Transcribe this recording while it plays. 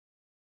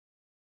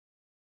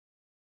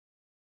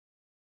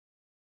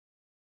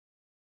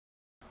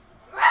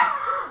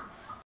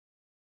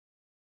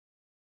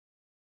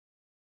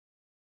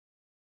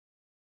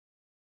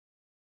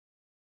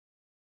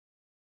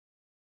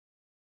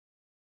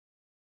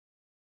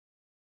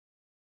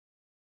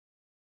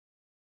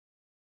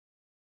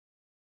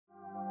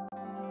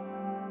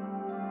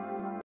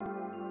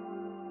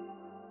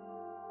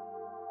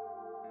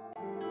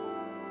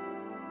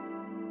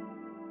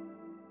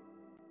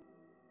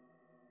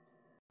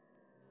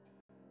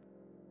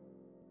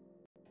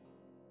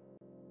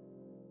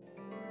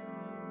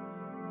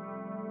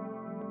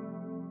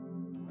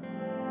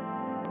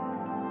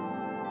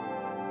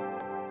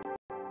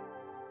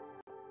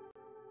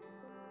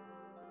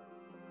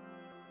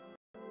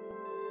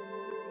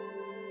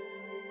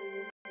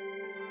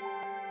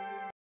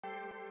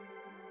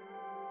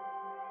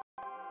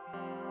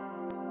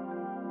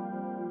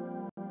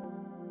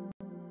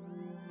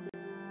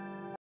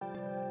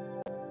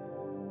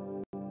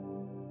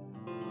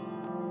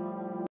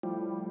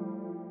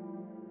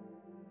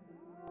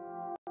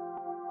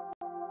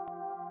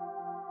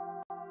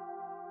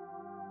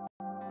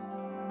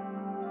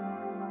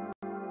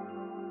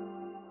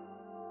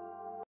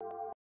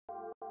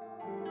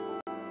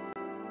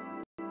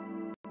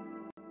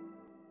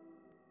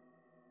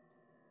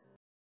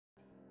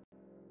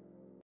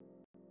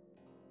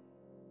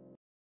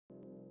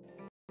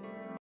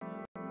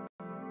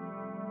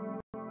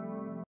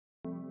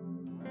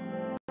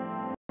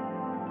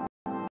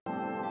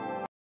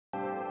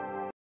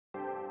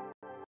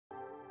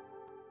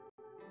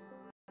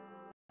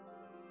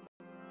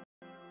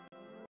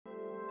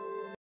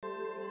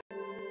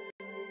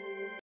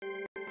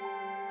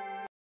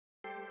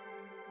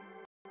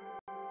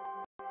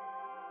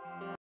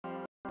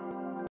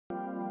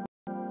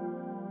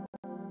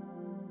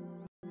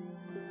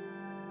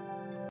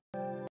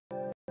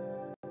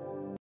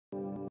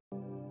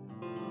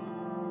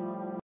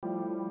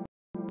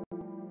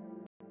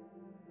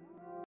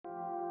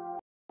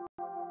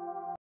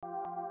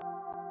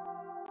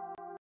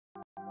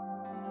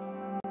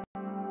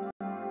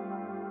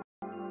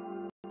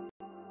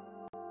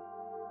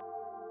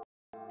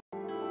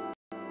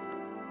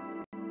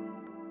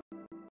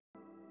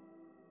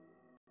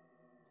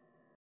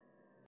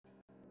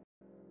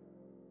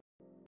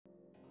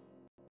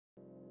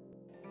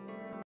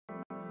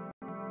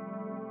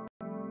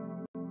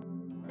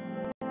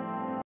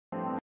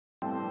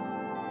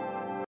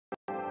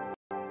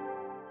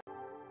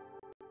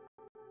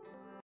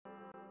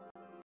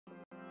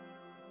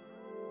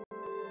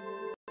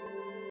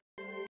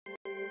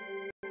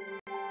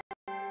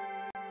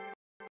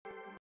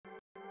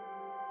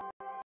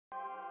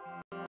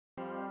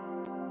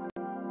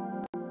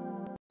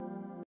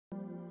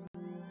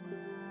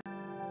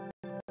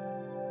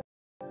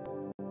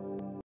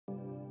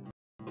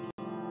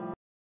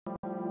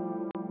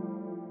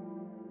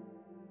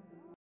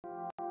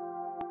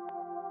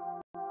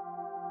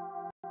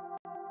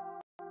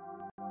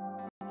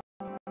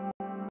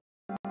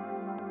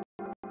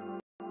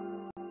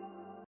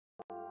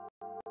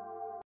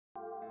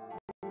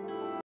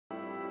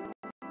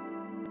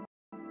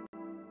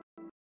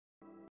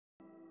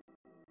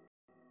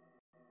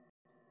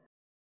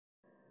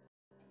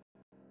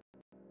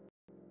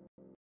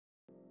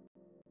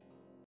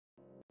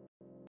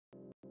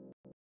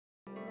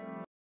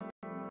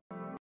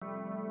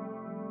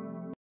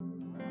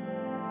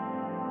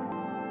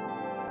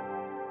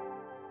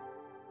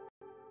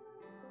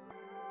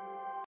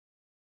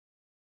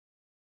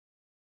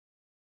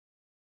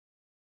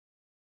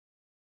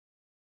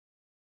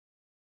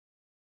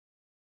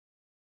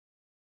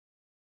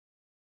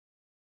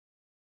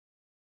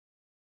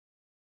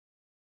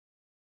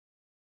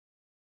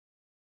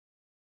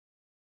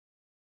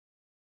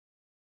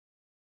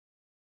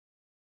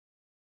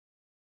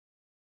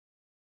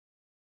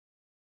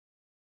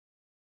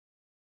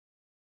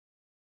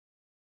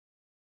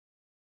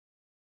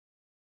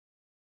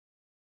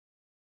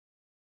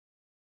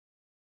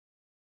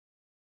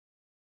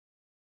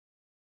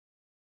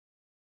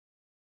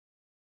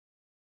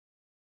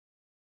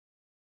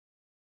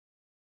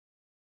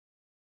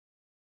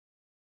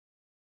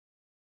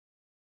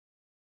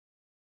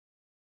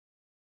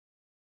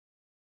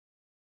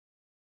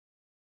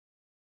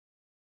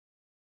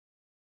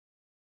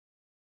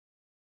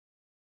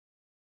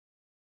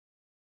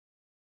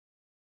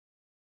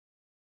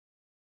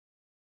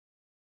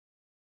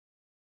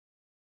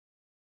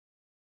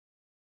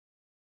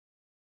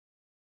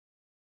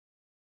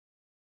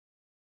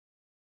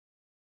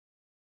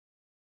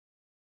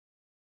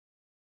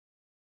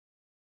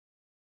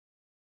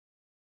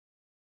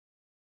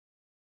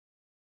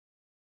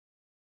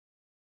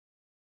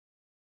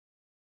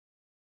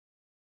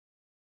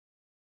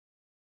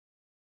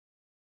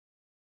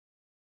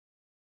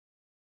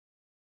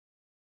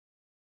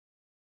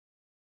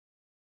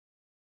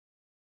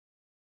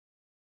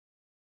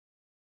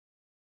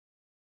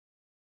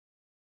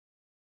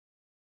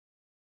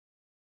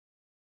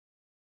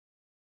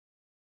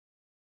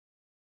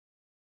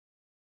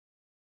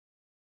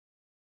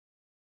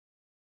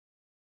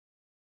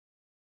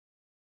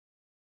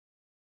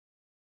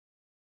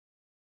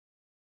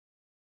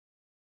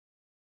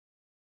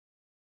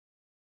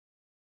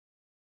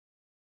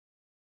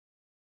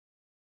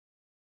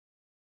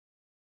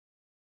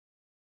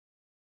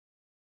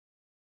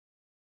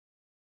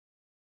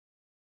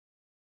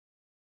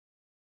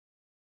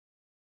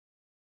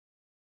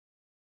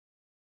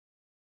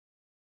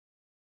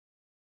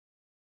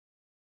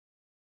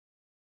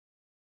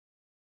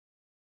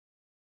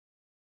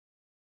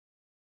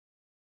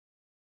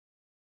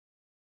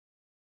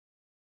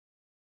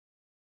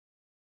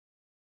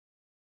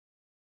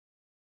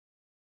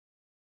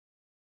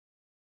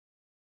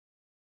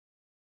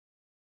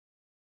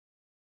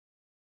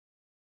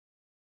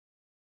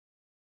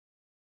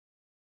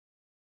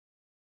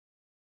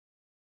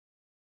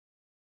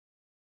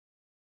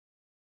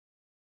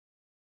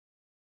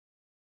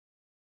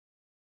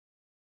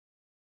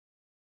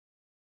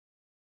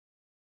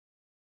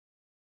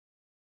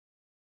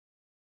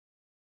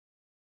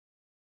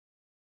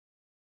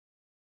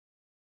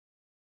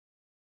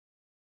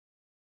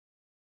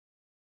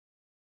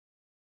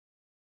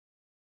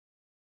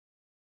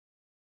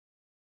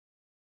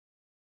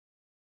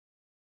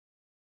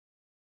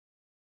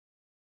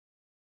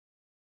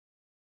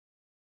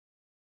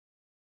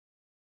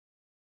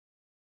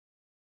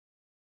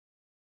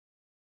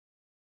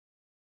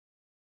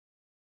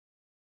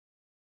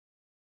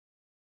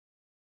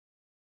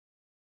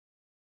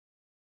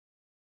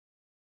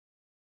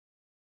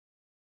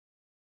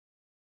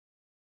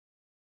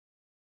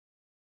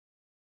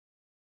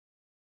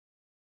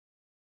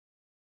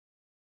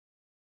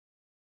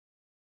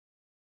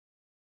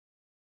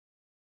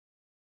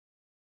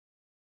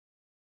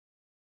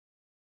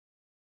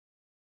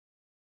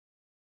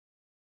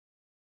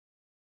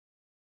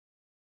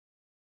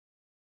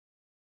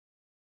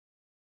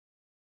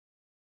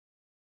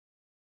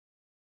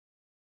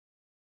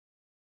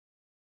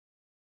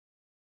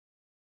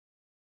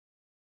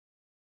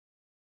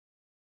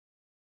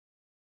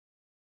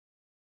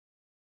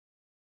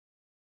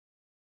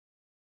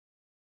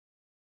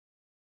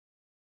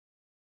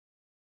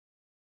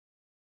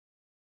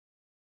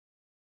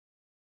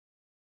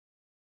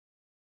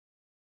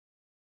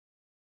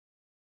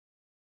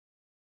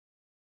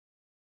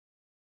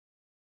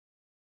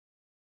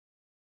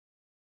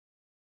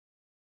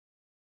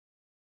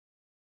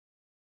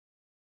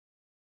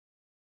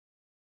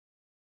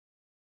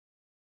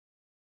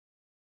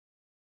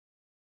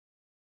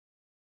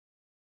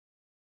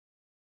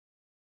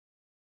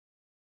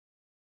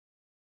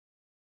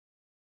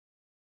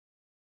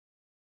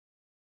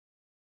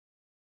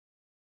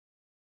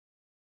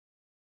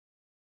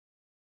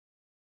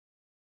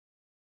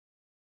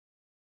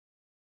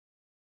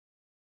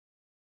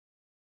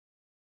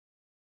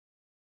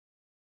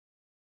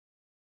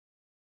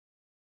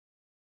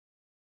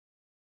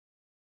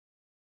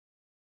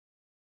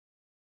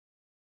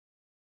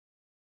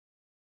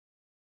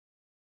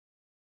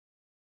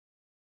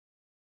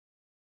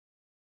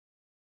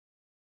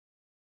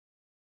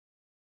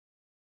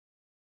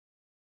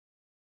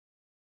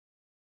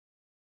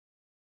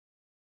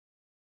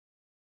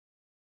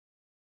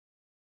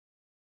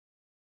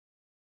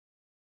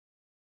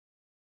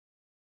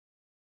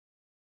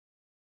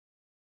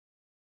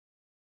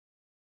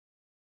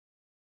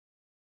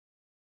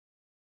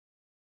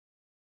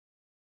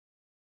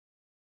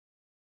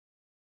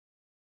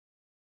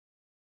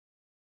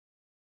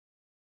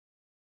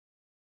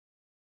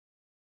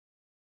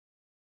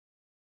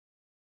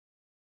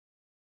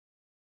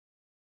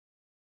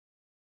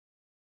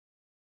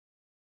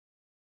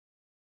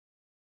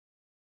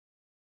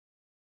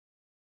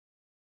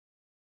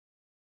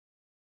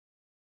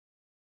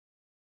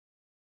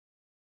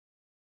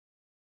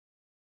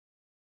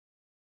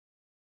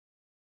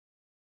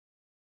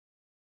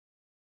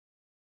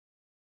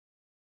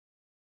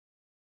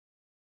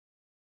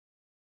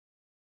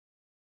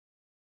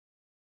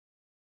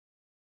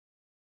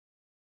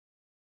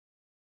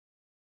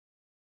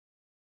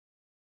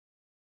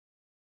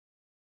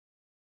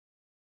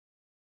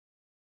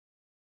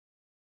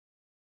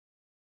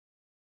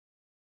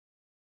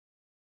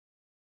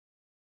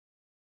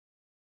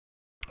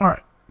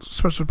Alright,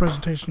 special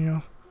presentation,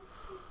 yo.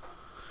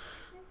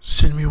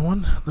 Shenmue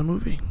 1, the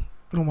movie. I'm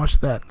gonna watch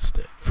that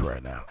instead for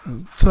right now.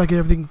 Until I get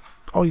everything,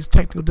 all these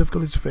technical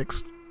difficulties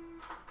fixed.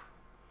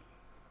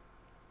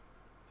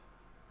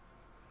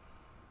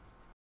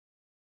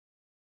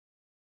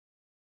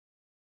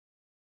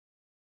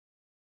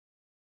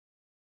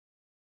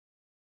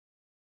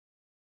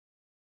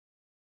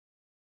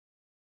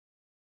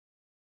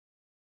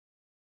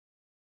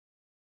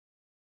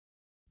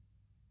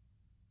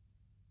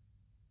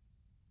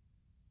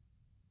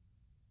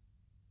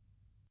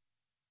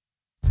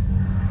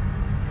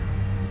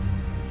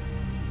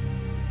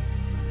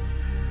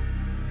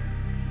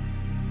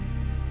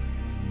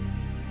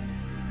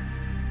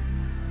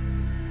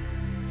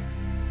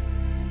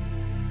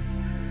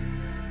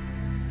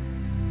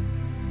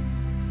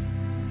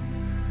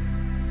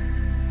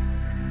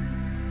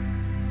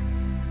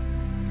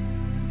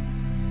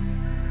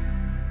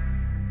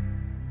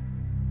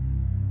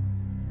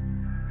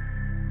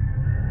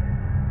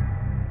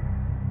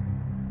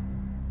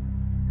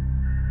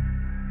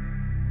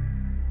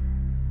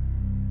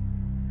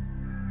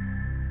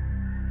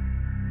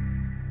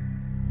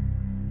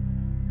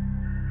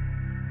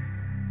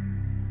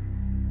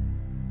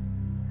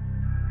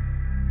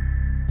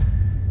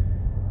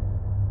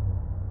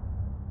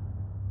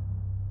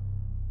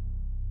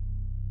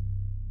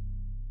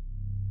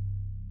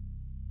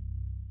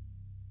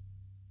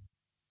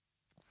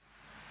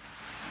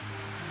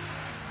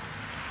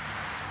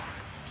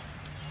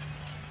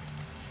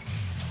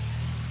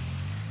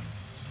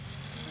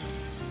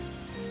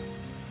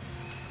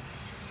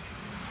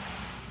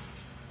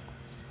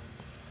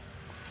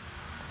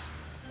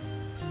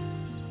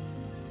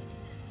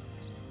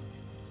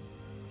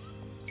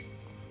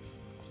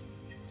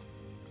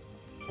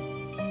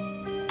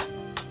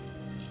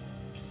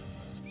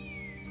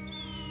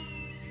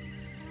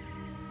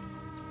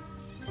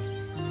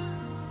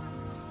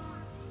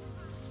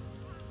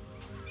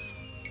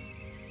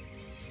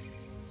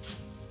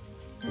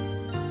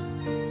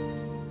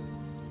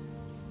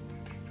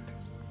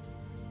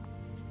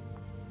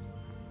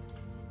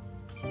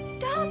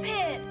 Stop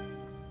it!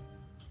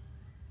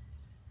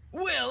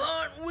 Well,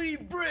 aren't we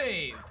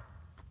brave?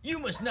 You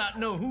must not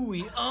know who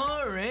we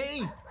are,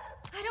 eh?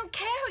 I don't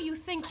care who you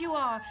think you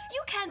are.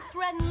 You can't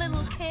threaten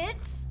little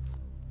kids.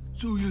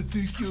 So you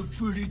think you're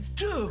pretty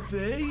tough,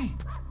 eh?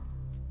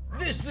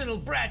 This little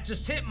brat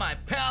just hit my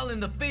pal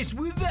in the face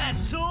with that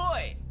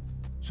toy.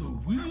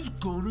 So we's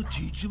gonna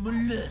teach him a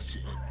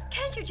lesson.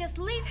 Can't you just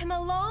leave him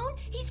alone?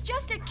 He's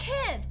just a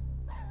kid.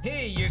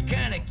 Hey, you're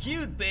kinda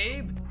cute,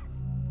 babe.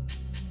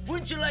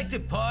 Wouldn't you like to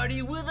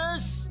party with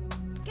us?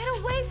 Get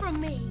away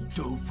from me.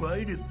 Don't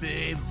fight it,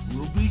 babe.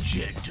 We'll be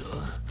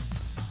gentle.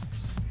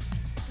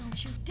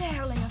 Don't you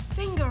dare lay a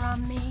finger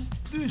on me.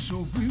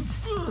 This'll be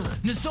fun.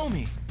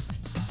 Nozomi!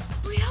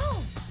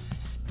 Ryo!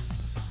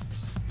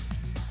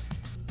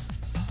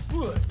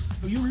 What?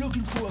 Are you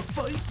looking for a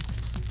fight?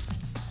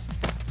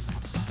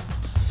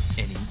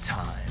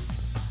 Anytime.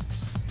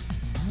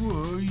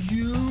 Were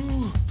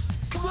you?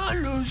 Come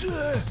on,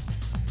 loser!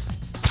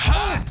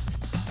 Ha!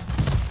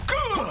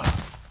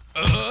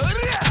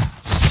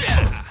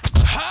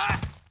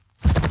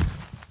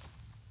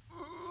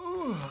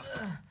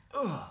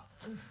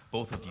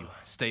 Both of you,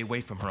 stay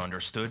away from her,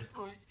 understood?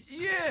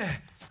 Yeah,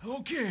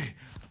 okay.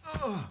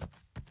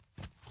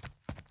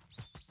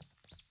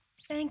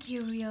 Thank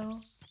you, Ryo.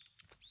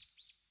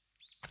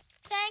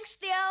 Thanks,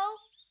 Theo.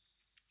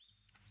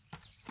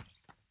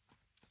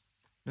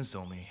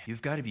 Nozomi,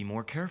 you've got to be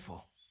more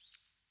careful.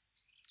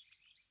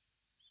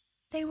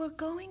 They were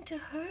going to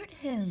hurt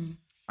him.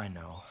 I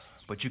know,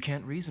 but you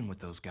can't reason with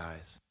those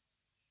guys.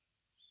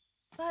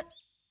 But...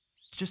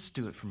 Just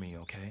do it for me,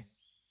 okay?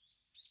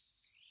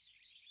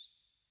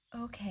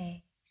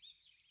 okay.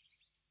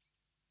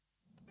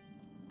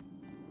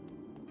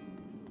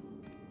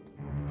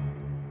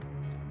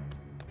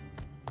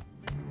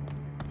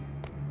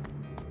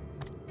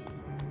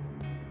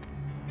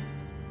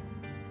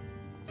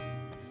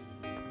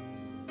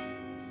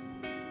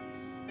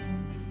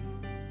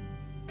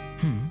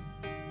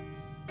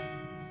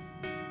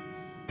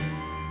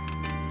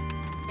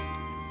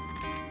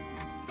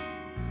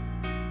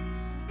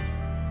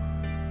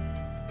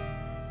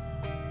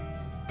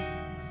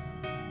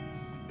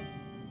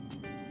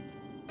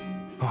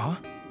 Huh?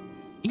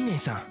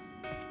 Ine-san!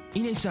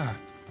 Ine-san!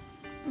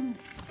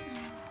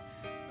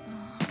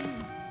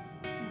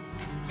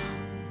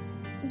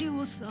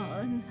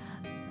 Ryo-san.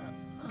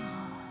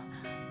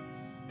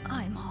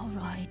 I'm all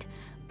right.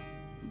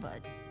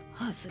 But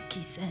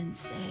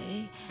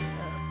Hazuki-sensei...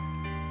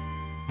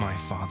 My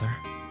father?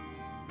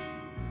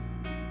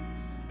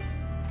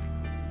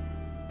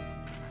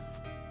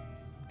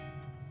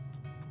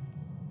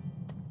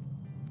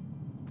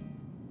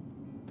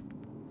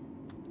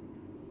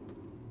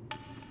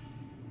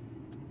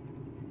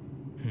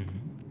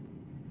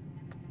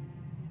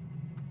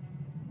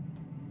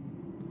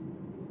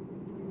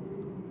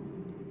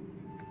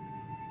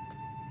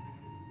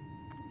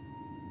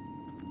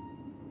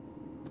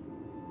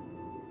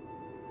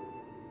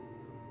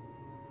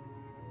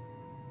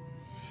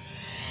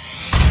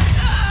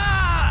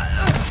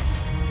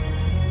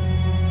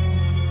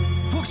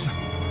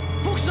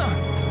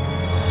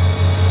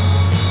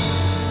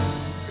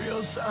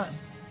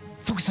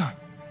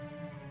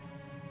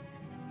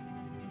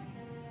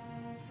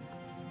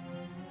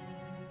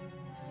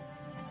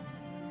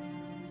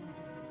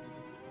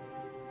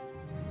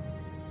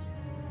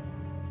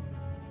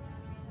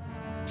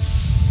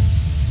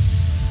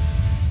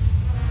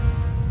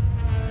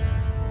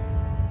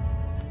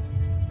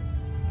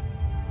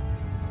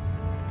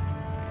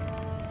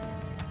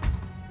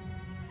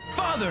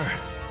 Father!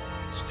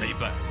 Stay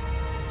back,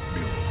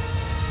 Mirror.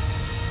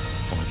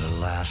 For the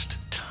last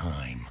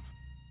time,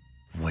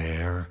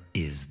 where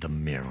is the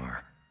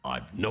mirror?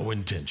 I've no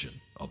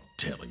intention of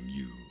telling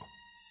you.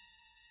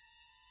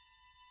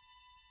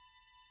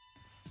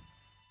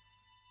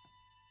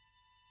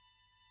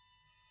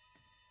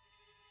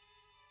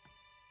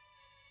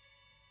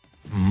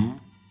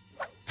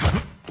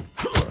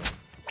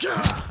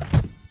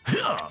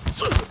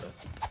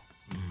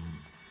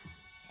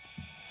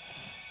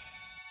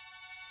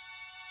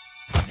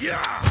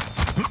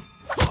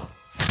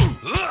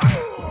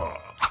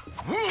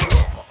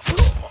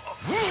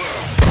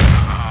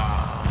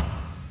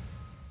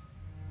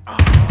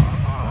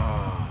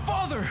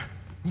 Father!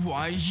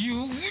 Why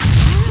you...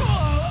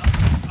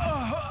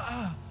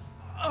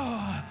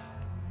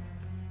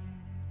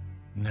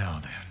 Now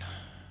then.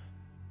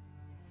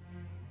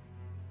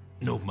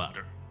 No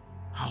matter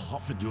how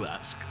often you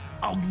ask,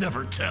 I'll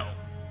never tell.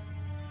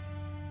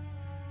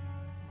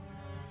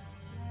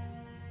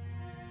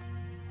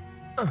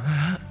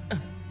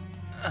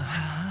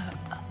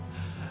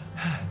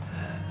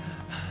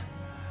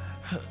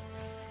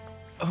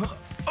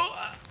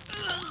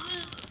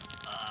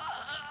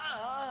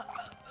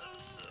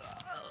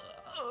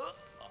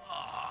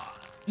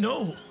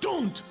 No,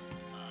 don't!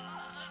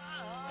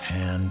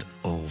 Hand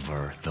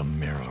over the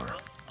mirror.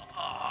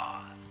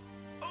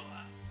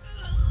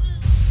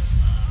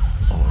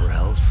 Or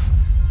else,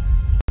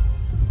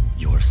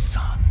 your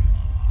son.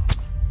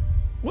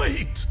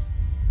 Wait!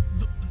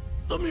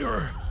 The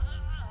mirror,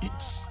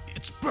 it's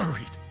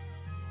buried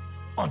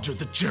under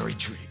the cherry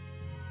tree.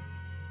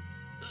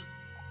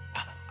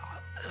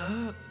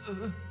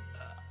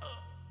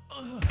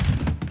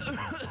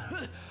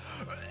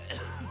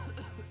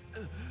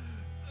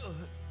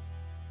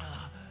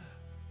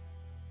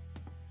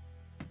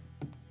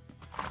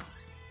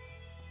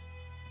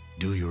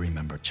 Do you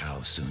remember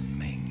Chao Sun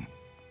Ming?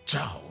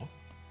 Chao?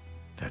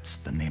 That's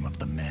the name of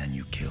the man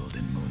you killed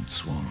in Moon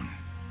Swoon.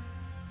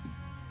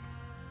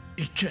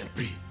 It can't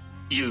be.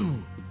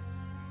 You!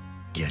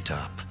 Get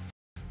up.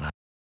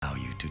 Allow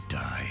you to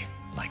die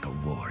like a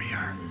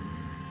warrior.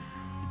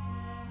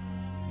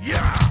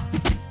 Yeah!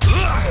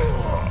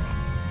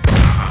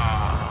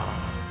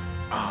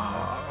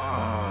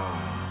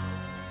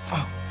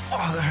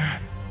 Father...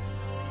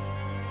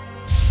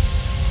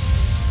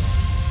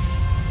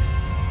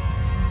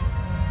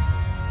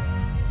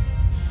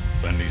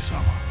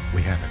 Bendy-sama,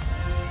 we have it.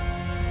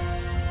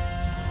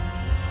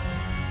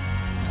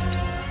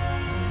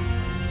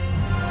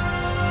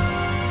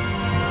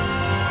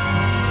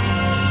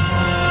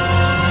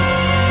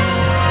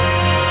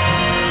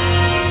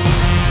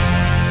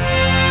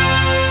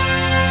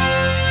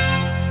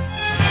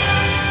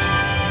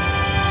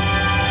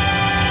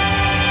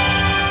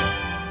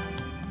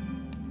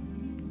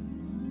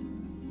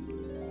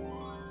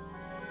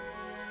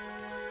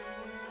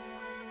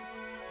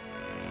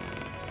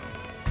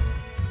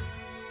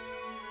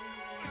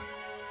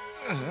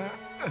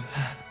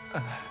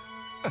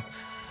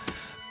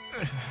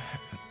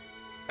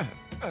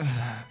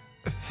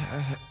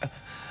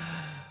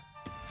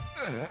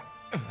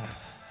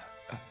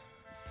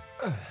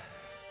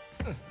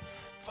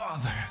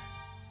 Father...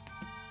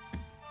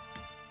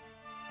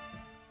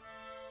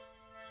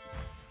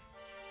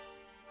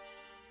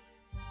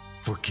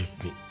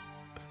 Forgive me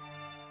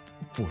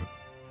for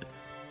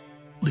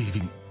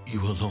leaving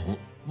you alone.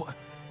 What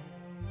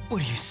are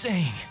you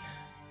saying?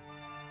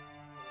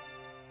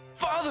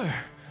 Father!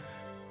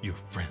 Your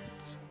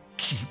friends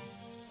keep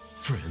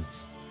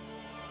friends.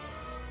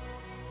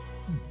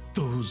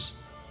 Those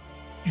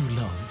you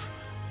love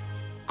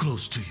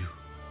close to you.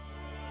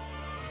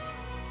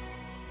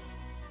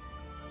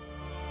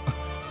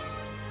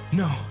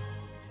 No.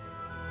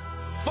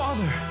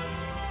 Father!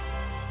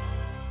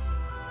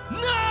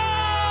 No!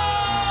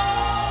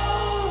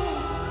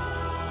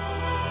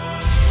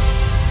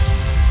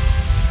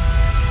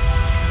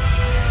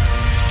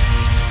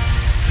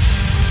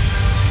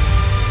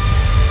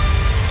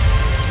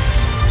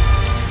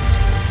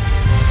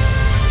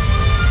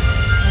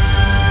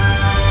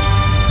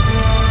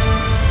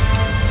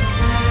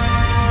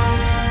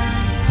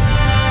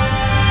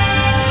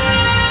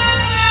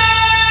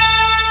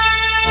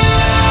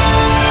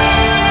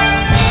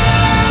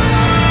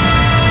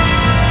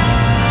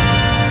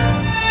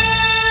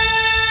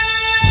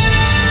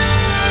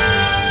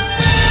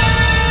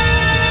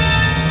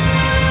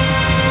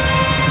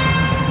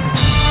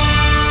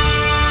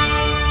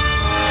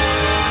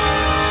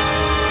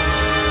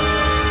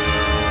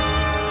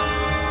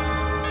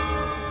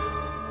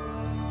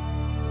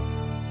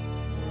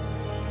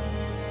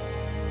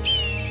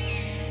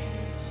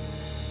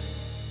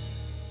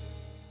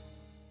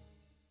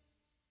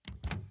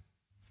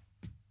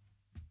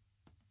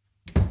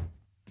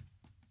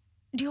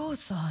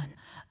 Ryo-san,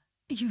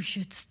 you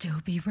should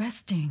still be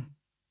resting.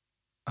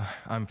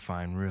 I'm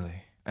fine,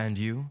 really. And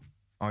you?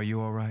 Are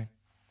you all right?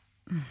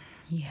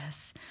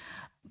 Yes,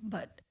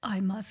 but I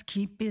must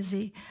keep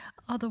busy,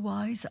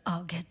 otherwise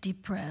I'll get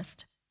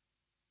depressed.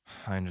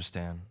 I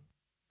understand.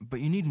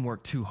 But you needn't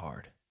work too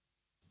hard.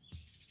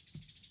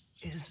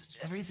 Is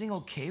everything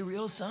okay,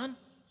 Ryo-san?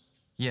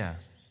 Yeah.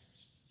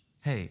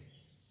 Hey,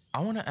 I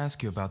want to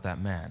ask you about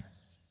that man.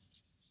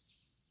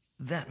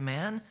 That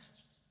man?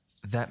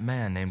 That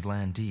man named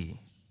Lan Di.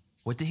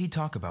 What did he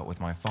talk about with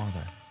my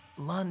father?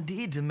 Lan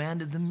Di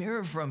demanded the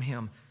mirror from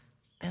him.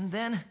 And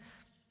then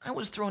I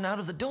was thrown out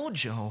of the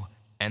dojo.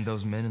 And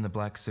those men in the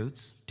black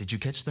suits? Did you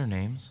catch their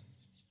names?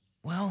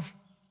 Well,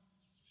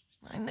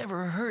 I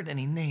never heard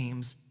any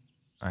names.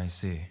 I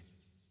see.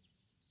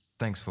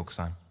 Thanks,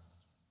 Fukusan.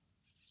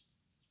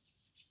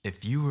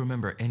 If you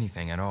remember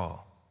anything at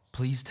all,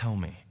 please tell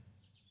me.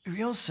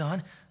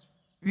 Ryo-san?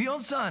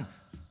 Ryo-san!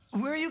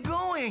 Where are you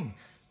going?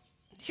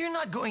 You're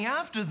not going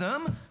after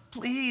them.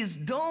 Please,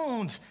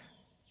 don't.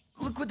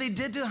 Look what they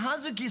did to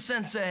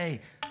Hazuki-sensei.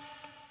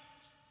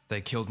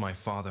 They killed my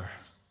father,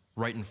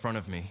 right in front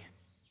of me.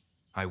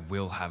 I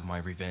will have my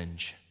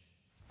revenge.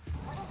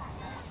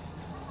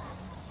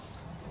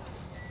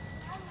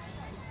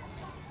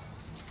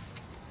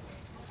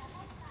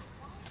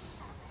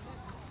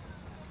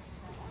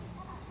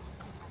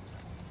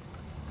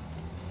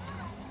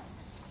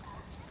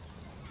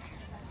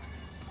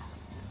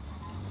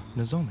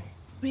 Nozomi.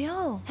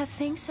 Ryo, have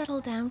things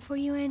settled down for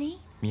you any?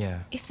 Yeah,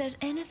 If there's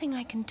anything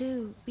I can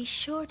do, be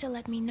sure to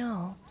let me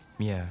know.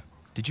 yeah.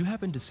 Did you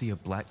happen to see a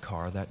black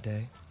car that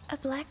day? A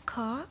black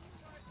car?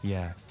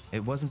 Yeah,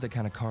 it wasn't the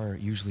kind of car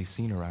usually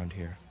seen around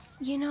here.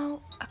 You know,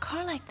 a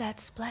car like that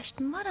splashed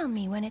mud on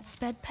me when it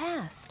sped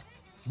past.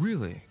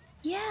 Really?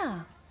 Yeah.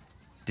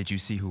 Did you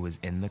see who was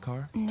in the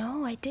car?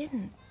 No, I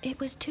didn't. It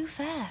was too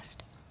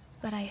fast.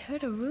 But I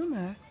heard a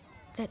rumor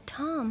that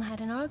Tom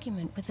had an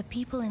argument with the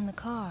people in the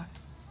car.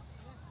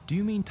 Do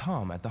you mean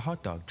Tom at the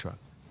hot dog truck?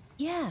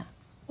 Yeah.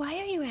 Why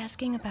are you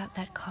asking about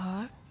that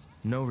car?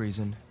 No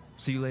reason.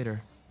 See you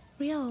later.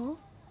 Ryo?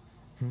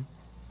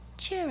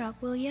 Cheer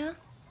up, will ya?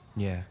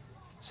 Yeah.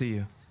 See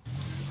you.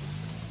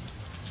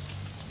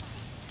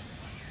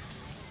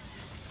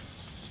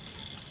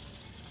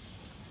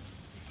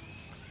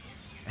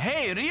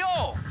 Hey,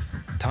 Ryo!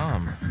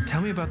 Tom,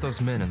 tell me about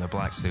those men in the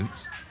black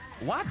suits.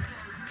 What?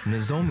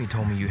 Nozomi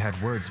told me you had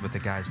words with the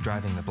guys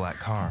driving the black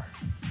car.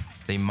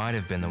 They might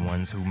have been the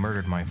ones who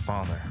murdered my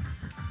father.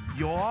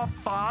 Your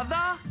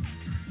father?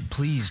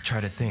 Please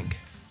try to think.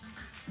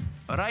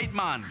 Right,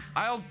 man.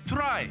 I'll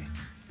try.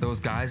 Those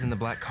guys in the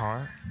black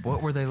car,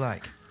 what were they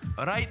like?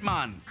 Right,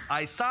 man.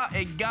 I saw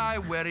a guy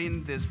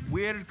wearing this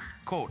weird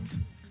coat.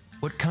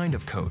 What kind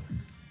of coat?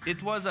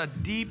 It was a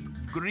deep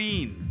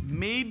green,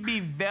 maybe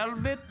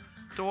velvet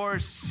or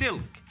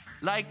silk,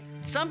 like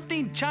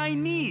something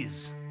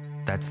Chinese.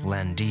 That's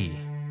Lan Di.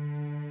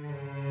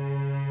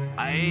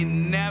 I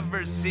ain't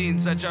never seen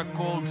such a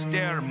cold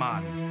stare,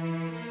 man.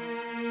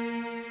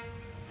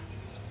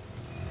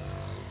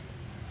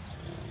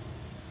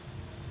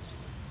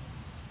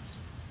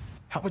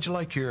 How would you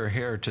like your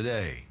hair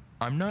today?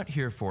 I'm not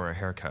here for a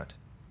haircut.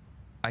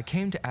 I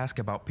came to ask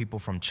about people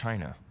from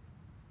China.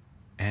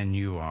 And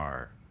you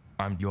are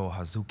I'm Yo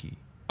Hazuki,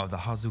 of the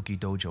Hazuki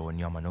Dojo in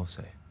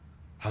Yamanose.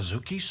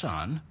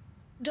 Hazuki-san?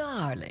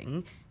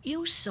 Darling,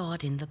 you saw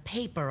it in the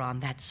paper on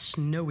that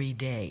snowy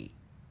day.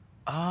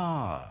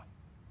 Ah.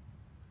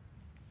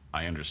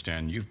 I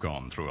understand you've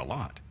gone through a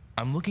lot.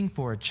 I'm looking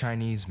for a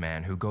Chinese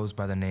man who goes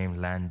by the name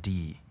Lan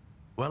Di.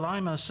 Well,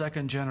 I'm a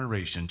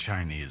second-generation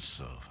Chinese,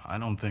 so I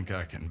don't think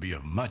I can be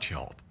of much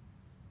help.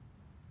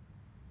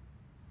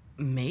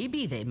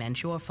 Maybe they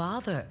meant your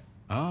father.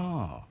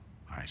 Oh,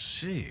 I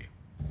see.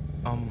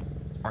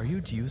 Are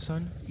you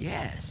Ryu-san?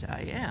 Yes,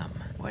 I am.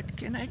 What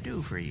can I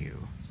do for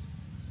you?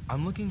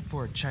 I'm looking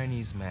for a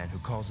Chinese man who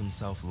calls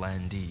himself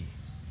Lan Di.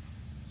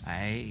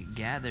 I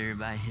gather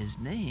by his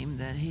name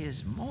that he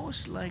is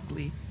most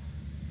likely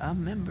a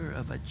member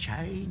of a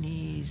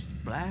Chinese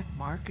black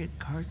market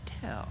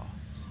cartel,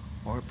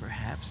 or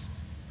perhaps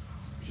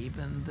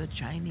even the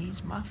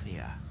Chinese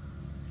mafia.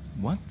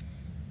 What?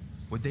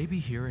 Would they be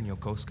here in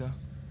Yokosuka?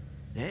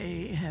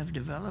 They have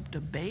developed a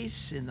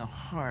base in the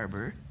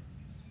harbor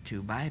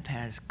to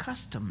bypass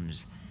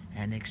customs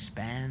and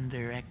expand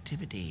their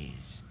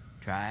activities.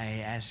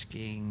 Try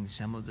asking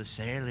some of the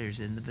sailors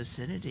in the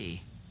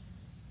vicinity.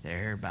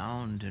 They're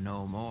bound to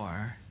know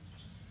more.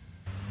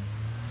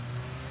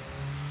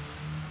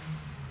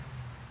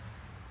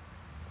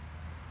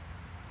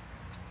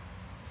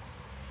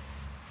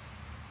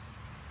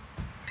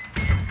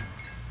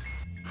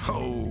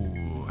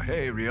 Oh,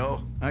 hey,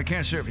 Ryo. I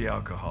can't serve you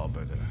alcohol,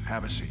 but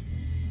have a seat.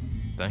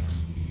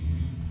 Thanks.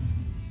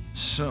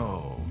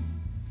 So,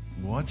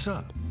 what's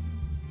up?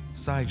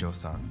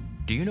 Saijo-san,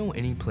 do you know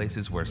any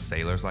places where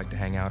sailors like to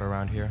hang out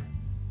around here?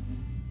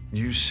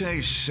 You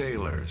say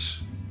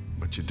sailors,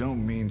 but you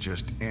don't mean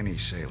just any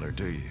sailor,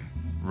 do you?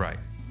 Right.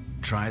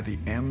 Try the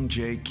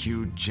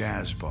MJQ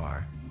Jazz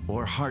Bar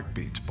or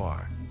Heartbeats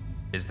Bar.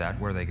 Is that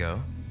where they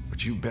go?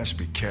 But you best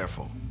be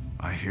careful.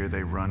 I hear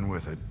they run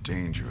with a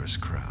dangerous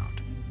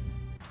crowd.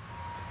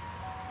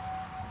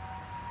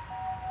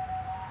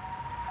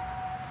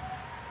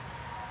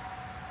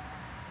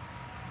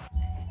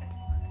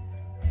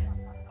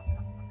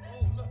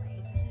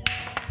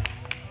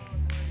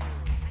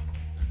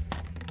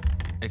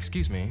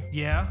 Excuse me.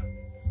 Yeah?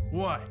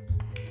 What?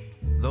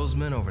 Those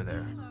men over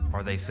there,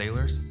 are they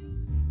sailors?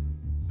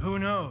 Who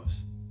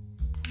knows?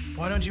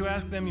 Why don't you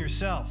ask them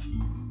yourself?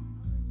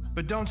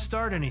 But don't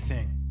start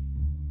anything.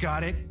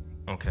 Got it?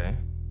 Okay.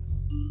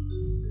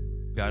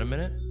 Got a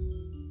minute?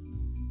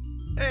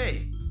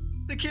 Hey,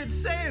 the kid's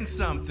saying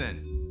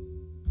something.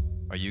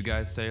 Are you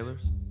guys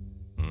sailors?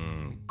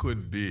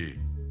 Could be.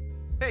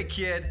 Hey,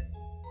 kid,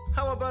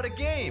 how about a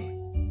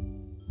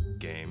game?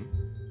 Game?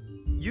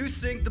 You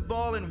sink the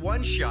ball in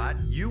one shot,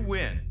 you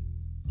win.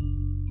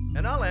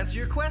 And I'll answer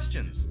your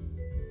questions.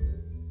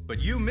 But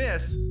you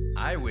miss,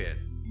 I win.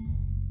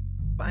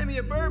 Buy me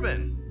a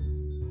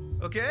bourbon,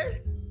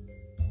 okay?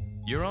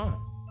 You're on.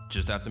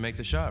 Just have to make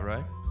the shot,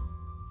 right?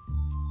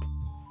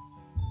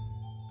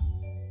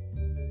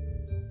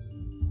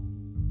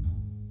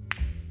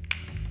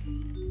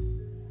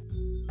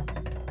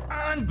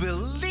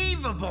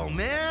 Unbelievable,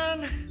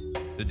 man!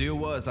 The deal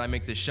was I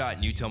make the shot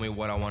and you tell me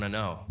what I want to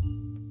know.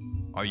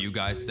 Are you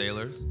guys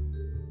sailors?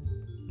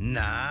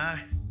 Nah,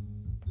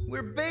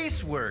 we're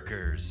base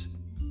workers.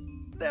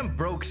 Them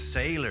broke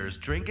sailors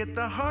drink at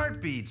the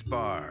Heartbeats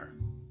bar.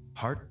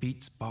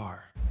 Heartbeats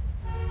bar.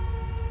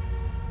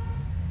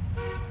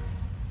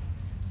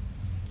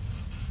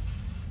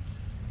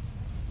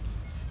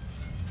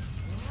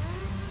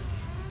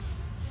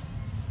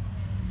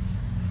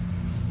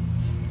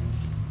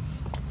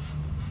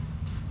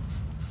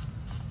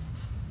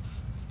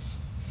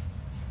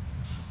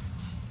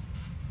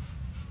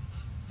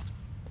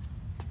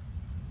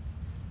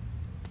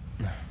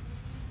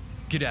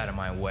 Get out of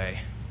my way.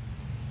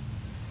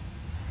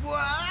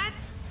 What?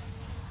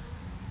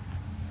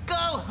 Go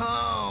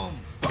home!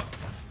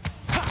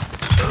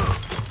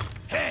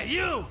 Hey,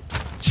 you!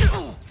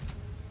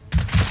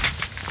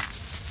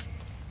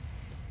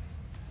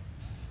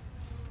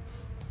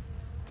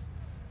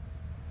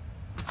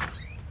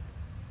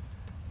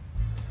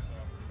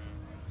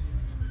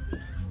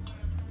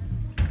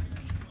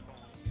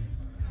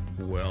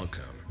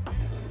 Welcome.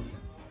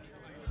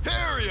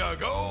 Here you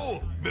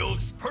go!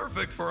 Milk's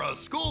perfect for a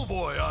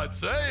schoolboy, I'd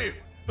say.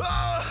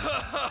 Are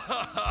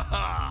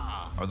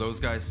those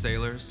guys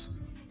sailors?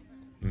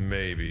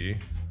 Maybe.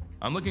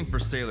 I'm looking for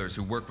sailors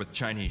who work with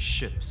Chinese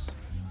ships.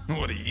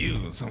 What are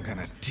you, some kind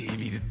of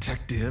TV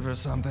detective or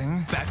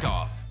something? Back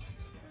off.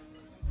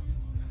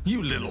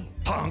 You little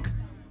punk.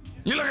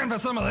 You looking for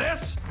some of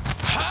this?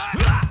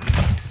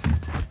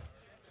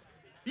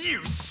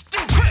 You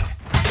stupid!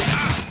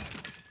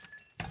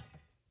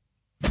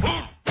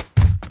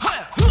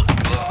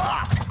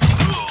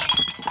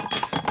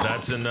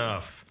 That's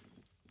enough.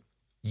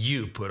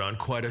 You put on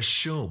quite a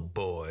show,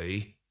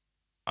 boy.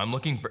 I'm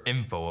looking for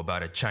info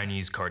about a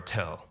Chinese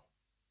cartel.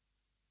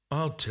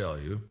 I'll tell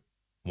you.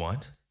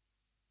 What?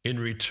 In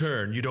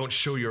return, you don't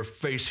show your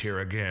face here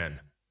again.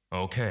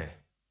 Okay.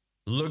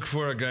 Look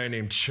for a guy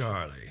named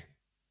Charlie.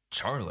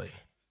 Charlie?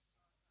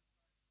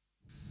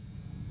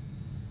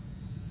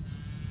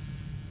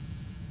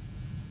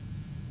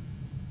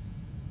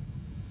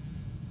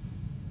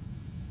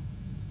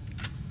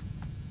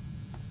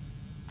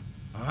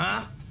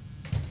 Huh?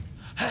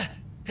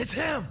 It's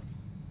him!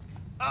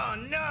 Oh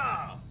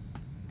no!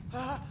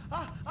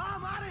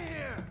 I'm out of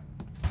here!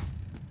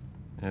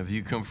 Have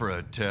you come for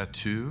a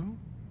tattoo?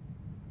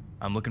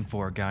 I'm looking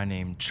for a guy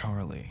named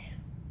Charlie.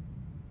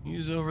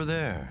 He's over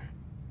there.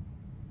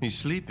 He's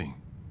sleeping.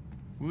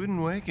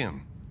 Wouldn't wake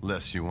him,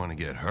 lest you want to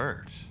get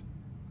hurt.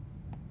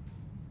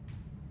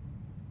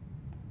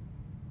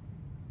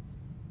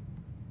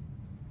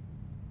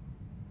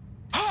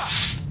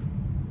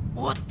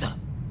 What the?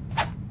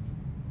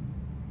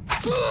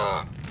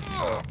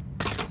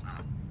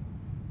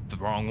 The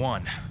wrong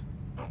one.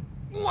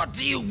 What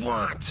do you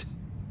want?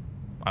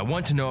 I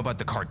want to know about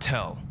the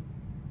cartel.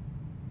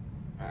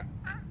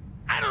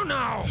 I don't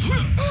know.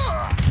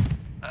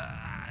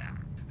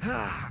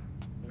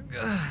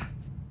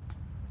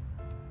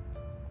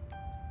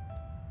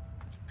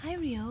 Hi,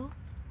 Rio.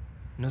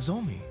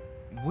 Nozomi,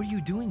 what are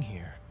you doing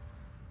here?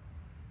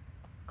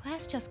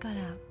 Class just got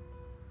out,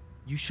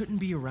 You shouldn't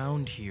be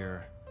around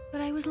here. but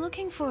I was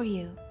looking for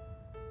you.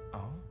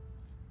 Oh?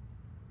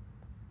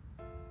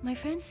 My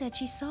friend said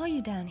she saw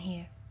you down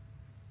here.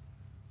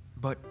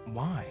 But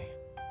why?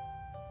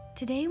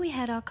 Today we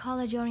had our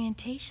college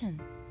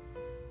orientation,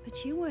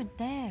 but you weren't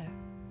there.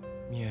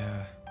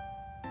 Yeah,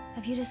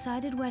 Have you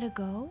decided where to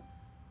go?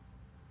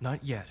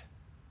 not yet.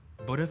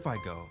 But if I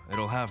go,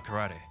 it'll have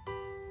karate.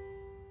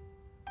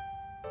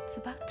 It's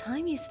about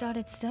time you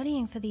started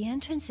studying for the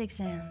entrance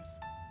exams.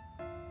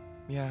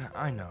 Yeah,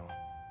 I know.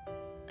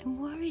 I'm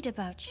worried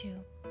about you.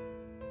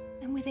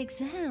 And with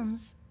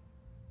exams,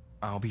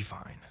 I'll be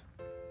fine.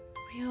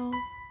 Rio,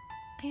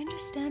 I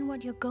understand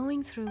what you're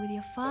going through with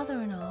your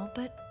father and all,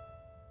 but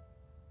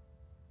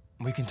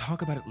We can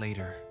talk about it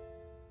later.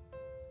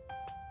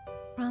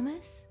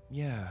 promise?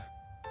 Yeah,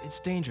 it's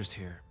dangerous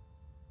here.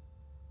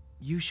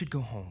 You should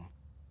go home.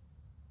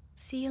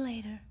 See you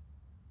later.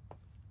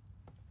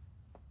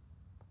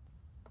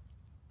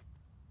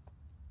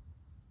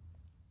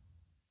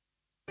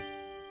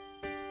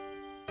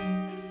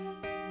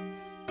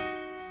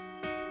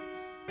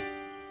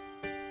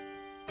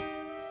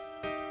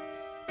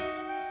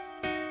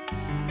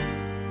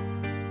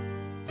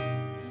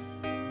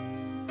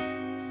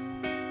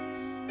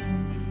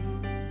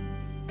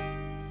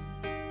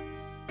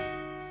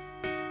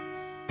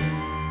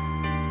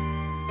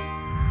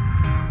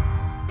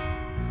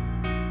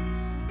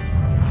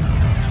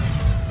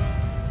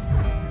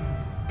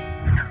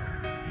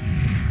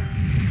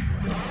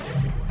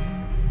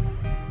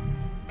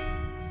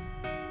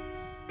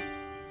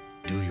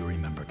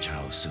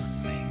 Chao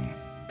Sun Ming.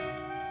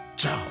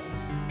 Chao.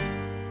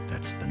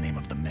 That's the name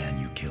of the man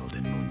you killed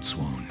in Moon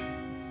Swoon.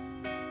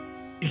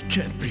 It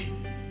can't be.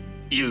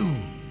 You!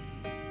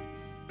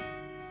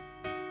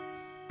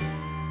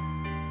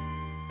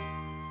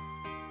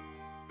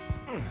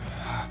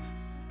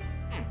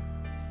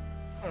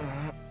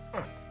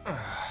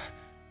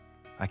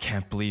 I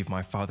can't believe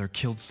my father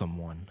killed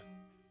someone.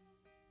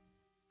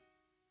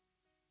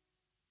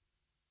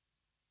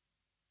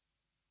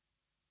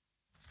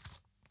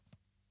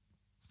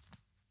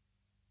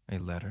 A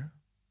letter?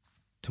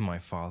 To my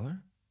father?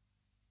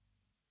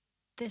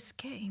 This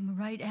came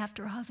right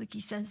after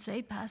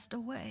Hazuki-sensei passed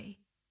away.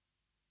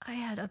 I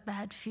had a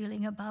bad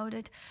feeling about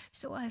it,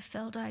 so I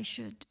felt I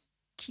should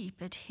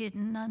keep it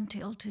hidden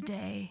until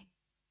today.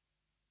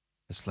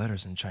 This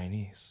letter's in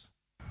Chinese.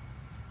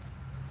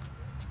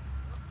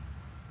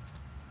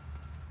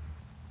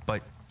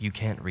 But you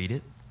can't read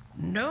it?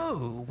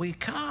 No, we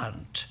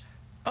can't.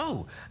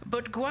 Oh,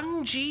 but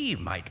Guangji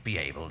might be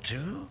able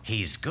to.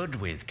 He's good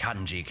with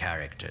kanji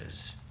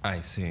characters. I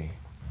see.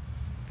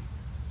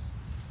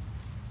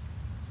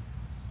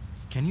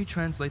 Can you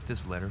translate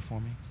this letter for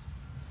me?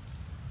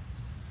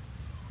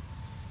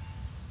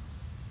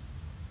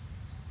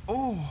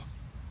 Oh,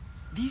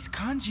 these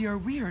kanji are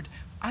weird.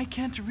 I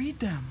can't read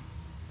them.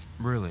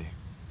 Really?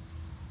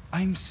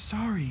 I'm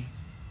sorry.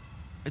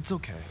 It's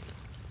okay.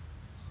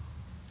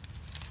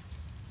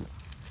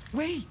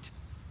 Wait!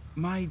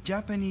 My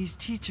Japanese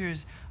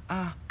teacher's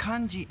a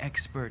kanji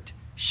expert.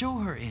 Show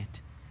her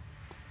it.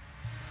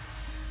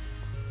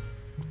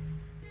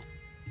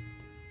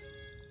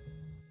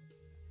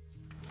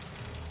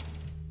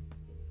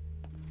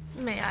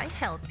 May I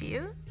help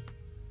you?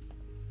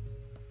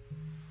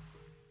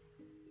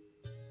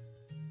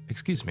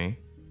 Excuse me,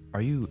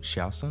 are you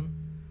Xiao-san?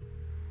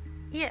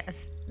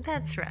 Yes,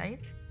 that's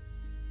right.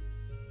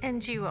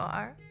 And you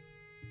are?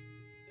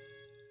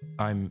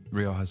 I'm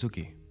Ryo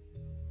Hazuki.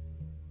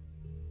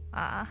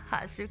 Ah,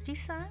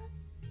 Hazuki-san?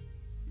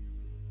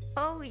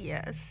 Oh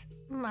yes,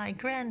 my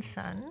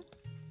grandson.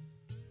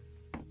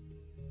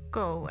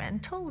 Go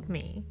and told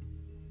me.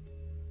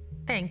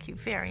 Thank you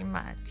very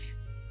much.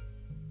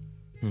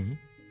 Hmm?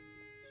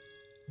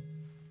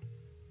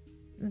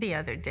 The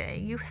other day,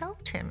 you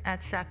helped him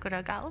at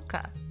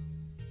Sakuragaoka.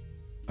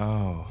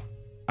 Oh,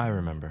 I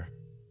remember.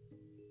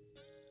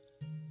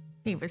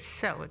 He was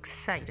so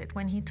excited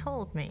when he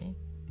told me.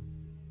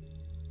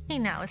 He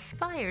now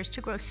aspires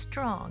to grow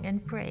strong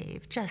and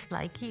brave, just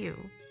like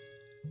you.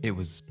 It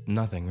was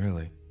nothing,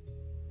 really.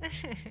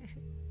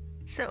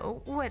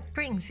 So, what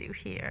brings you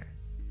here?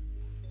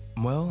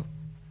 Well,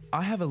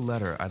 I have a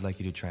letter I'd like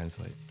you to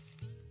translate.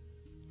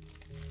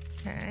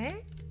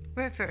 Okay.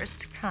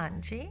 Reversed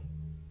kanji?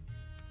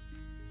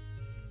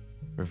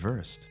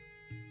 Reversed?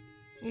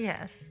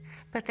 Yes,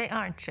 but they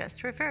aren't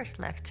just reversed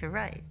left to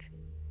right.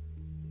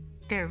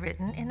 They're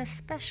written in a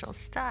special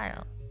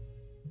style.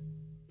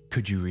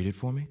 Could you read it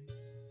for me?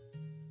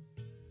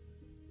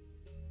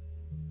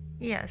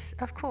 Yes,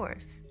 of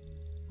course.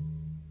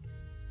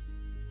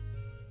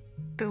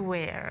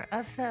 Beware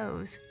of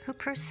those who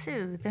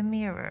pursue the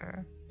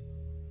mirror.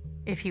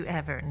 If you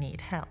ever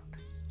need help,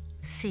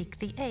 seek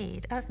the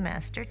aid of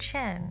Master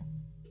Chen.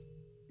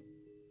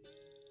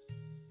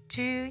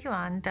 Zhu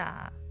Yuan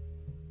Da.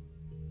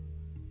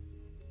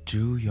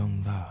 Zhu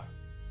Yong La.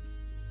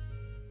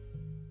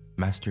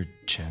 Master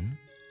Chen?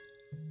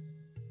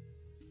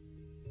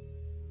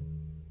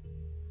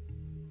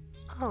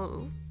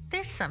 Oh,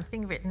 there's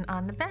something written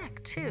on the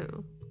back,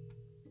 too.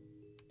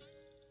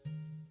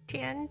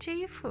 Tian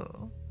Ji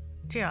Fu,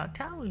 Jiao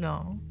Tao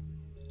Long,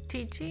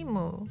 Ti Ji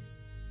Mu,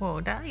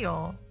 Wo Da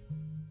Yo.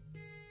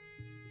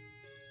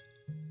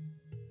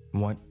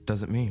 What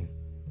does it mean?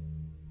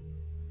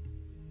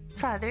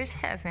 Father's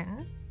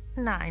heaven,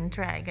 9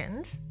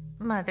 dragons,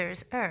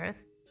 mother's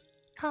earth,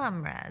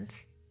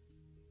 comrades.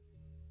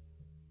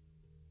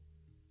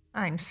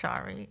 I'm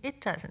sorry,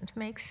 it doesn't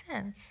make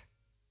sense.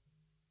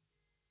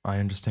 I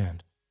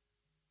understand.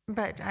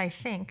 But I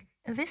think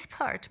this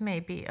part may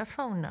be a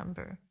phone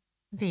number.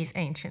 These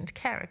ancient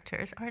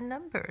characters are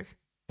numbers.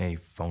 A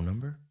phone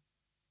number?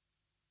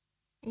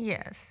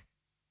 Yes.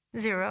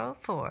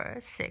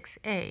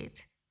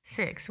 0468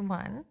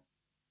 61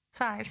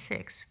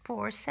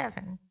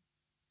 5647.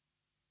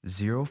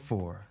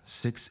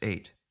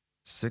 0468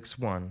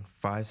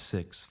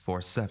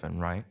 615647,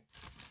 right?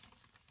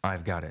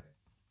 I've got it.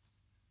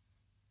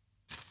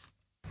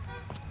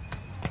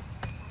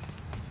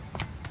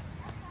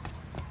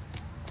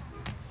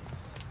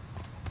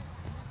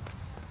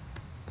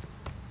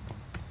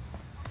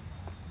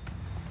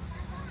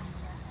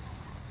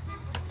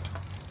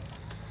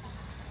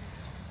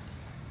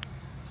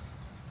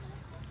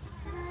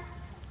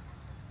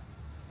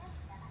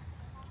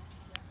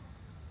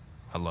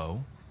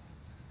 Hello?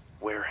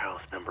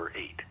 Warehouse number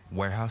 8.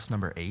 Warehouse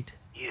number 8?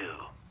 You.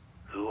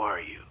 Who are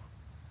you?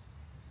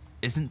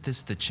 Isn't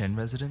this the Chen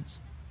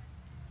residence?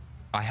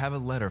 I have a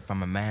letter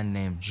from a man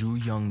named Zhu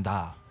Yong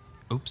Da.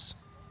 Oops.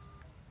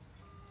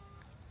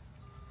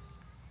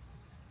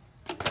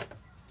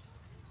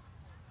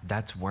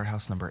 That's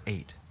warehouse number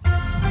 8.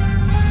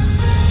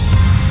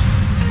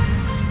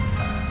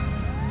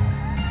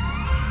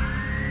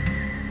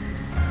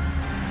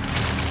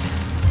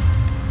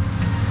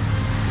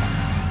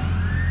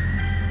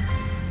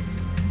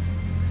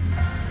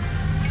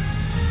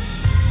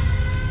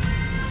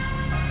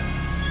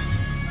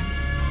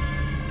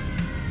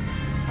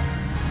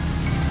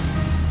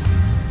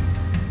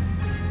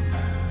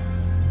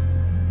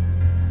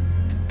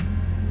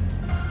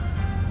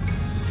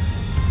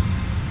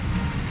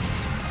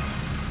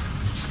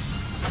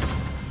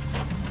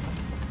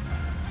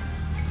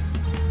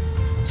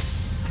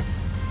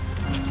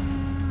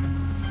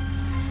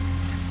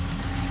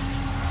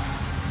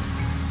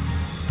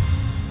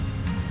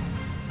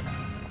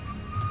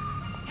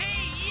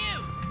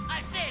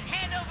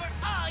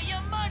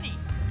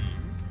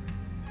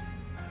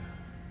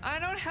 I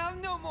don't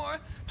have no more.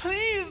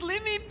 Please,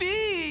 leave me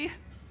be.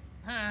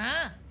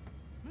 Huh?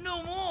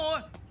 No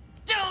more?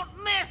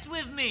 Don't mess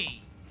with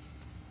me!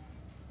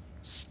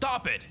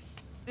 Stop it!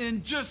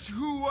 And just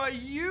who are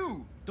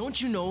you?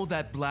 Don't you know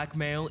that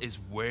blackmail is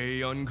way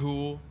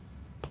uncool?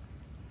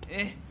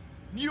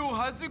 You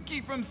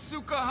Hazuki from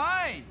Suka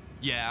High.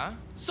 Yeah?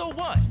 So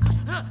what?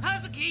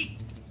 Hazuki!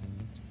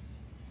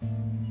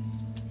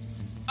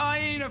 I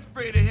ain't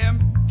afraid of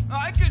him.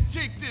 I could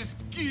take this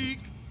geek.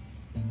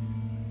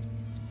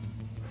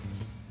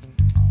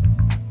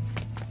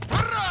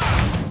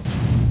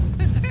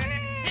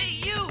 Hey,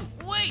 you!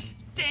 Wait!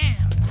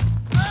 Damn!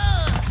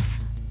 Ugh.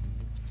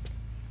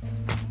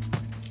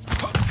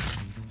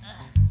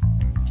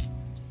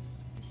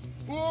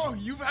 Oh,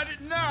 you've had it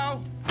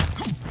now.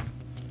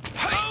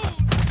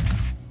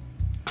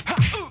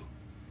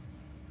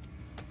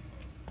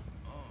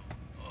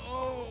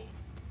 Oh,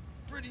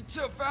 pretty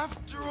tough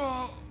after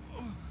all.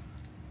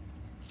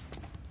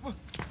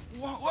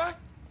 What?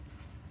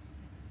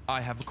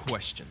 I have a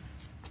question.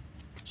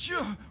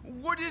 Sure,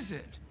 what is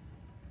it?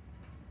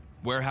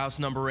 Warehouse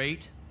number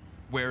 8?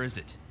 Where is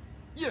it?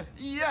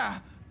 Yeah.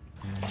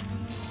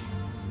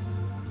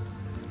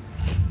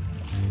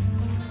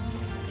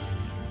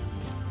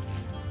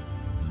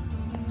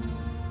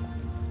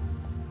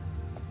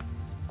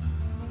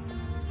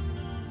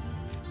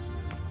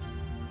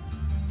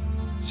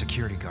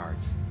 Security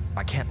guards.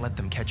 I can't let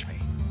them catch me.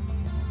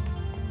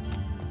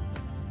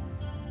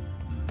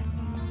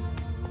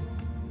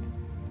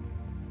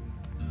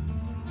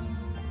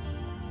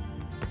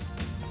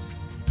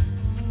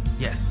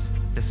 Yes,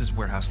 this is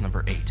warehouse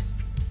number 8.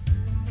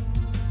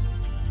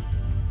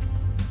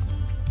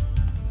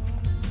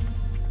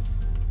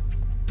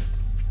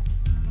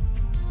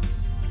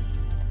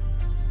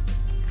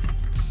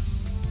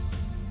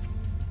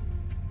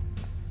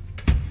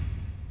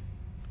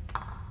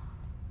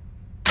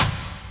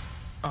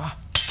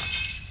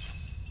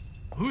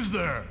 Who's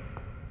there?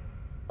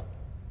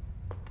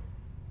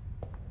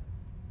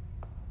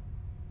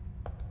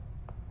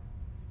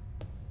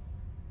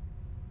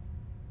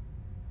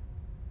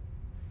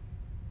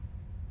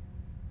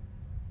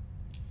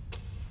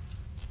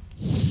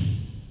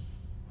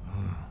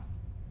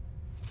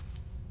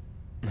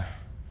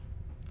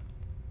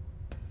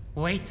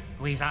 Wait,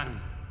 Guizan.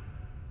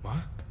 What?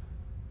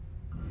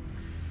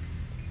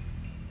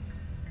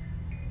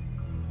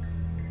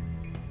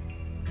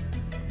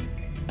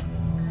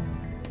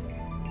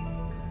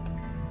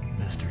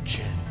 Master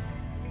Chen.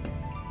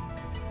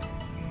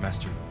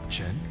 Master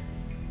Chen?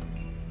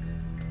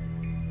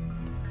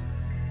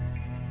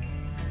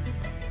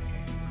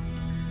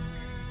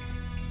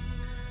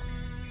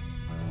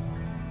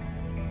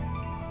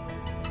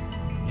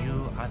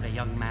 You are the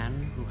young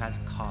man who has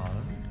called?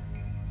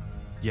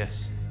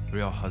 Yes,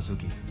 Real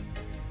Hazuki.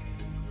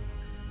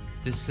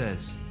 This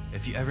says,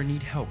 if you ever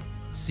need help,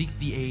 seek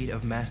the aid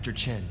of Master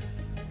Chen.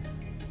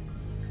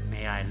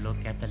 May I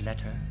look at the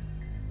letter?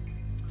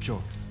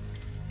 Sure.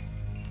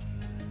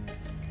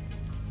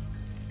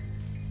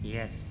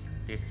 Yes,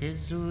 this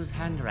is Zhu's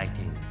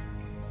handwriting.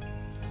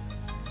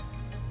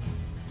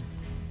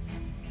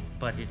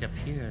 But it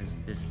appears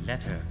this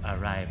letter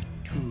arrived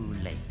too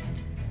late.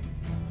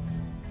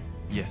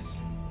 Yes.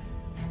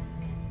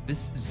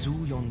 This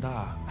Zhu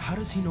Yongda, how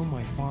does he know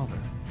my father?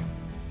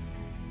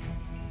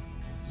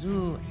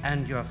 Zhu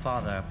and your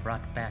father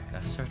brought back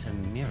a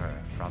certain mirror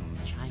from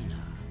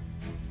China.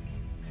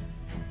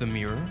 The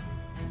mirror?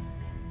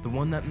 The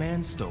one that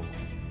man stole?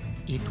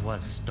 It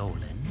was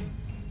stolen?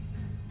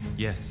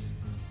 Yes.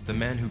 The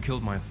man who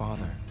killed my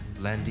father,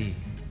 Landi.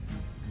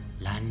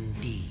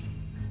 Landi.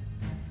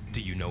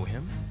 Do you know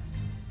him?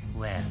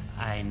 Well,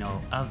 I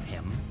know of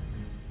him.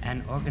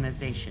 An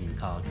organization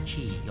called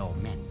Chi Yo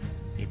Men.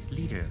 Its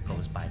leader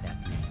goes by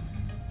that name.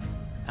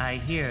 I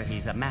hear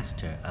he's a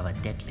master of a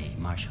deadly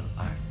martial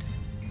art.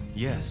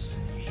 Yes,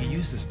 he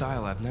used a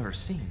style I've never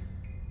seen.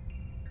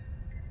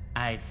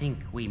 I think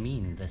we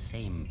mean the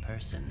same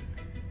person.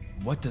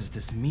 What does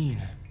this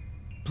mean?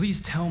 Please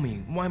tell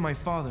me why my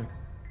father...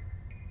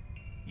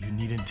 You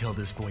needn't tell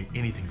this boy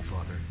anything,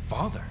 Father.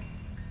 Father?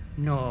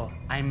 No,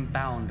 I'm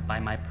bound by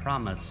my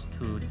promise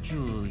to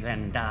Zhu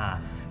Yuanda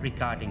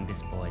regarding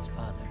this boy's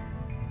father.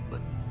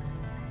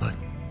 But...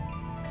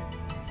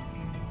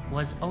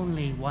 Was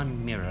only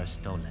one mirror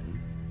stolen?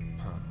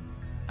 Huh.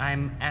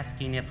 I'm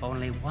asking if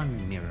only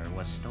one mirror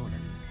was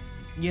stolen.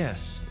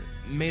 Yes,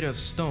 made of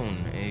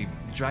stone, a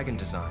dragon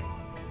design.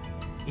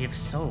 If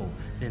so,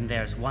 then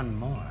there's one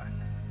more.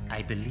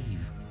 I believe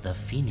the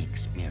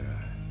Phoenix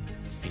Mirror.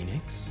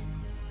 Phoenix?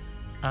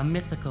 A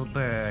mythical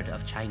bird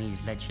of Chinese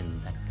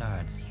legend that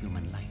guards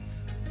human life.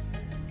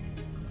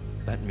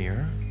 That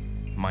mirror?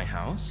 My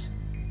house?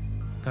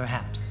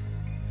 Perhaps.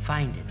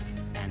 Find it,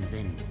 and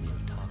then we'll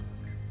talk.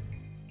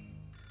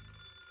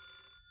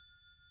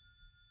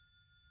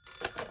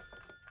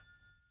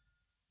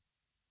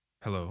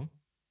 Hello?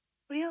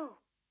 Ryo,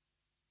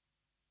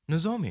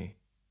 Nozomi,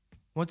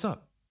 what's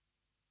up?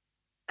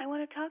 I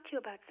want to talk to you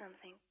about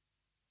something.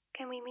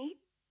 Can we meet?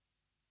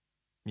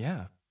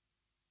 Yeah.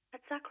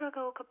 At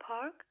Sakuragaoka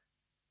Park?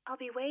 I'll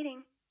be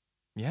waiting.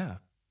 Yeah.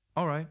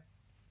 All right.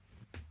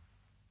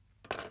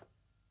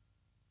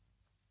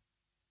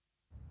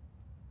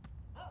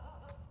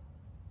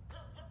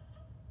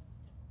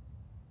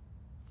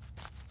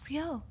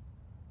 Ryo,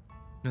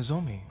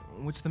 Nozomi,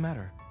 what's the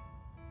matter?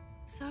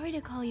 sorry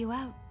to call you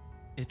out.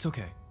 It's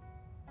okay.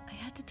 I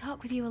had to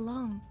talk with you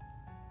alone.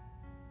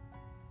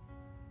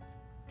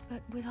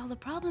 But with all the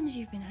problems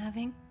you've been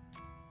having...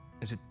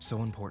 Is it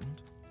so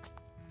important?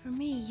 For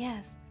me,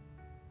 yes.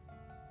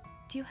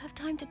 Do you have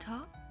time to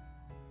talk?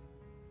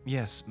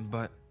 Yes,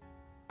 but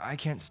I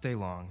can't stay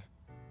long.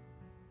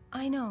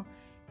 I know.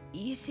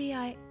 You see,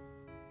 I'd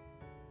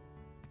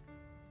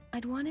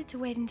wanted to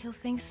wait until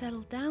things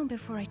settled down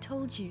before I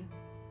told you.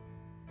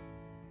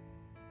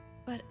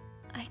 But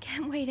I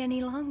can't wait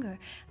any longer.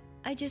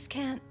 I just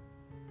can't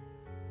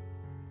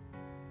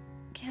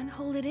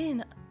hold it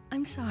in.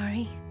 I'm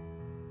sorry.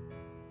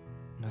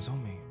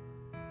 Nozomi.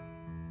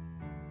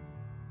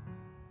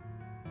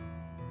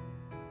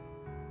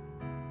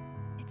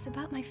 It's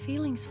about my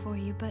feelings for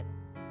you, but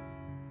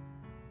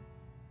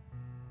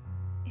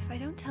if I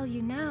don't tell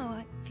you now,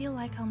 I feel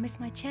like I'll miss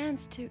my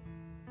chance to...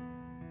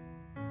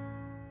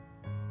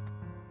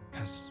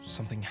 Has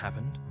something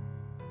happened?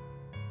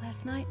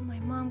 Last night, my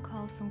mom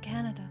called from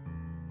Canada.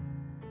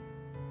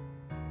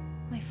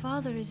 My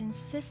father is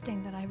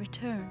insisting that I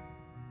return.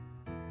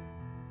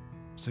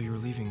 So you're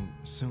leaving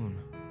soon?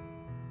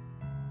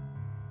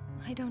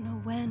 I don't know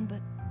when,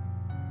 but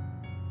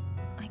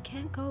I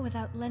can't go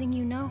without letting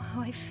you know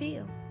how I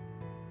feel.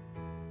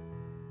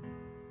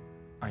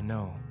 I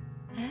know.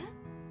 Huh?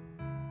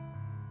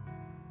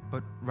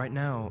 But right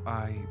now,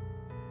 I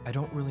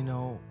don't really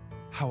know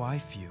how I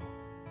feel.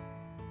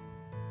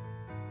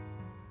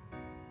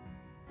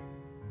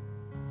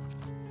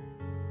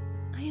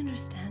 I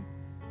understand.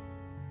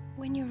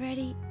 When you're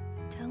ready,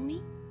 tell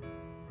me.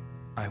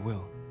 I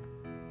will.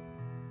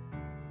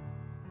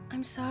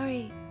 I'm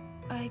sorry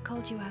I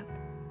called you out.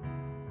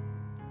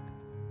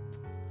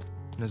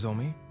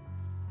 Nozomi,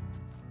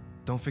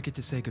 don't forget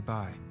to say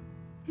goodbye.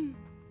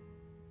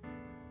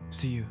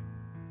 See you.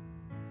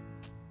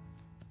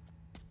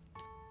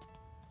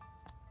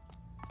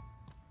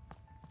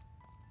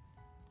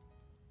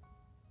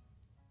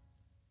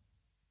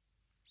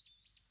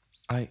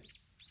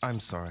 I'm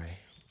sorry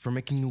for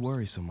making you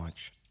worry so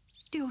much.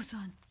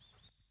 Ryo-san,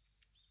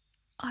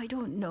 I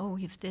don't know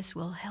if this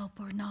will help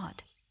or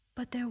not,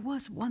 but there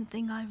was one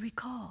thing I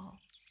recall.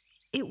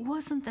 It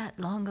wasn't that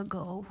long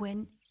ago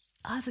when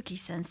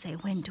Hazuki-sensei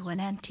went to an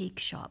antique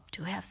shop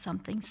to have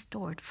something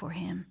stored for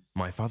him.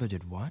 My father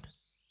did what?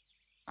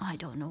 I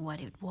don't know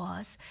what it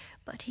was,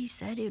 but he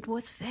said it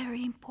was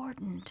very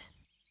important.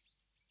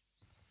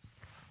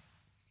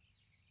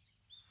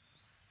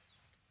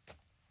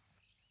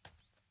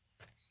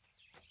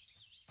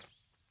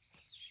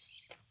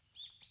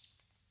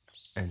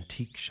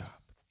 Antique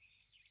shop.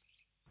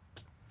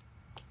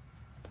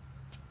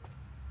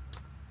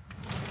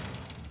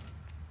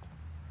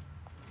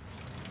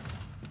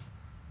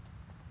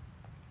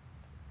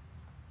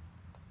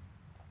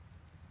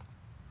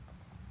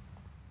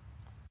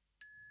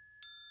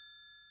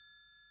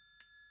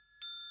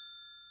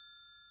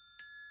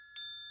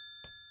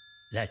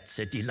 That's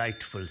a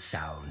delightful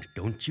sound,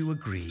 don't you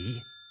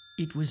agree?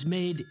 It was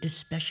made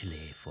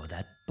especially for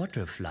that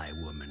butterfly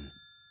woman.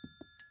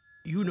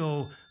 You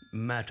know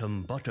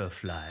Madame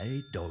Butterfly,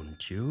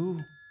 don't you?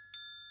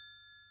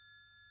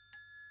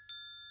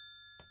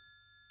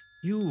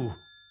 You're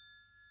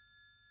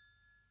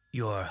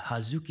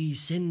Hazuki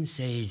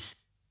Sensei's...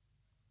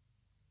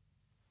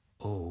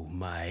 Oh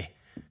my,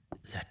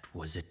 that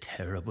was a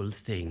terrible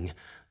thing.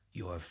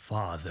 Your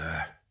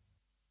father...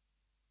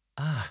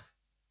 Ah,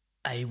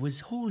 I was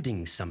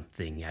holding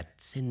something at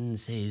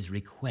Sensei's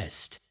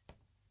request.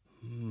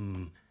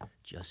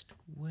 Just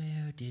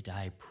where did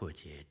I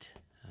put it?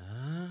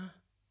 Huh?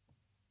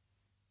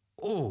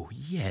 Oh,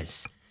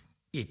 yes.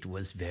 It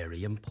was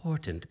very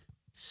important,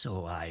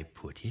 so I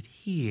put it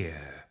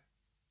here.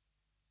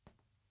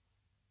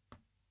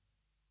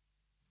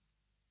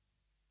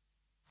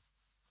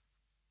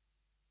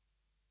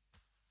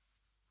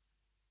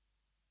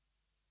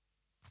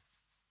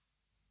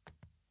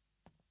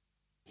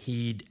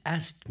 He'd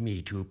asked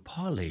me to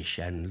polish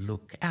and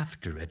look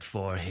after it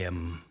for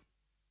him.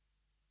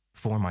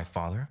 For my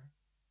father?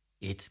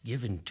 It's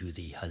given to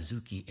the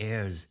Hazuki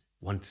heirs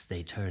once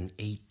they turn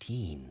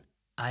 18.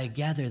 I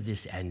gather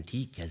this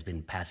antique has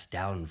been passed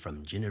down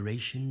from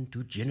generation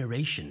to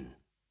generation.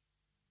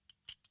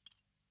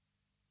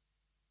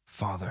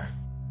 Father.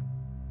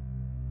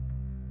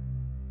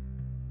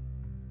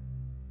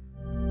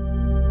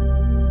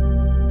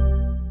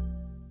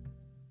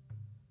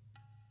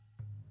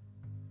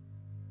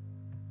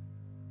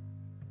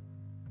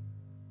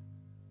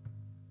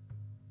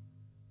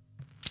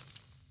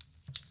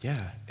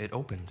 Yeah, it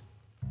opened.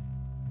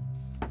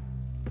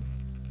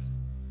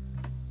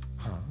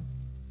 Huh?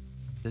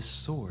 This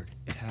sword,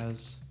 it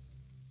has...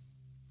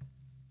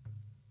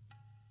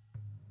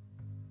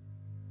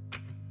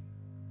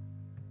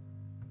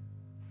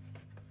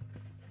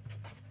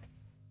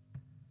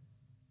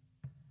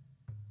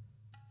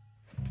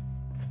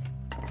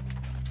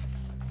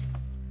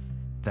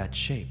 That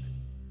shape.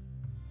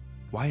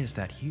 Why is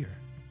that here?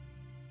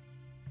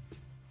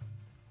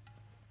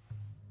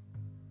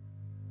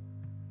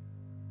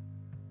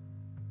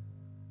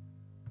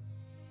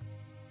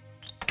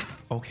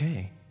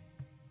 Okay.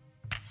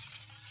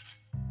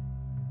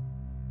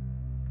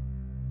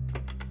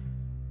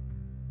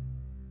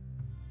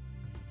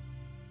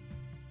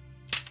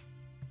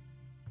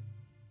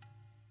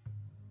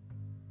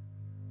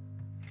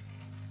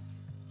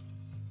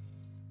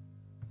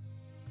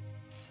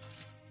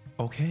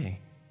 Okay.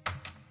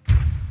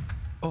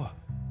 Oh.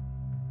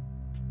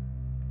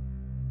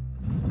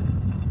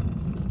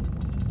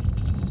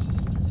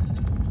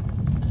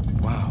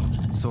 Wow,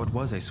 so it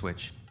was a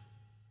switch.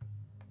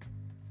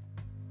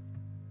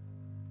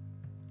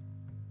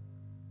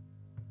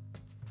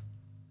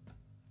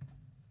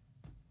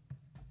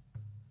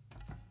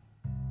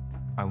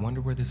 I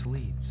wonder where this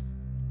leads.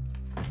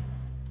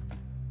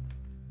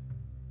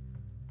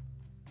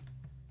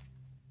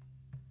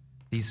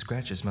 These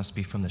scratches must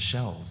be from the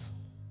shells.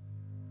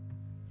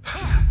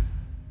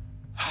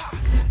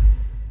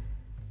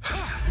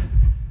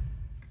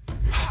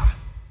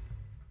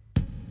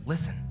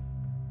 Listen.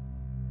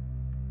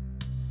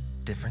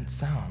 Different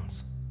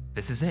sounds.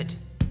 This is it.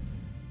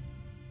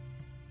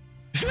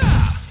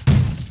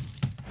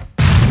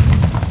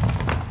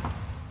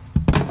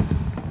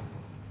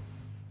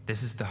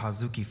 This is the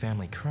Hazuki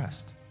family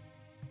crest.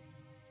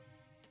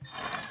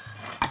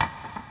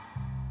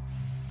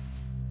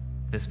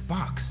 This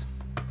box.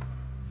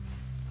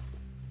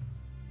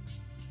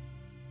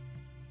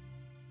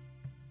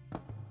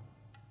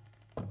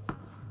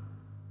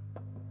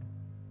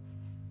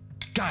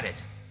 Got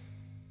it.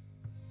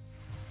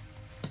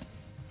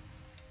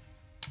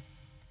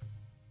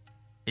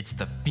 It's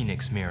the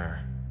Phoenix Mirror.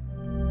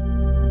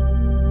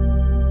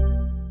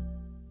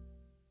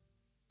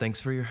 Thanks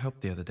for your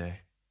help the other day.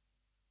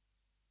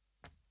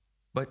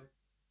 But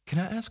can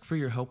I ask for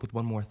your help with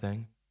one more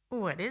thing?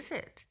 What is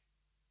it?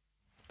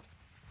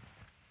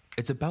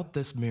 It's about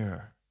this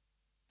mirror.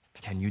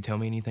 Can you tell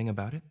me anything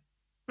about it?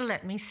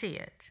 Let me see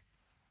it.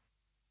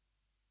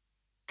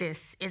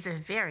 This is a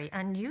very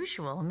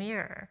unusual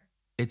mirror.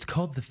 It's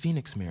called the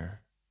Phoenix Mirror.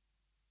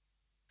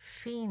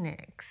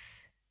 Phoenix.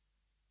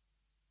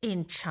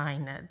 In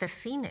China, the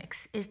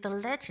phoenix is the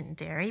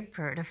legendary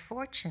bird of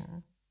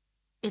fortune.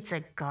 It's a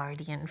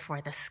guardian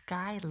for the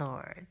Sky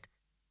Lord.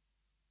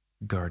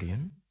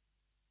 Guardian?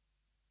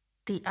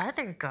 The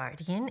other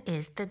guardian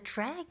is the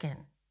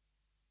dragon.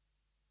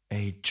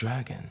 A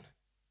dragon?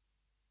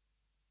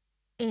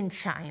 In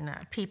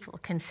China, people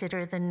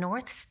consider the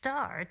North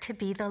Star to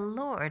be the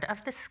lord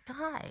of the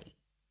sky.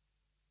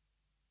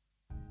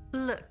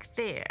 Look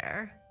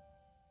there.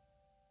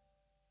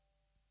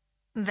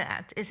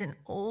 That is an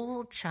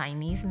old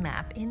Chinese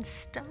map in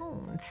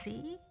stone,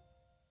 see?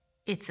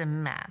 It's a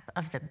map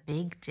of the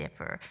Big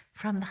Dipper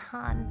from the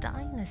Han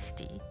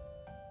Dynasty.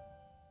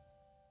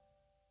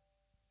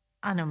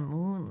 On a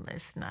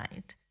moonless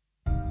night,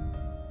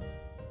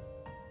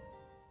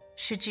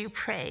 should you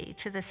pray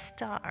to the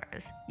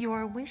stars,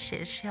 your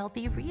wishes shall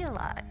be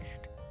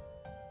realized.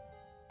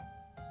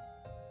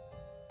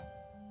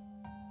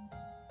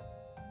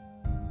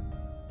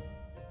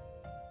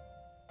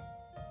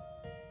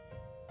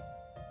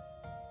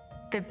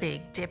 The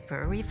Big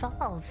Dipper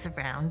revolves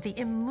around the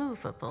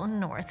immovable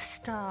North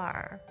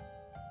Star.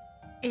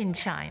 In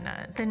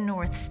China, the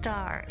North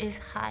Star is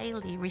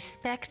highly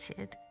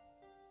respected.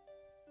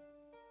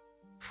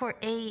 For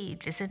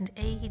ages and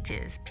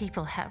ages,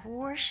 people have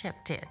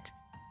worshipped it.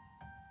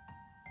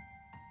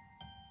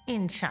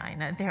 In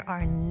China, there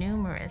are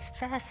numerous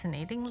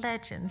fascinating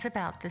legends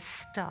about the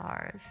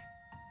stars.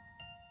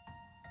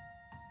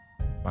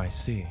 I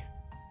see.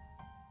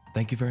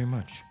 Thank you very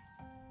much.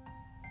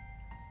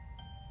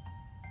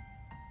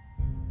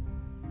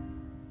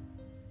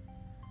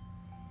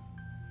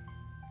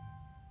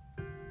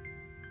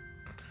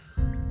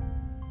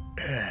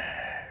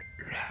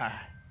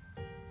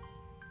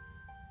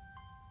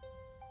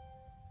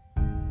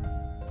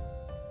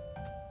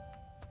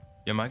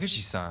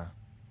 Yamaguchi-san.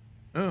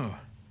 Oh,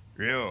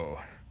 Ryo.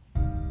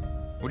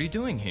 What are you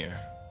doing here?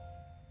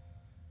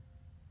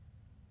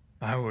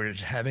 I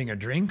was having a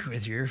drink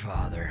with your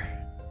father.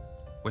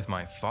 With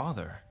my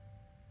father?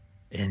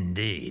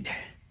 Indeed.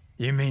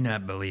 You may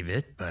not believe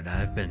it, but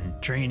I've been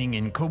training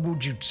in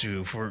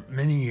Kobujutsu for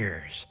many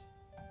years.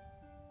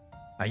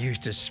 I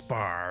used to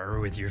spar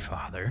with your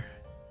father.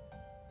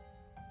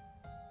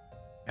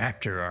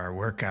 After our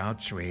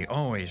workouts, we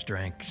always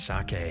drank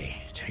sake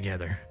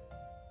together.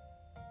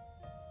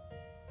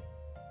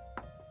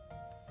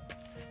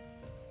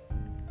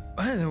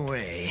 By the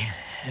way,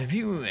 have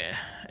you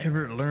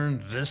ever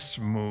learned this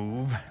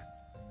move?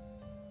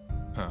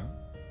 Huh?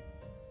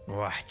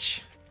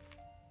 Watch.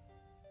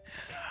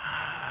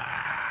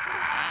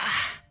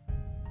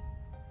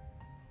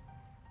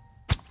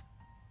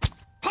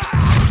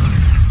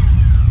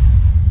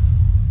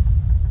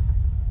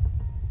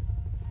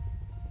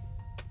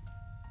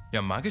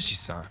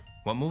 Yamaguchi-san,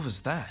 what move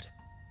is that?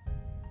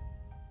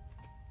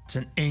 It's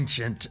an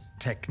ancient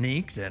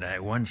technique that I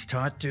once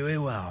taught to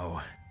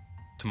Iwao.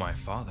 To my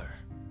father?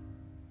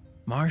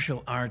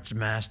 Martial arts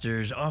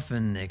masters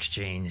often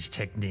exchange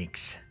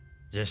techniques,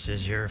 just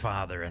as your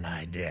father and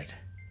I did.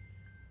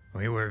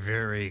 We were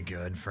very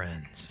good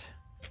friends.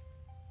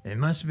 It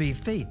must be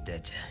fate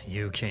that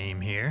you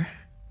came here.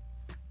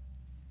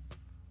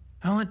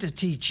 I want to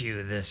teach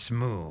you this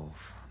move.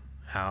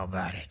 How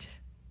about it?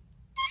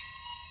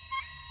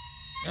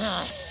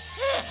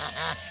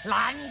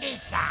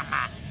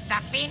 Landy-sama, the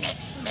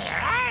Phoenix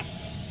Mirror?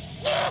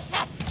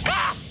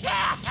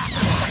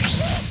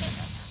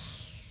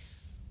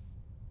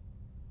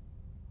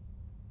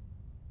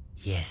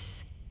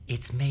 Yes,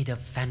 it's made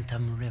of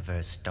Phantom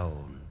River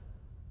stone.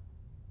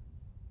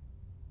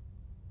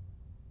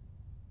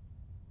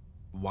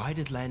 Why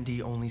did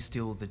Landy only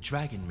steal the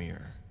dragon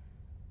mirror?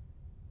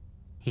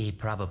 He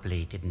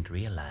probably didn't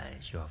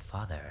realize your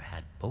father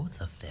had both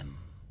of them.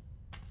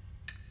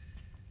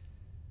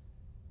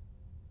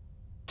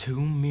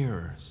 2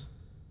 mirrors.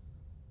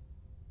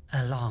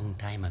 A long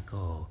time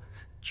ago,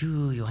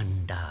 Zhu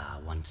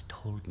Yuanda once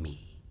told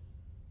me,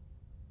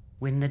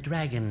 when the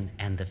dragon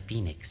and the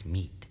phoenix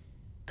meet,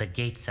 the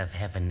gates of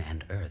heaven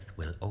and earth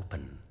will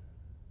open,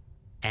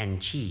 and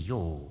Qi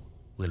Yu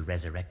will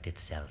resurrect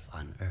itself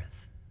on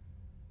earth.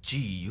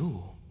 Qi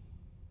Yu?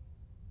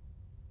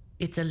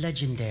 It's a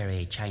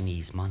legendary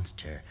Chinese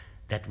monster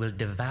that will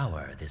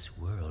devour this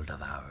world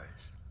of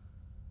ours.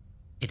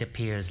 It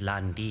appears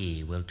Lan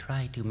Di will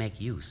try to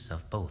make use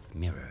of both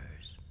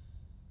mirrors.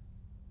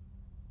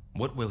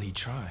 What will he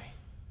try?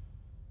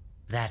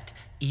 That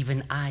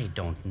even I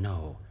don't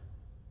know,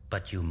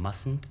 but you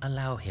mustn't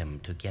allow him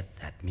to get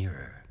that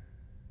mirror.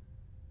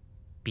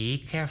 Be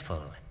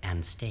careful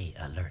and stay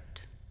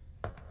alert.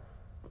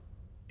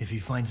 If he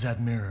finds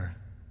that mirror,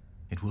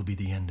 it will be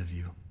the end of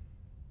you.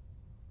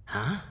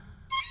 Huh?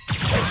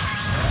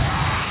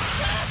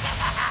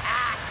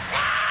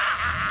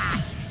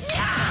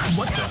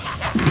 What the?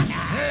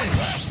 Hey!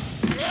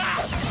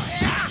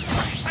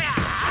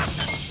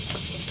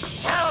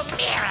 2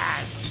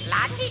 mirrors!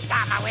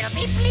 Landy-sama will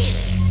be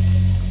pleased.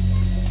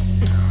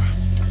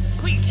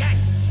 Quick-check!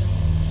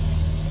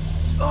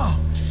 Oh!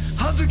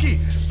 Hazuki!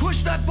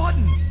 Push that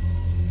button!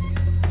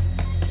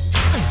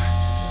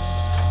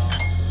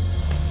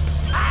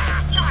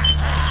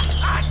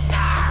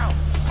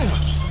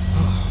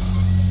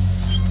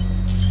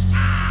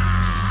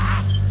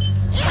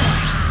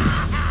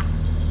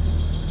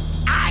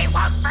 I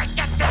won't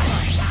forget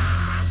this!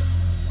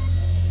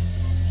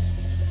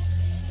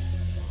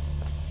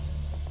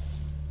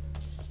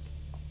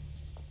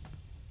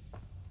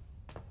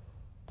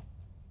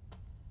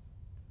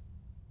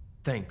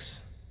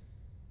 Thanks.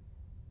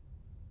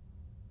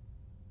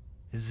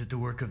 Is it the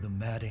work of the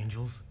Mad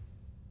Angels?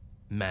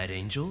 Mad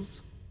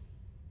Angels?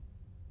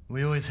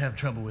 We always have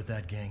trouble with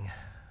that gang.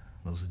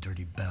 Those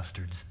dirty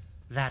bastards.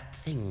 That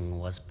thing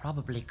was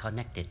probably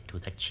connected to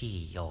the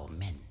Qi Yu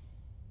men.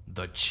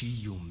 The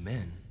Qi Yu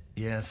men?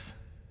 Yes,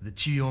 the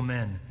Qi Yu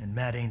men and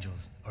Mad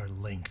Angels are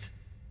linked.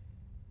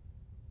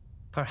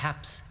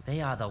 Perhaps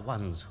they are the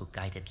ones who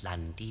guided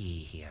Lan Di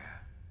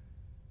here.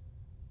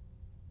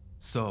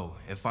 So,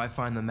 if I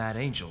find the Mad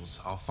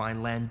Angels, I'll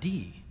find Lan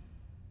Di.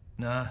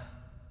 Nah,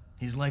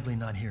 he's likely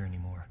not here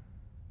anymore.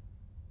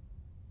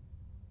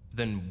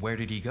 Then where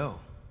did he go?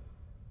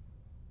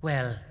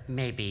 Well,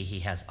 maybe he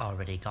has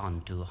already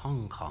gone to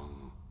Hong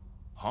Kong.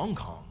 Hong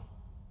Kong?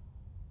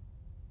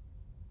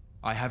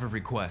 I have a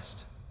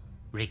request.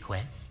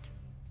 Request?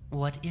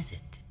 What is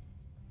it?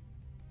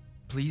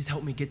 Please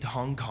help me get to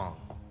Hong Kong.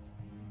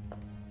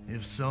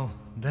 If so,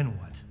 then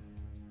what?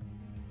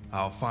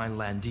 I'll find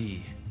Lan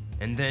Di,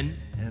 and then...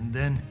 And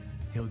then,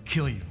 he'll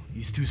kill you.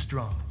 He's too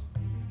strong.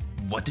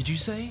 What did you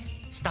say?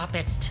 Stop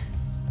it!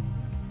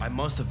 I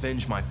must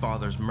avenge my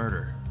father's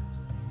murder.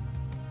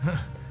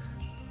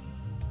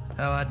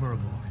 How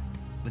admirable.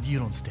 But you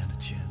don't stand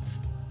a chance.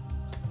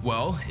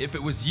 Well, if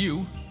it was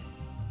you...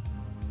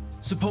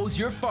 Suppose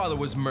your father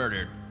was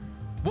murdered.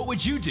 What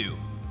would you do?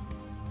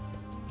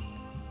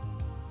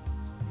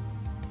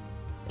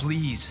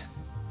 Please,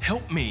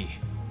 help me.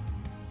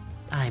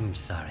 I'm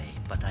sorry,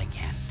 but I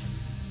can't.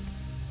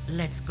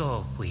 Let's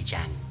go,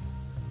 Guijiang.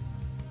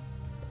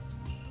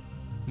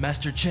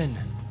 Master Chen,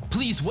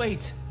 please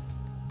wait.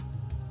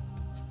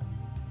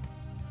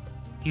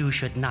 You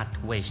should not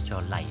waste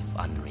your life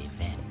on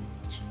revenge.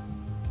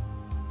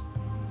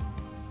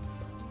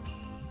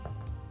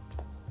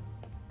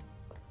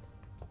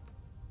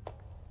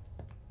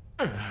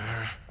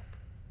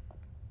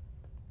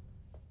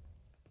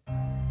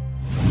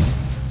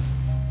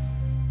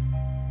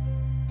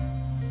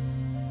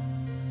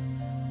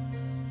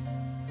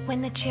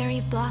 When the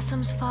cherry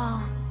blossoms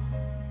fall,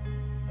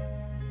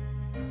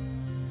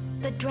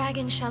 the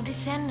dragon shall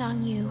descend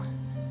on you.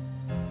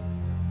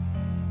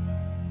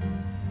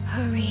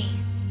 Hurry.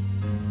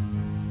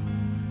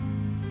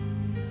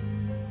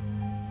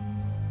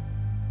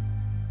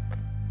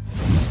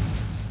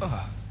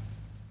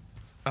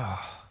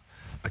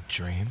 A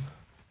dream?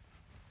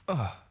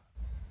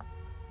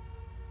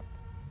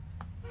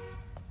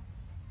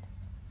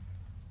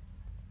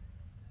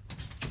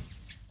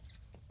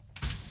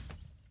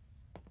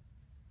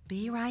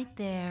 Be right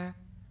there.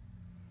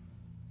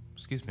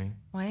 excuse me.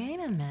 Wait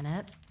a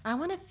minute. I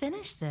want to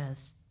finish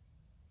this.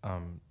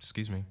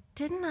 Excuse me.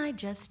 Didn't I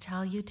just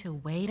tell you to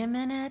wait a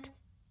minute?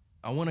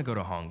 I want to go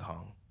to Hong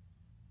Kong.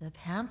 The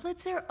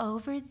pamphlets are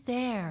over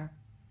there.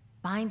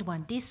 Find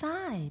one,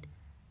 decide.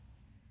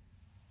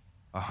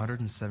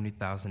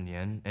 170,000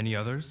 yen. Any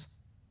others?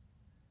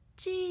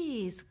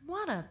 Geez,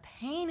 what a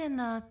pain in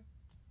the...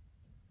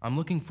 I'm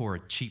looking for a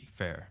cheap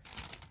fare.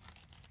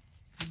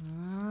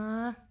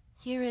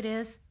 Here it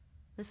is.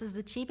 This is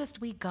the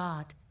cheapest we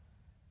got.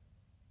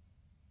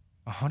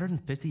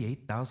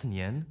 158,000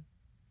 yen?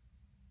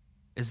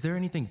 Is there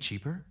anything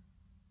cheaper?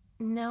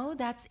 No,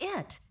 that's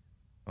it.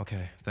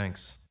 Okay,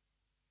 thanks.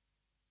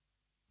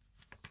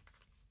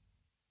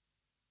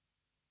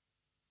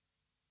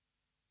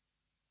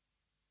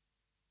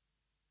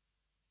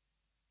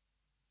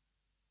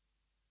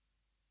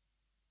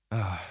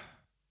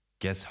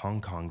 Guess Hong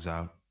Kong's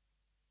out.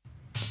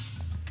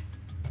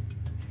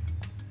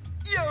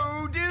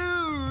 Yo,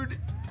 dude!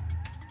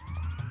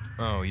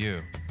 Oh, you.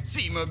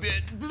 Seem a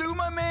bit blue,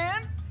 my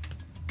man?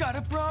 Got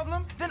a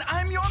problem? Then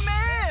I'm your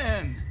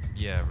man!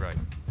 Yeah, right.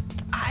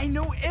 I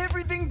know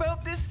everything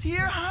about this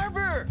here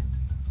harbor.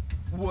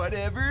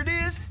 Whatever it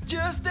is,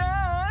 just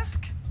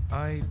ask.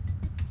 I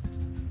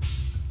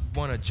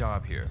want a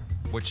job here.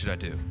 What should I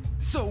do?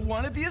 So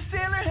wanna be a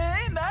sailor,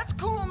 hey? That's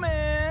cool,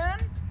 man.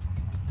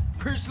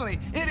 Personally,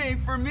 it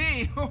ain't for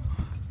me.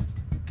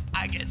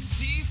 I get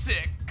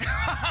seasick.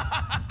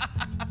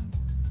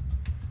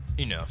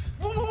 Enough.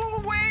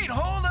 Wait,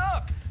 hold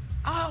up.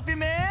 I'll help you,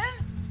 man.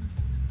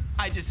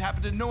 I just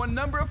happen to know a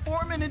number of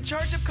foremen in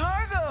charge of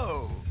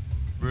cargo.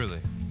 Really?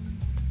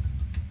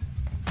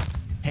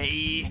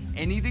 Hey,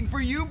 anything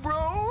for you,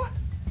 bro?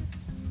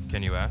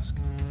 Can you ask?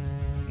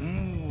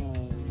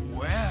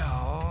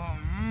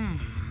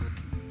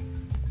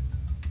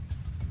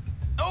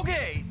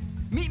 Okay,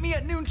 meet me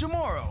at noon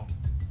tomorrow.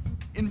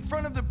 In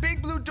front of the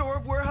big blue door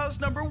of warehouse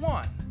number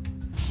 1.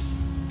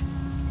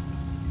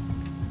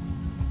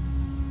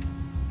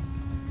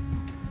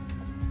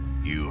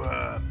 You,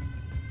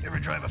 ever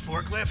drive a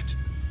forklift?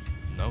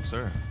 No,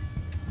 sir.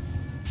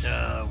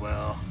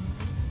 Well.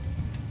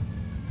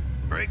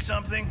 Break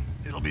something,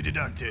 it'll be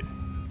deducted.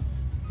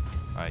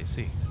 I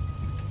see.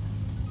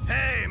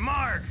 Hey,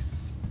 Mark!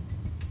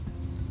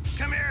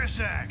 Come here a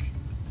sec.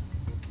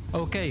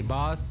 Okay,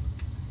 boss.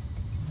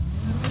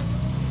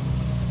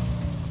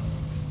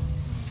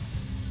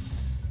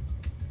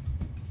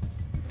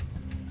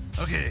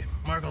 Okay,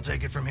 Mark will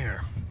take it from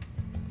here.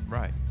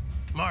 Right.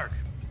 Mark,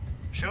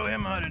 show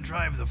him how to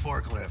drive the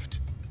forklift.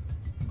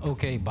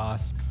 Okay,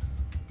 boss.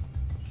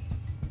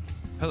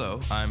 Hello,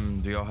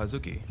 I'm Ryo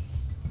Hazuki.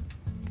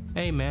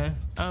 Hey, man,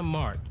 I'm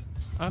Mark.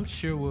 I'm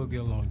sure we'll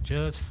get along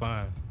just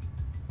fine.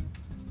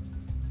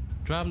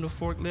 Driving the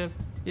forklift,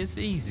 it's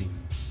easy.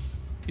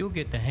 You'll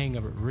get the hang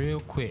of it real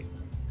quick.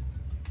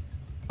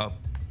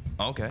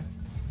 Okay.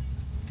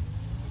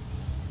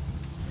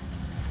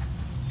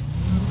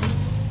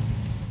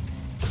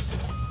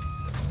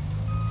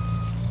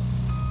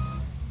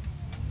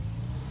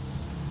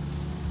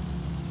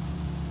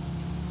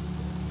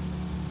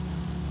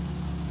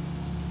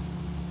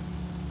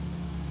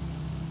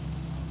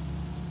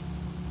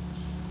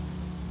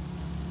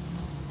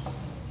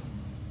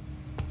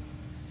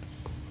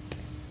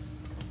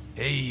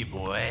 Hey,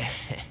 boy.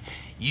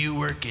 You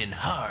working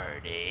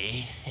hard,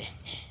 eh?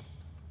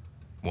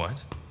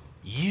 What?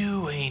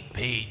 You ain't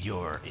paid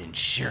your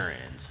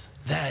insurance.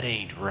 That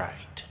ain't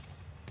right.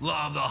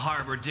 Law of the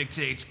harbor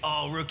dictates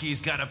all rookies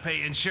gotta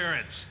pay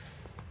insurance.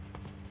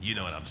 You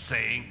know what I'm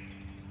saying?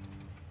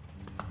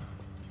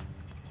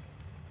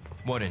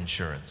 What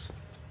insurance?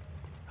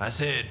 I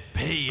said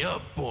pay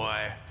up,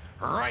 boy.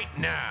 Right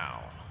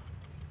now.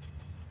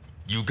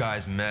 You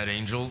guys mad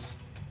angels?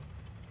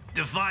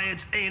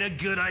 Defiance ain't a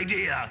good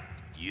idea.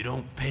 You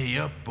don't pay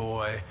up,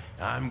 boy,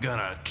 I'm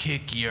gonna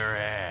kick your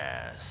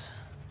ass.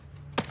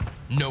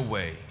 No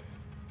way.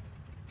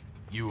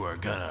 You are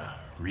gonna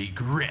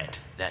regret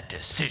that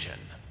decision.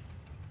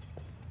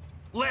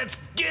 Let's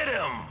get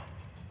him!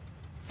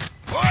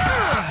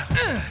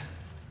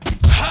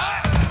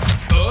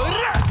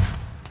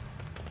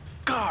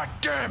 God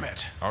damn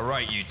it! All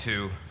right, you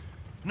two.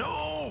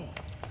 No!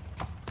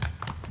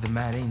 The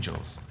Mad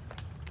Angels.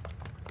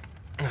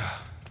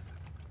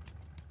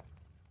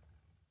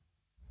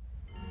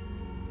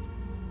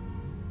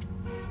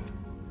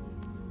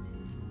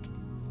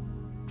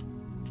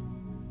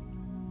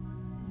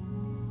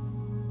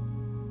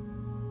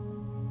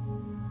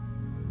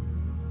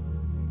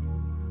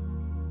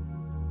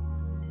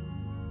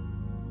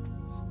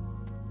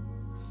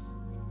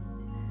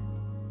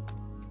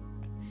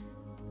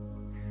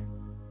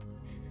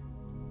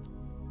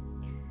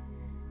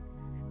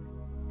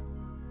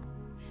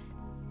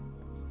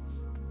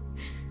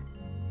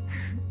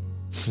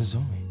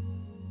 Nozomi.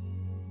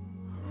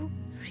 Oh,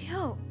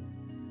 Ryo.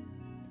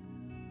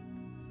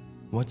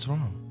 What's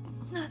wrong?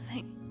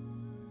 Nothing.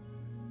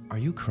 Are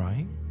you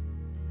crying?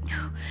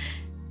 No.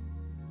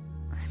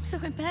 I'm so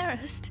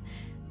embarrassed.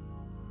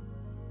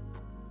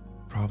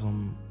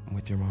 Problem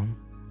with your mom?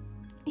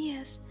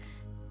 Yes.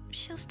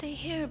 She'll stay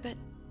here, but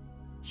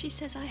she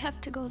says I have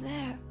to go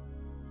there.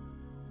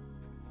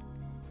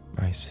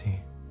 I see.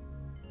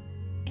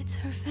 It's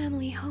her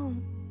family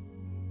home.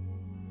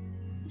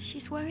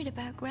 She's worried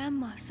about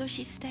Grandma, so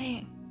she's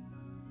staying.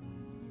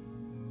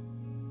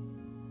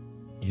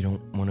 You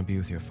don't want to be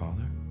with your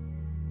father?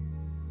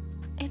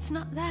 It's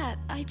not that.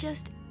 I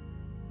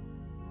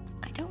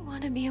don't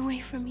want to be away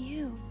from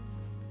you.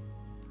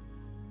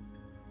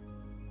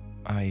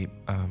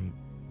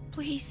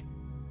 Please,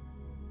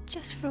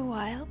 just for a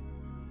while,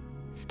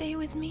 stay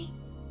with me.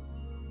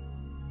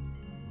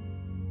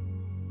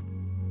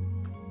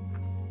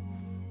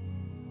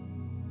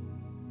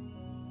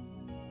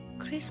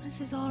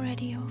 Christmas is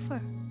already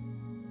over.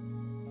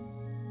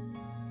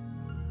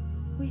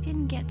 We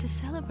didn't get to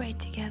celebrate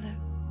together.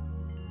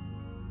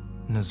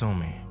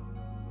 Nozomi.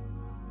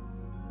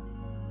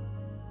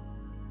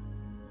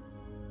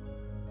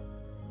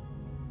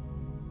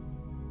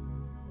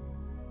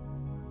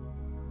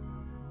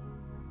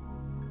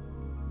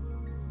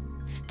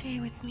 Stay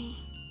with me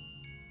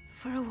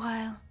for a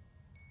while.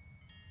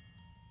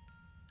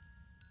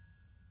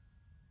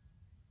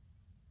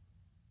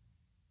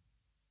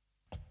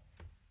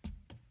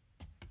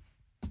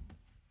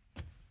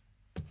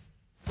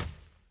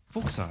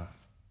 Fuku-san,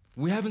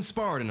 we haven't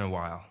sparred in a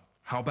while.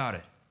 How about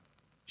it?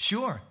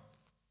 Sure.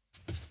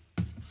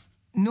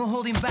 No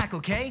holding back,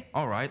 okay?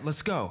 All right,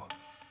 let's go.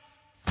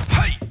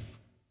 Ha!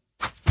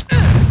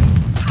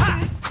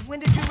 When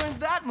did you learn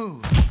that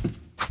move?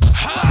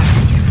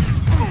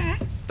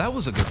 That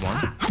was a good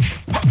one.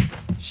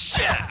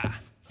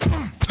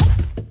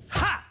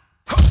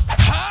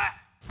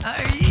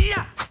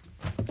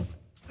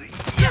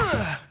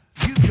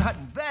 You've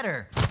gotten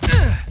better.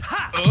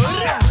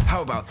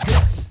 How about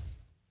this?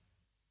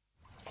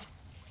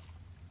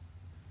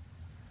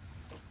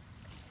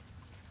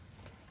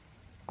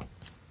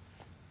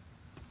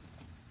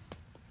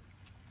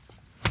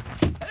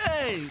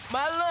 Hey,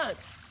 my lunch.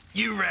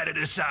 You ratted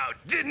us out,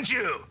 didn't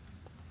you?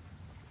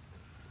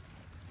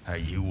 Are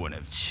you one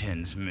of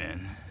Chen's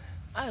men?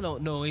 I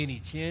don't know any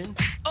Chen.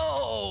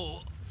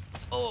 Oh,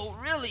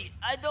 really?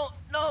 I don't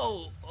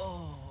know.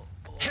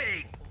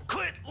 Hey,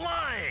 quit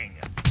lying!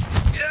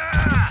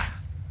 Yeah!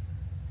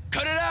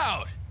 Cut it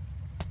out!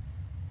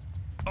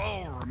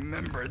 Oh,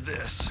 remember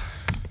this.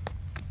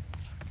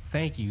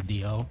 Thank you,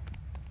 Dio.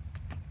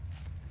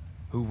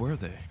 Who were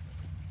they?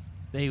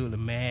 They were the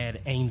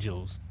Mad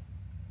Angels.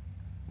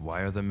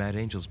 Why are the Mad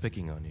Angels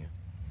picking on you?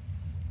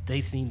 They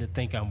seem to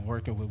think I'm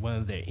working with one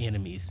of their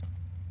enemies.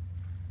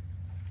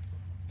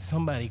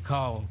 Somebody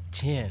called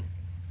Chen.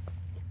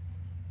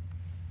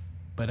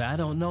 But I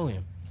don't know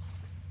him.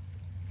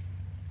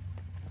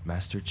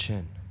 Master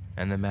Chen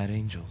and the Mad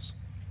Angels.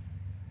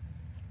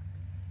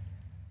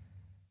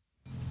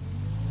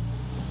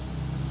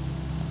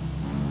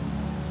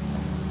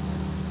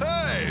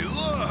 Hey,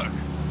 look!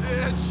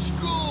 It's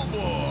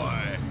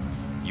Schoolboy!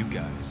 You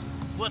guys.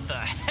 What the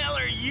hell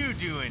are you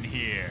doing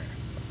here?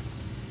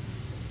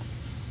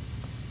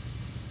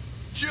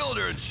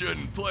 Children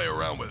shouldn't play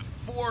around with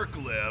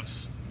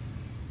forklifts.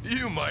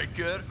 You might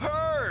get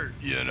hurt,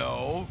 you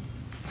know.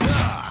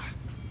 Ah!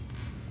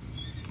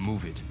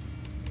 Move it.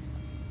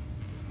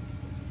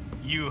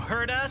 You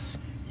heard us?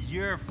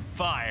 You're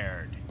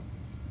fired.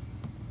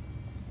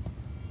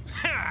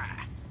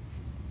 Ha!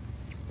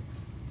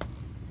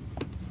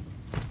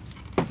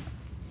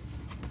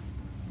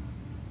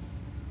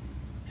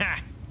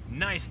 Ha!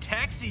 Nice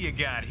taxi you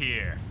got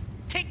here.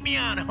 Take me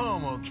on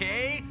home,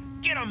 okay?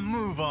 Get a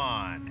move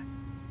on.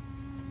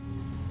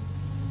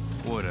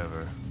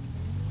 Whatever.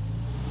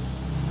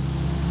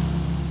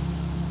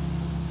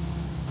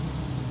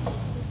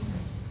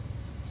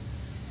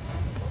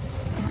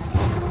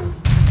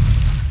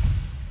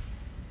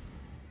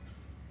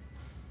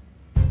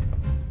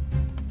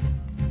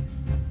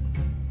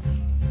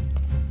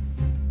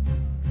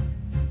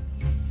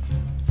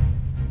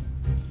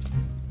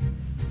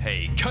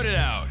 Hey, cut it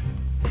out.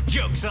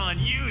 Joke's on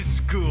you,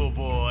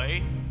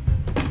 schoolboy.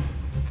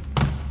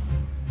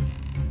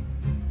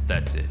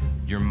 That's it.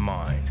 You're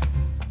mine.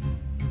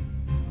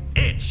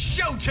 It's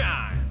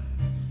showtime!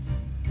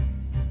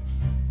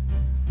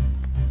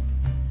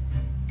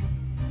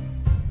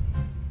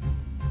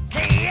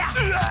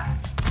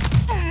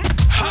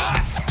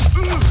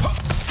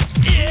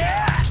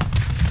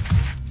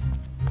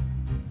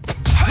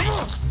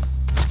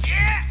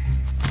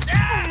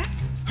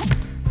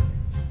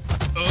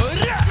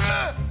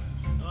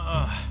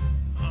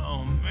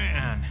 Oh,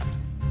 man.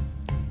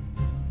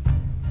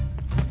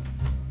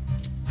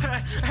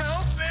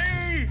 Help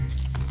me!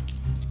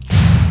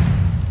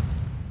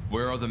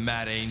 Where are the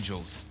Mad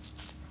Angels?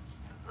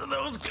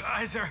 Those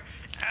guys are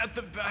at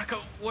the back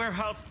of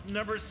warehouse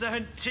number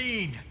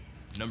 17.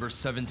 Number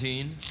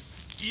 17?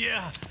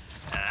 Yeah,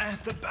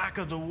 at the back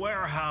of the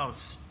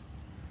warehouse.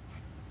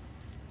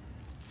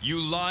 You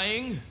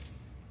lying?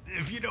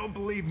 If you don't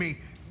believe me,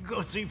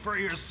 go see for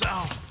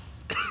yourself.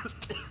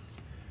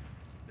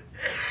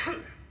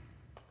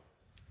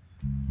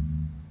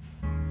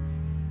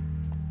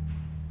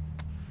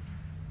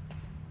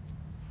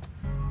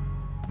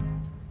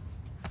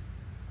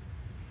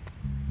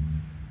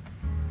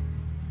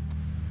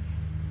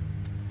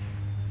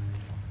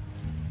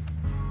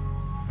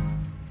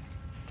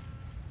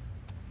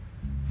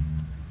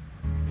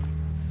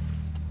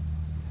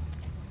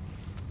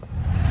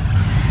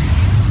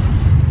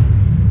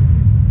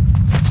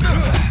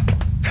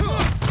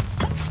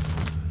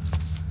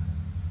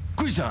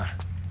 Yui-san!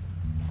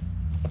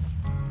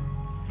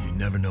 You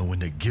never know when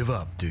to give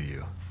up, do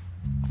you?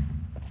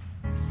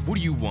 What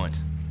do you want?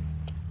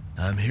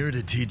 I'm here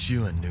to teach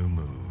you a new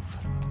move.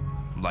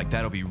 Like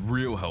that'll be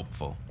real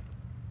helpful.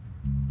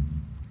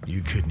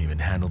 You couldn't even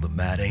handle the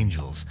Mad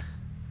Angels,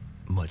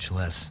 much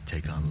less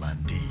take on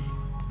Landi.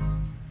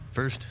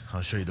 First,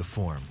 I'll show you the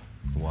form.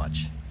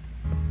 Watch.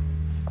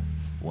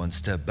 One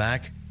step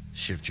back,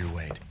 shift your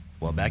weight.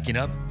 While backing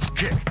up,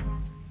 kick.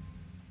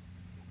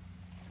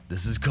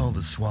 This is called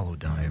a swallow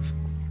dive.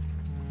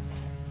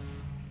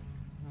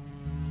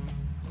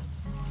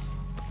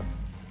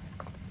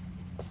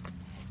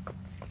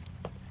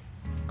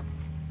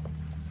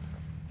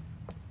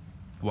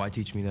 Why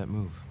teach me that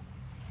move?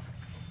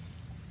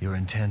 You're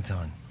intent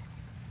on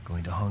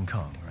going to Hong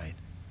Kong, right?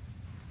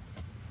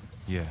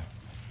 Yeah.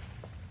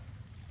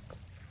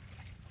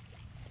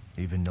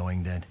 Even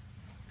knowing that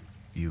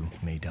you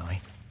may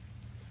die?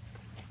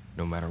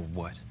 No matter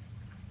what.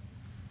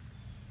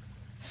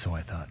 So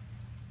I thought.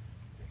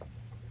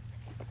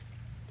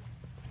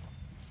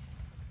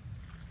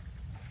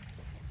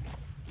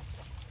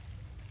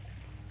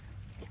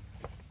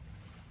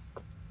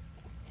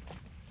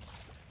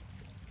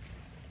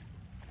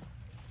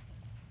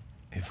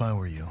 If I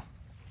were you,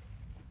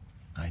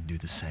 I'd do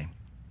the same.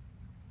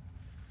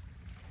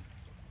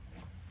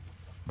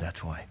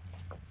 That's why.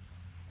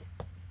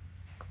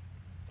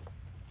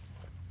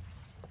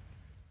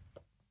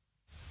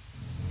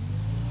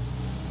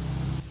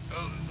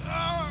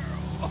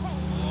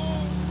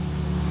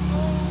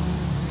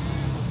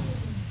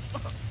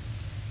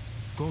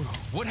 Goro,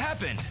 what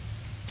happened?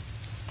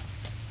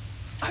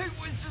 I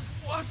was just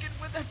walking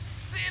with that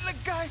sailor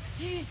guy.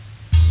 He...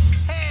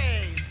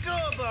 Hey,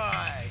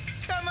 schoolboy!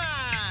 Come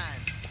on!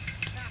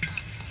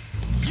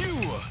 You!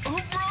 Oh,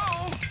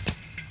 bro!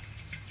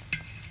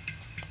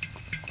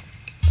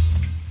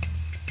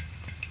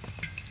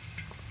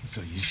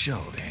 So you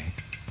showed, eh?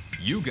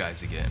 You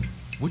guys again.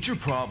 What's your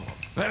problem?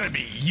 That'd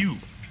be you.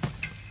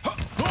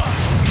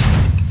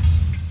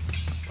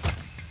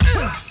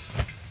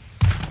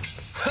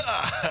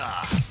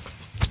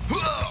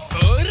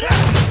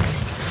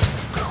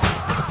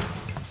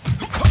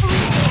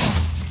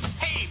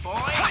 Hey,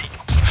 boy!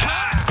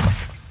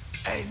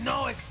 Hey,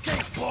 no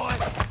escape, boy!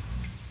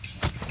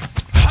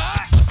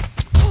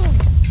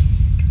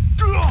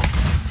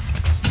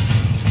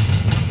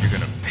 You're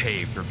gonna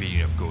pay for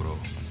beating up Goro.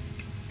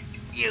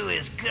 You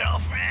his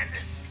girlfriend?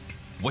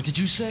 What did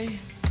you say?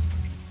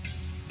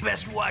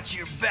 Best watch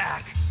your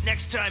back.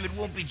 Next time it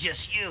won't be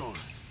just you.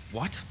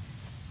 What?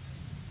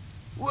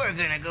 We're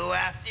gonna go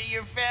after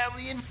your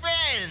family and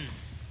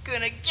friends.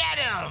 Gonna get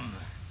them.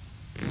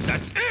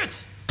 That's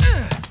it!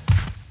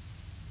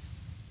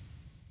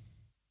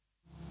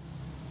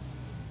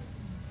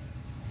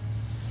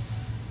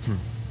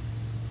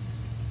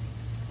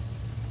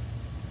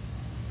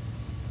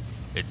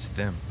 It's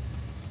them.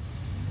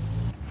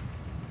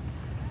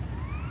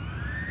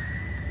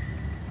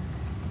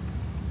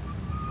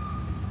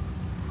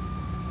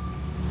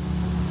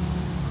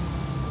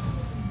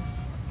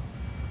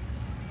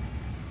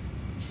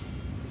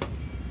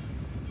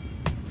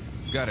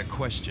 Got a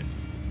question.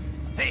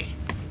 Hey!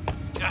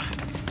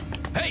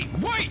 Hey,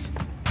 wait!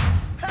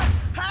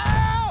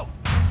 Help!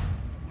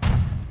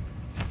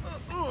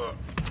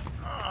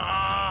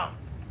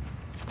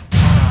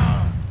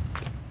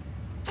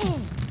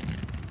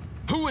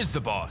 Who is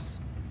the boss?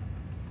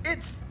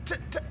 It's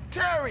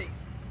Terry!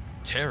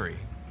 Terry.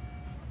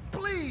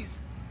 Please!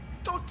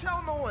 Don't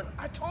tell no one!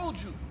 I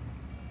told you!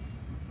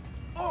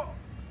 Or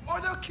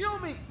they'll kill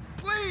me!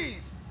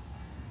 Please!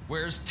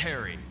 Where's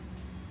Terry?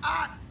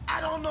 I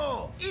don't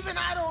know. Even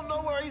I don't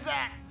know where he's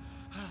at.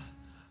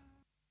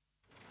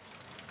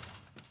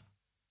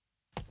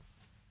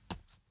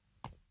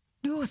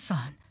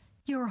 Ryo-san,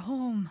 you're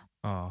home.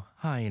 Oh,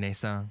 hi,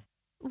 Ine-san.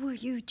 Were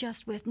you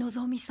just with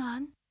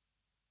Nozomi-san?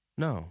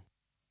 No.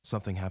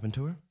 Something happened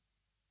to her?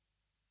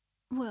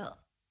 Well,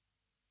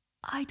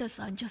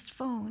 Ida-san just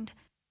phoned,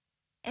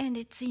 and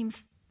it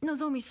seems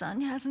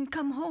Nozomi-san hasn't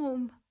come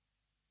home.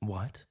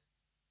 What?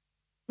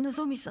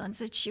 Nozomi-san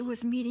said she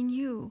was meeting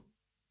you.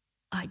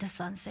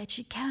 Ida-san said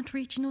she can't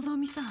reach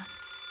Nozomi-san.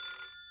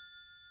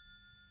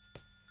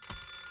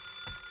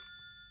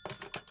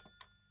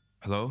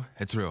 Hello,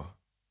 it's Ryo.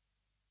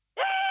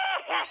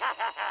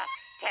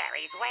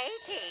 Terry's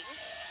waiting.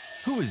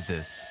 Who is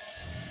this?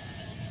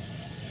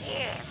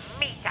 Here,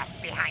 meet us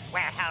behind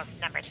warehouse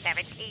number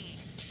 17.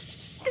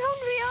 Don't,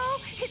 Ryo!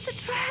 It's a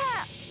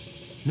trap!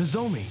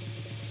 Nozomi!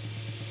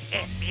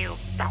 If you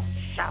don't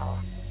show,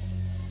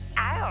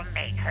 I'll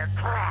make her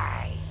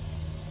cry.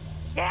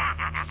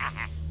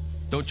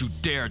 Don't you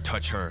dare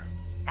touch her!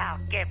 I'll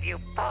give you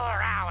 4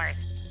 hours,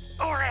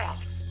 or else.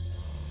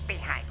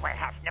 Behind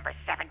warehouse number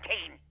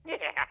 17.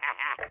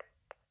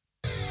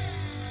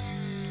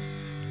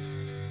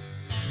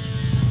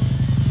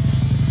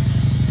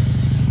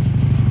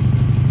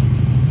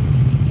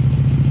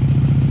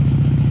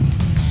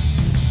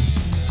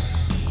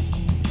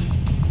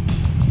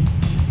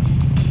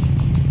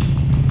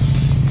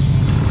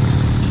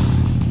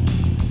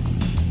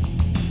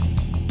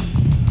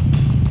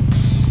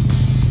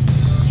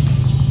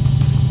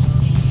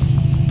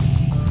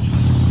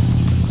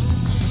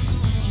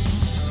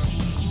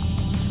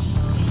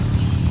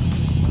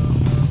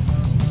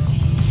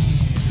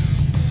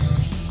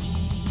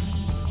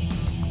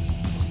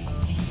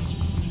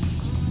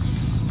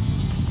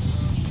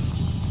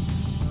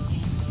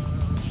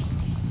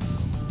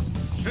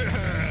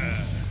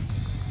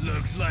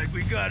 like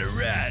we got a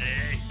rat,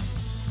 eh?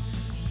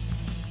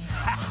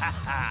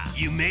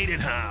 You made it,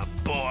 huh,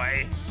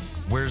 boy?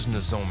 Where's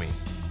Nozomi?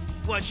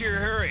 What's your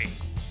hurry?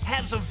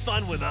 Have some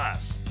fun with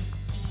us.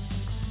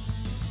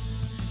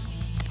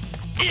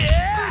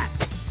 Yeah!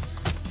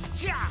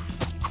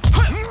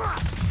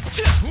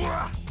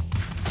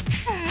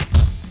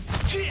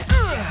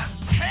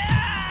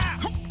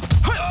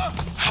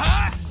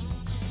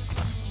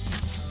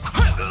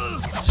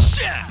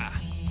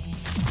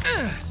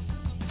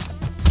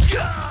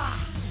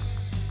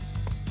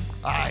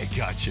 I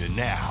got you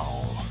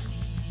now.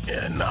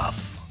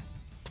 Enough.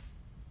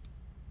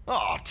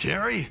 Oh,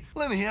 Terry,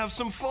 let me have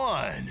some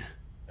fun.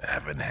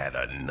 Haven't had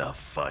enough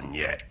fun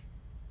yet.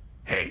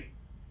 Hey,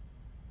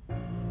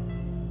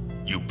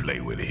 you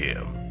play with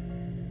him.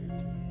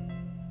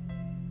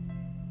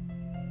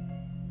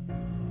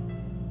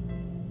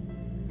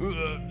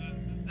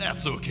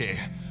 That's okay.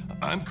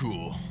 I'm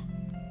cool.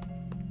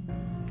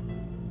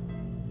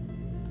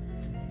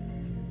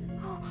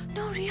 Oh,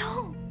 no,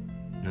 Ryo.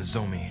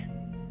 Nozomi.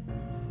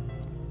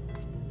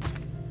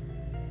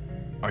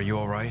 Are you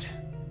alright?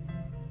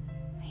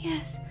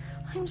 Yes,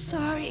 I'm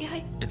sorry.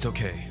 It's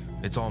okay.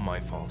 It's all my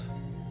fault.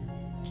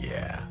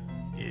 Yeah,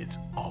 it's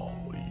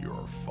all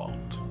your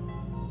fault.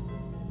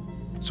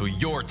 So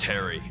you're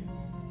Terry.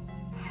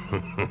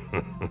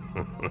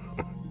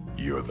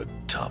 You're the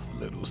tough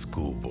little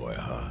schoolboy,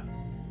 huh?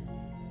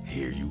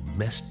 Hear you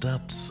messed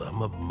up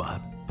some of my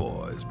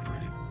boys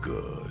pretty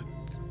good.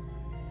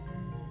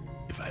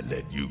 If I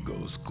let you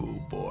go,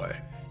 schoolboy,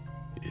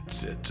 it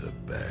sets a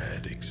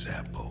bad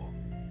example.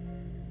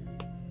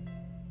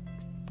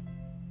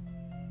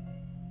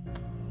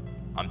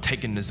 I'm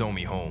taking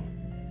Nozomi home.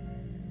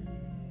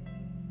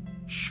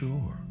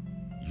 Sure,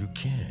 you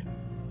can,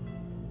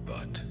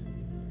 but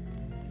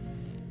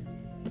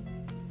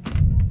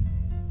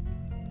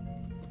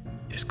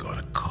it's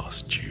gonna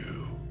cost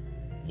you.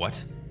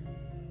 What?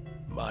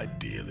 My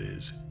deal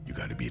is, you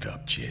gotta beat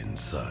up Chin's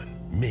son.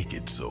 Make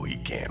it so he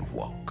can't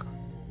walk.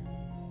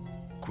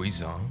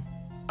 Guizhang?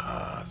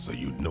 Ah, so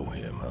you know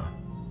him, huh?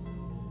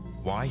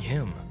 Why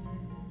him?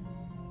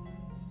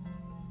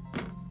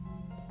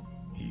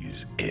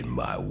 He's in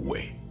my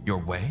way. Your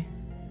way?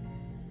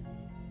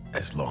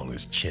 As long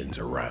as Chin's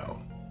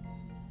around,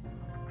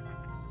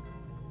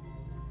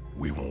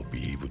 we won't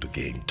be able to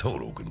gain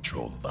total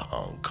control of the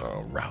Hong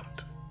Kong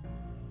route.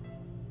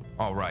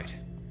 All right.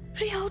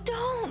 Ryo,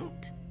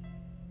 don't!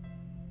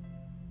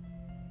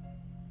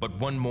 But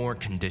one more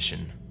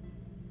condition.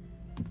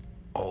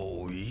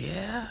 Oh,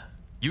 yeah?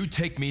 You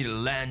take me to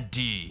Lan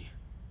Di.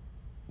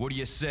 What do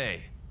you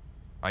say?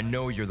 I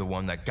know you're the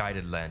one that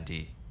guided Lan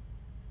Di.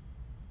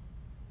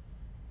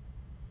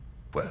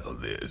 Well,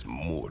 there's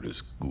more to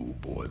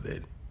schoolboy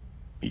than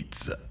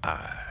meets the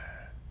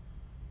eye.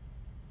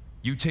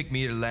 You take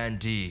me to Lan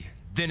Di,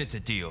 then it's a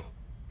deal.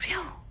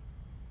 Ryo.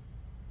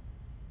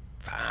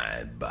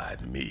 Fine by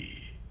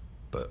me,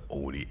 but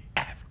only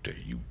after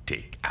you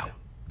take out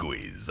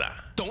Guizhang.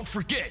 Don't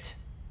forget!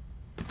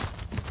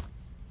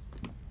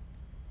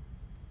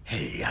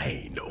 Hey, I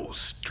ain't no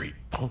straight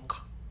punk.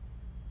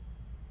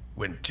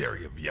 When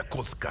Terry of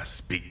Yokosuka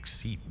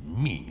speaks, he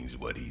means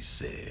what he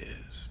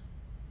says.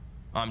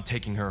 I'm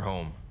taking her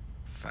home.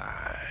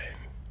 Fine.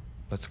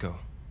 Let's go.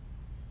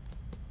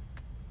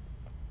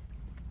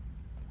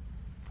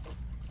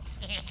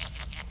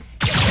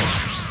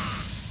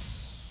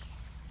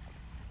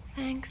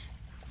 Thanks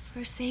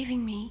for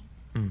saving me.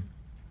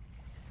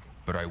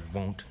 But I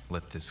won't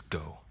let this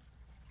go.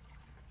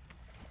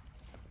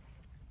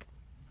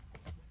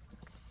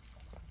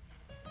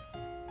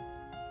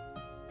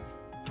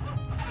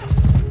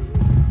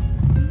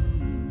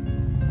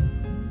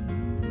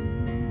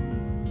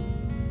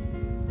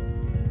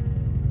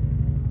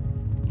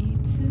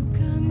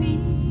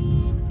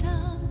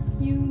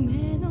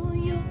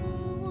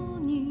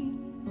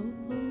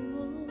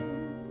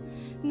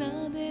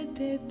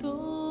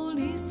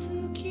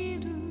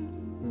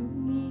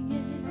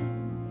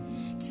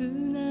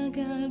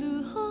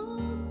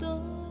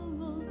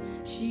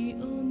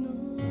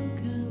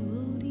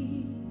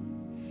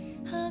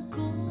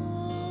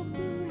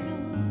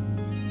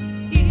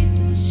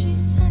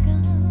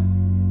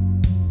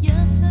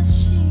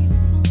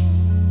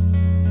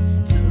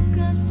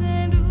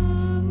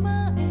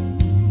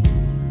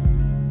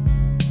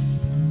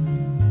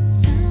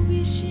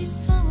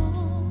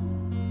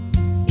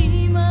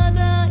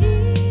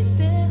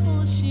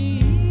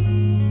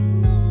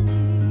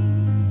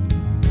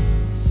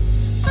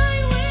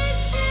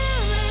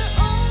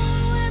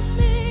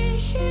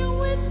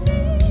 With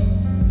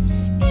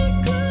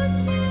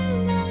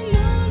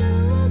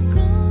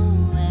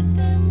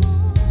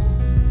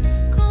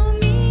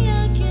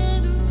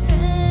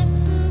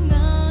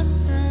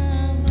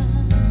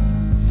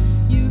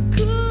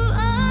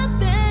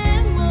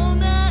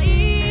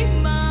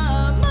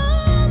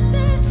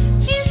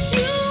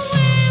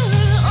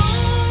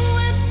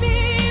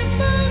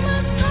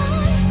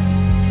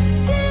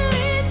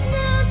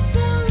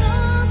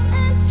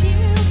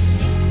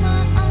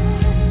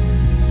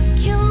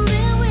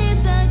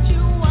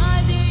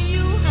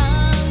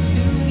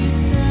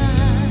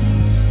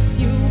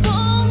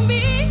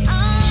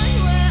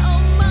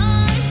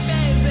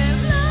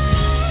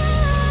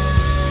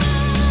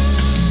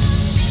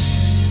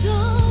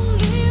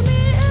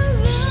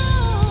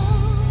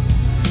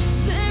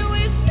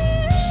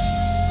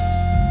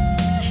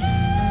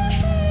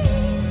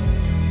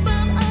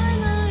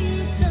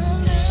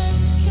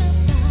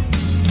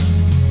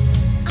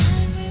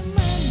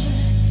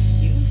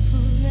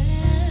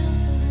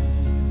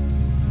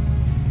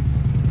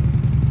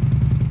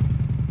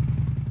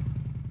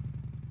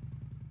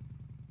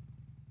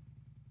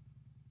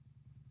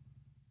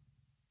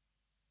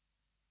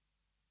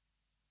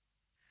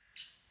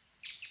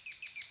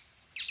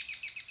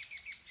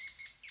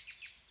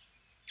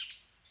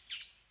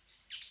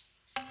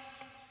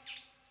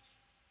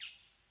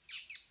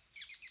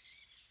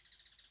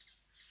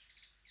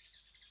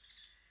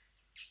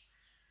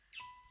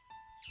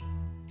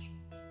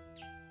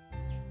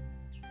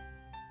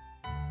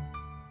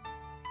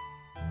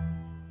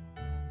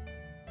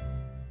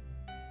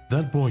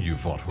That boy you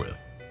fought with,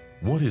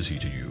 what is he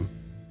to you?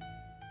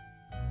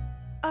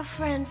 A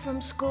friend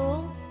from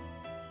school.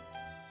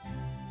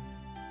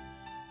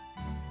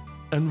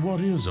 And what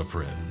is a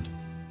friend?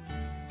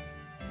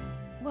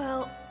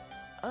 Well,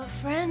 a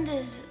friend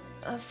is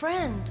a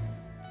friend.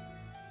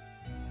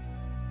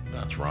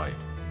 That's right.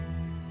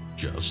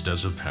 Just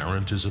as a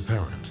parent is a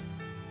parent,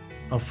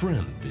 a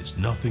friend is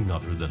nothing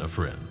other than a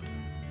friend.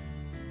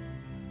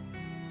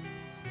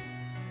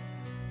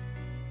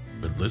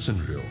 But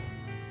listen, Ryo.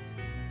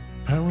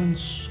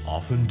 Parents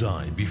often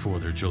die before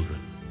their children.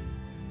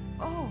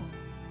 Oh.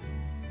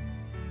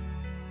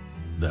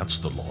 That's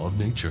the law of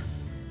nature.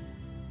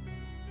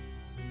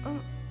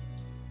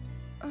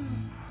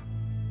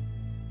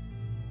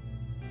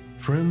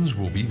 Friends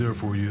will be there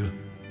for you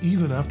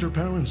even after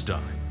parents die.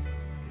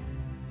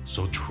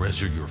 So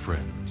treasure your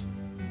friends.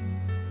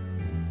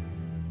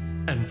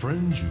 And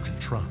friends you can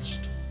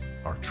trust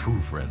are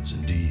true friends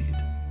indeed.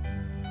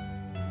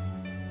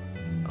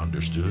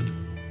 Understood?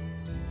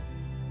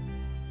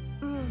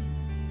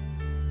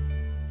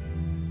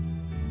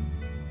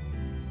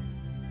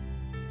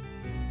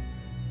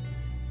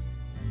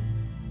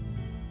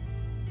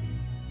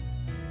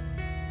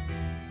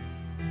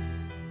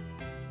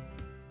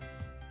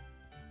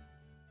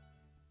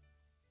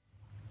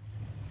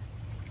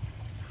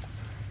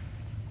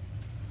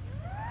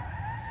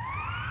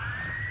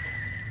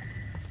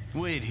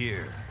 Wait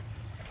here.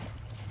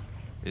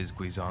 Is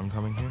Guizhang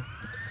coming here?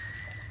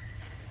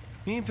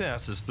 He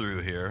passes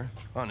through here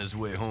on his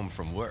way home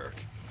from work.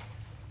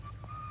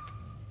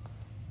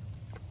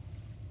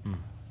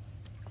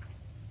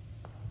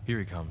 Here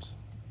he comes.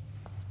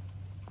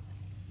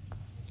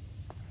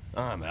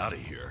 I'm out of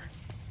here.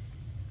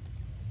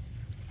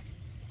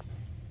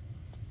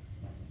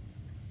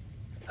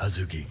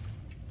 Hazuki,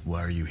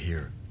 why are you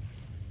here?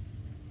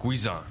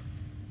 Guizhang,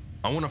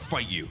 I want to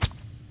fight you.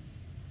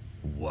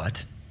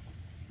 What?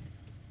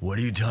 What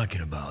are you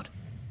talking about?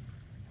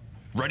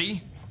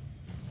 Ready?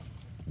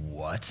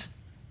 What?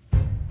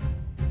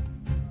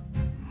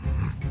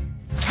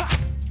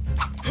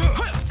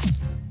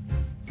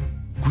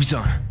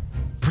 Guizhang,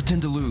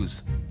 pretend to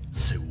lose.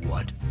 Say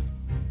what?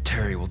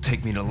 Terry will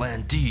take me to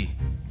Land D.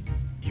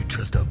 You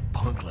trust a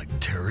punk like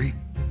Terry?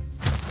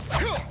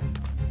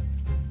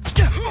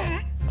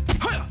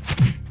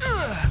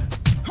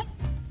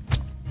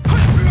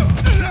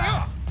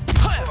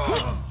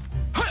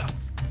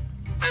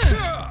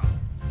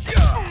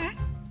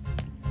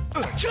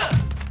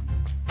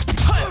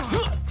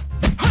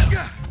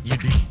 You'd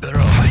be better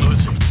off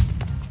losing.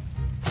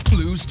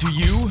 Lose to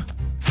you?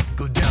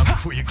 Go down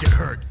before you get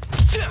hurt.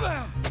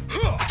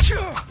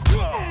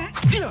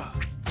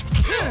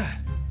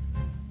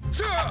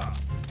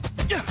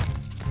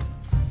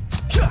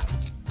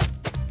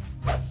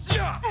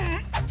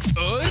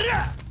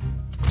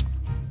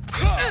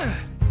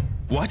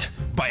 What?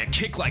 By a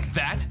kick like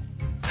that?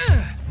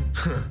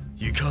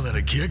 You call that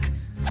a kick?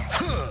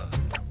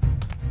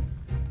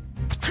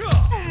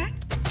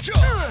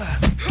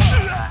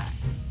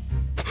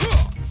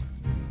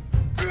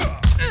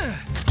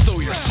 So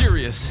you're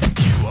serious?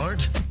 You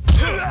aren't?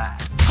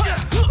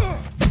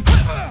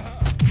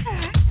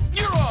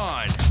 You're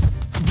on!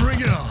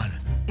 Bring it on!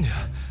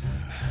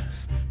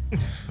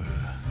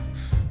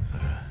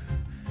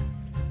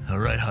 All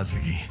right,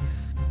 Hazuki.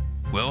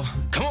 Well,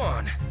 come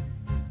on!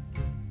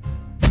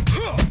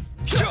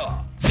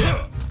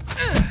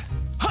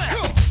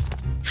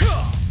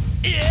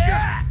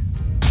 Yeah!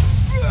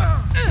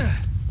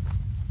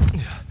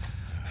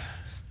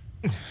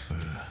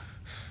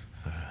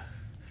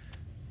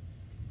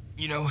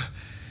 You know,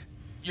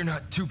 you're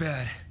not too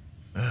bad.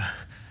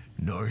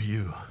 Nor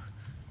you.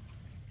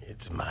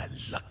 It's my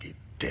lucky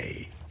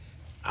day.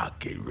 I'll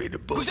get rid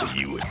of both of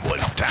you at one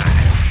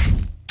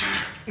time.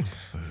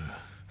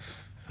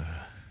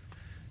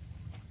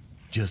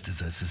 Just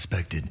as I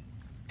suspected.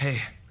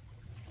 Hey,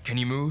 can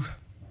you move?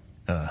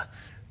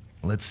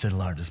 Let's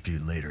settle our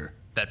dispute later.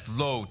 That's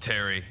low,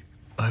 Terry.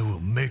 I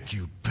will make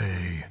you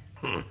pay.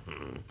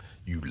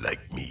 You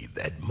like me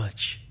that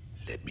much?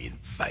 Let me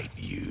invite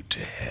you to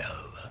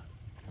hell.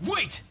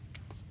 Wait!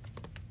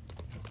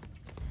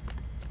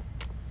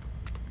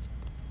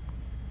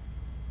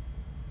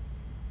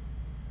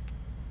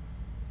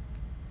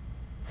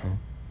 Huh?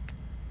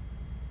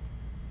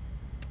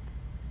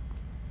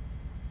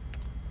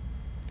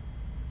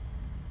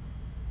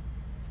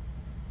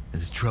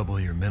 Is Trouble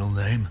your middle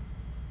name?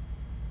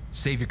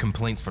 Save your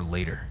complaints for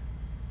later.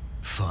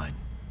 Fine.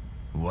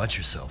 Watch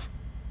yourself.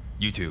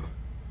 You too.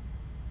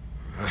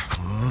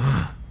 Come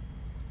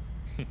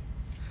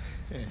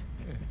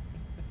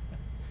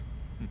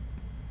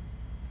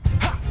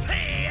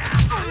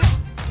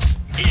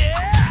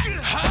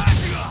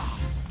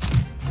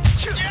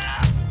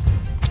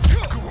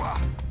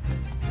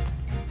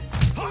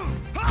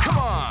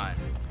on!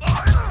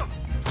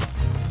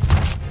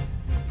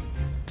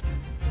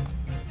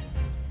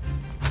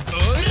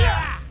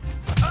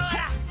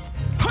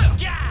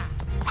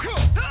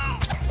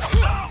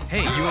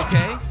 Hey, you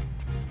okay?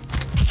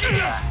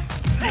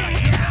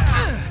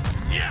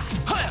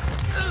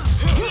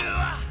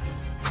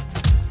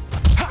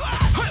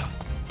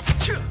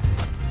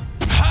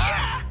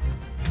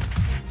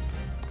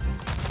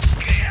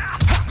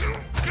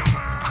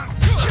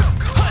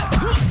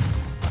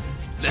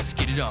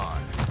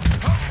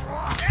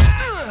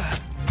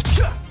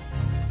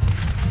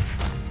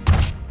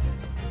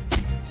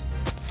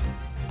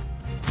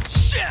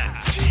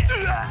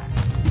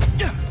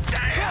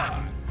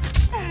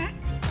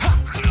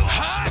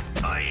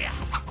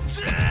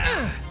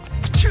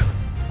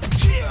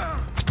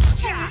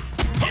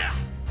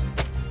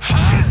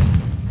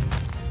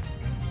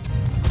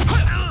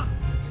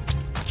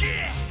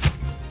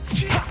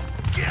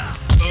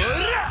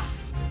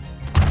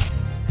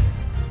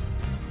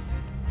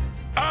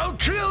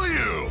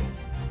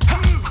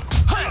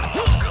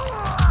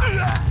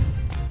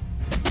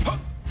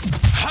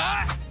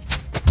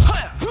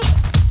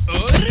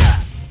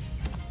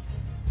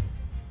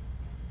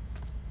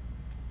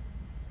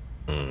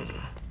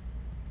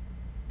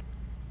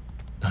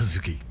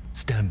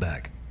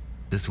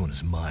 This one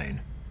is mine.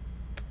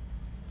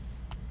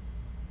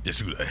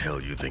 Just who the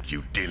hell you think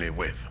you dealing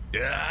with?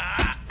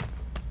 Yeah!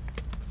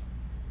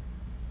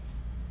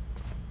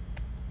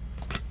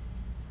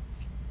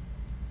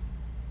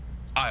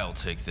 I'll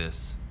take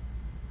this.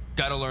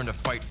 Gotta learn to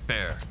fight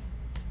fair.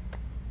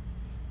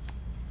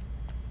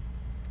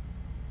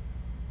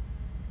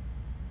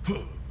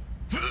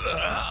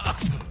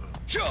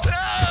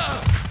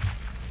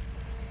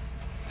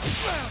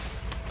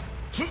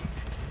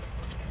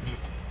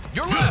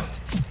 Your left!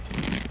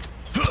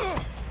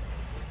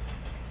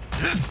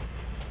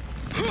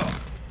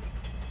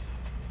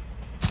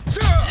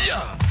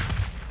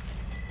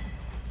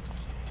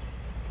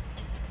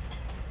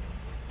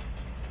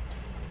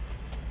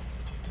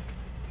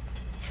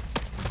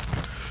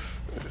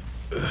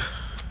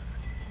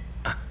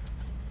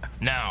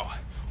 Now,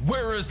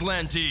 where is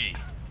Landy?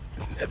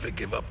 Never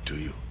give up, do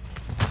you?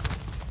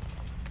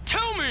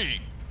 Tell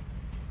me!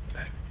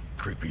 That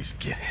creepy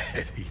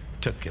skinhead, he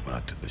took him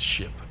out to the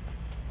ship.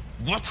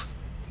 What?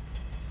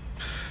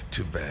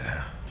 Too bad,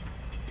 huh?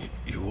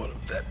 You want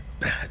him that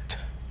bad.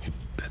 You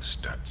better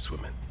start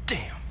swimming.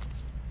 Damn.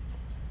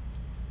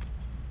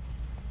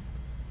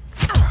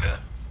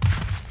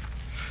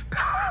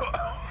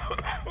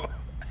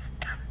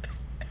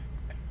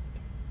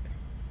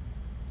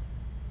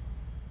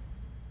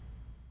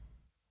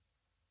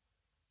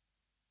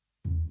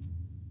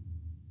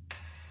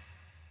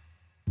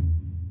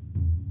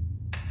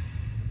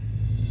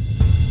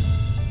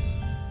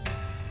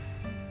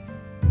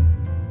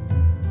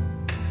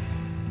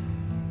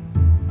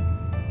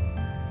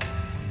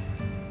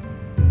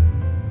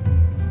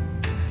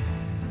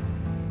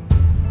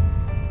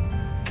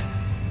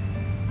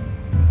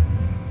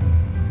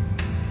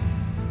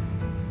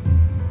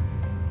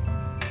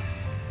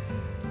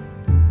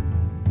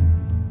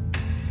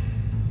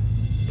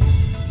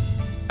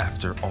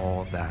 After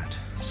all that,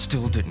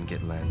 still didn't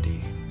get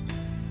Landy.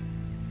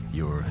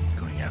 You're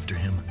going after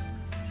him?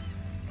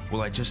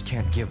 Well, I just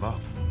can't give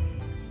up.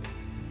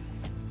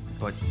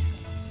 But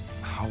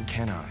how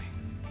can I?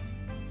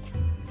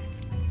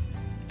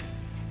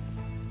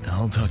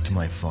 I'll talk to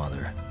my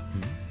father.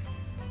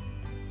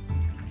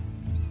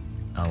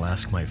 I'll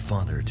ask my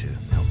father to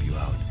help you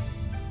out.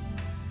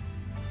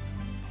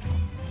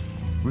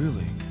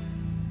 Really?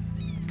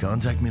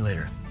 Contact me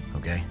later,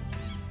 okay?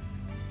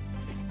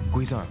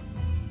 Guizan.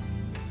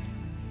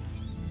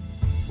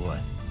 What?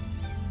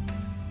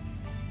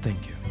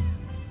 Thank you.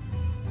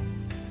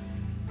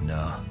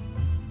 No.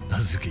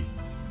 Hazuki.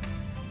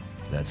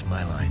 That's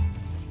my line.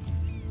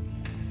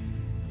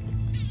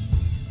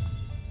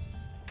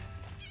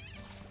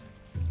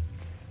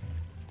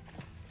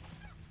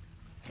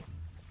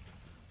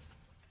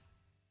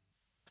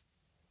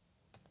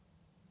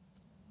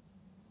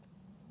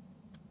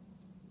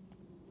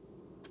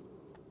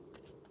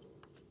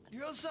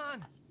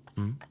 Ryo-san!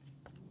 Hmm?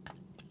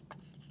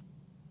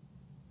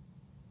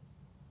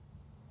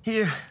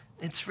 Here,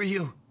 it's for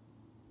you.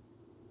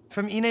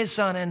 From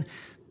Ine-san, and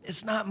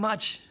it's not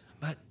much,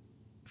 but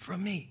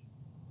from me.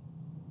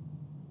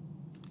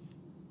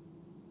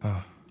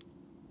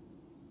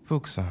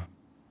 Fuku-san.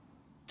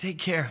 Take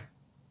care,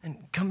 and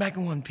come back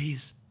in one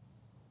piece.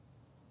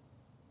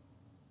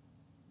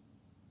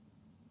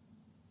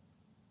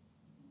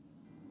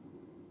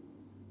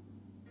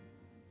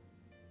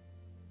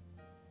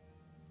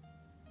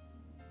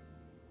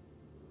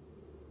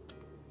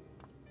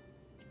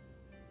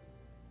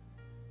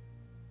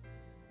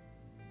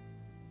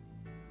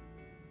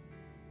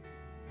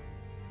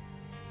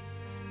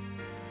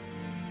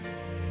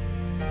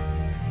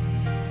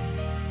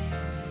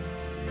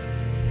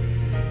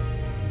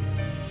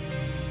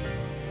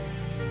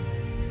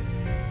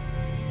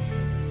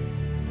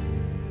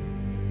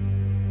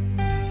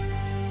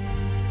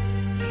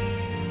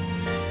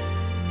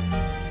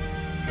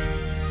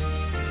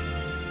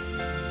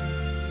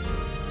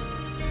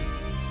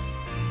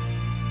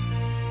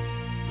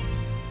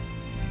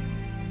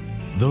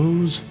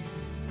 Those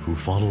who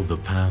follow the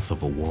path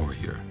of a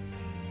warrior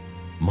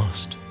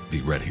must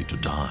be ready to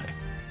die.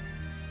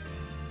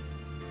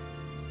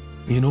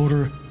 In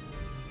order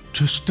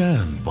to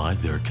stand by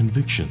their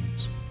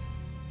convictions.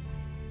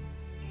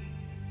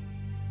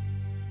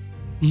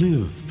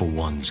 Live for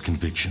one's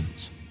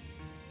convictions.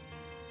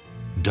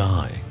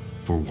 Die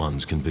for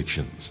one's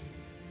convictions.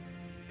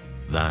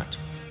 That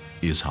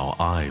is how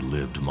I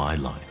lived my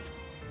life.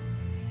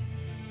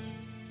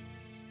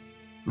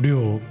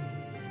 Ryo,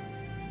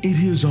 it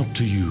is up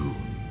to you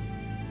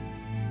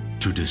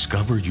to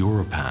discover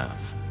your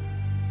path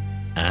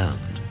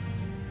and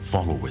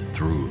follow it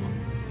through.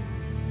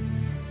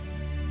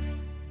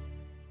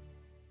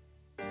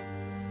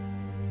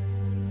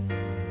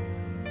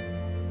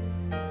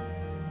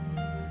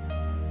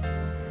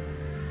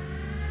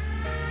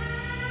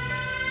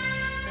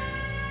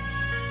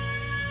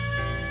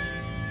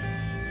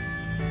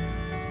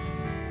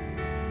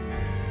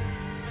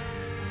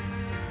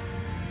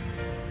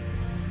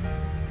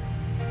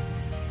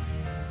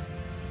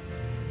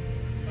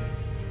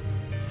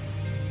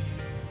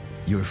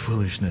 Your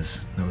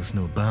foolishness knows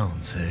no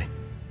bounds, eh?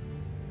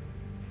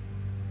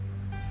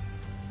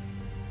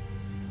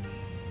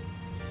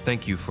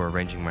 Thank you for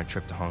arranging my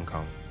trip to Hong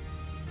Kong.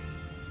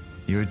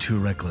 You're too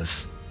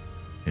reckless.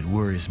 It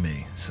worries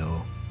me,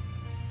 so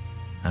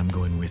I'm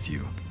going with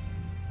you.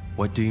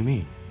 What do you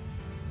mean?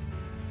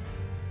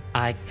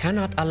 I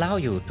cannot allow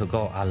you to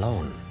go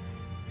alone.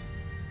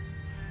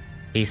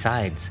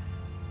 Besides,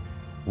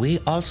 we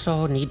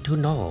also need to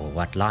know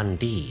what Lan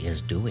Di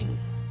is doing.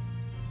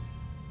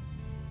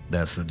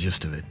 That's the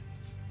gist of it.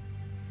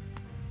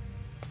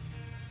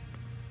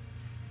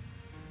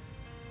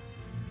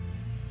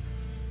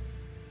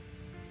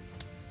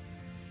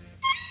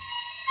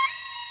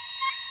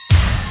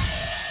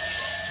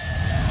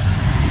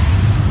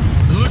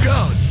 Look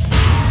out!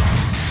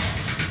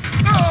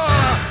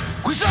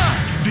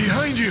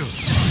 Behind you!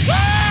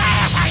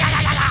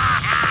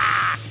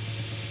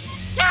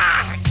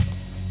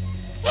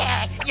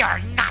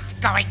 You're not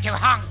going to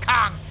Hong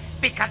Kong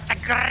because the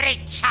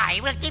Great Chai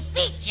will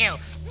defeat you.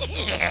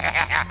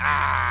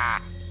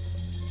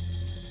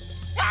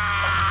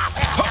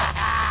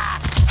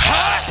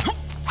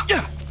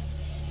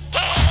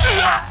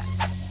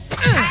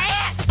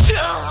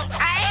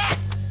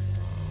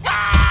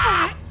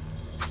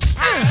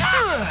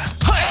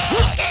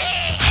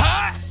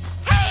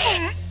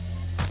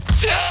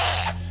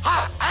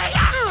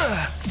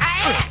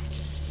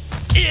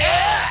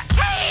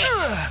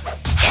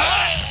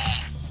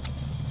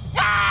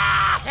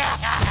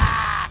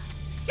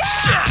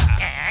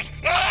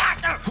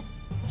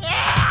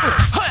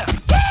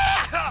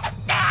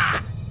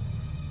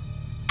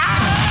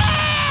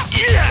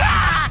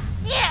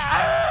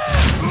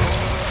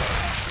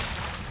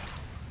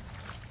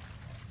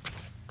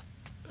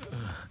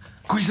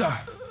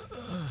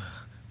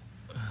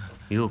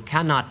 You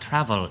cannot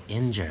travel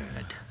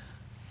injured.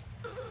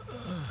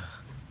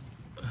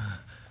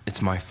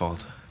 It's my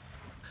fault.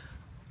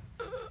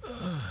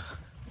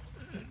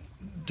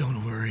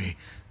 Don't worry.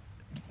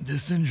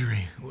 This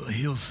injury will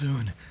heal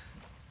soon.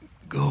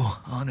 Go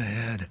on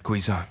ahead.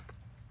 Guizan.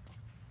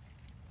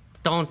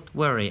 Don't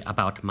worry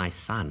about my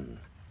son.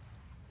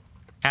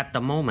 At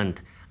the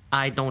moment,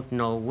 I don't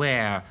know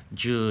where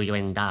Zhu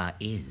Yuanda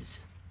is.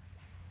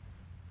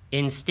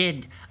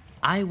 Instead,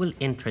 I will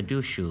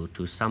introduce you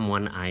to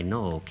someone I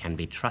know can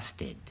be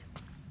trusted.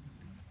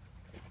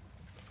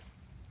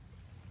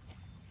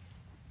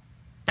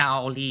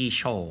 Dao Li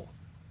Shou,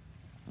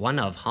 one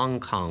of Hong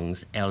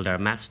Kong's elder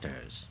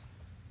masters.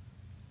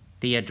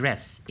 The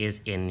address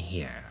is in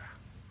here.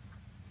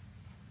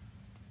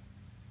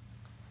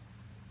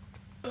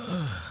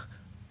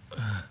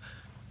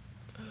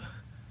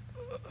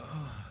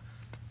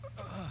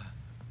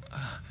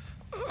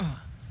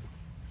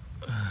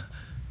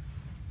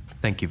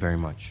 Thank you very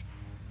much.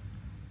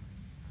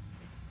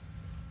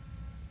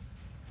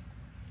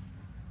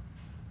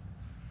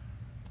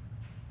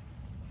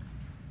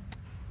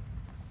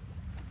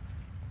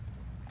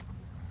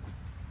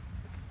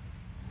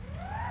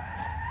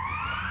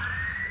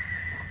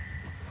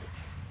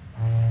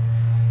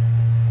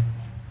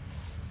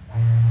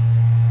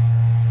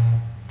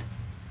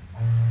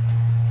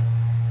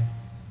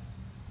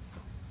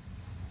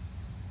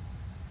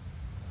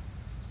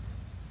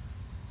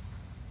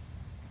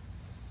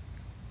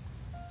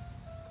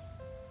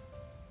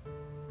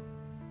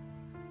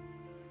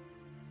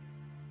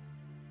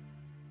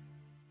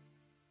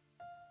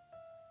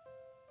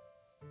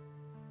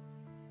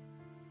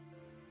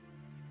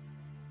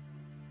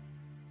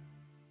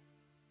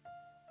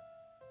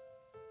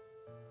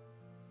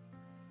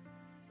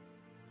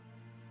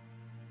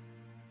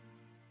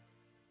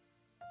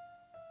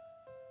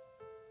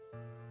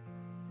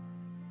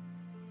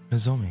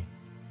 Nozomi,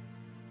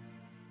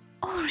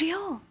 Oh,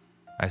 Ryo.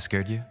 I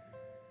scared you?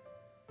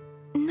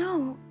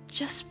 No,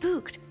 just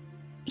spooked.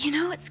 You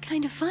know, it's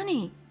kind of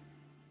funny.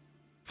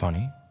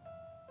 Funny?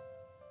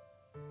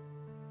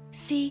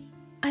 See,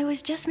 I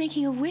was just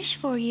making a wish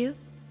for you.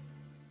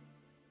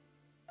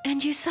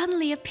 And you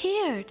suddenly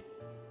appeared.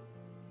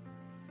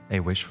 A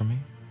wish for me?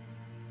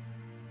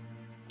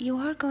 You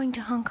are going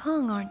to Hong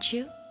Kong, aren't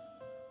you?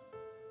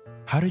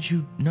 How did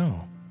you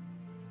know?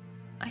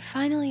 I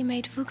finally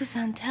made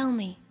Fuku-san tell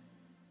me.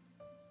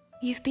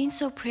 You've been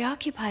so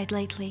preoccupied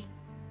lately.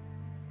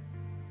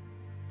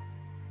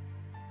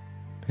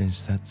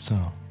 Is that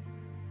so?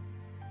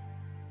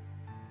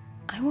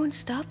 I won't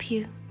stop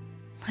you.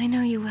 I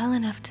know you well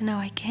enough to know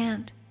I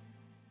can't.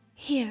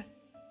 Here,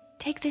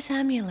 take this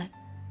amulet.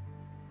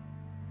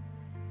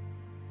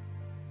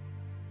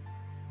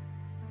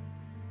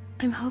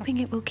 I'm hoping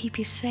it will keep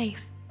you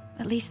safe.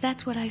 At least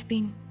that's what I've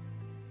been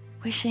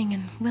wishing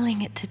and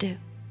willing it to do.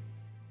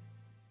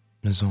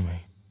 Nozomi.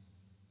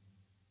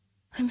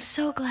 I'm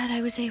so glad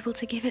I was able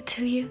to give it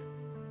to you.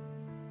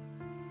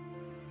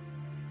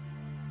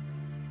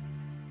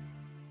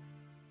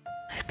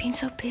 I've been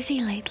so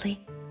busy lately.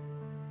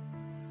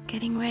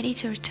 Getting ready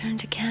to return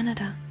to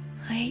Canada.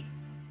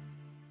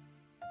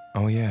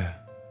 Oh yeah,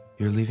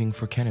 you're leaving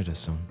for Canada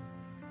soon.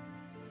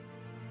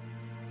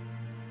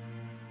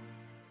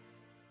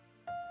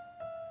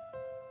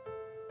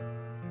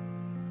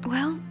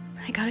 Well,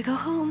 I gotta go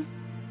home.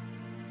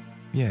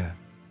 Yeah,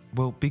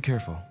 well, be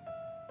careful.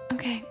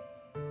 Okay.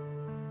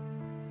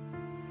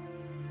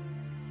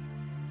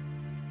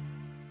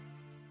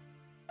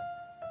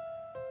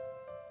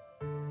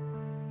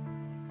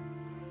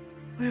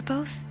 We're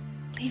both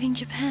leaving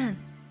Japan.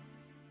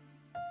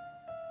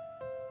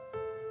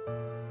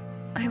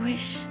 I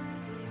wish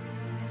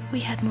we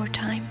had more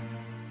time.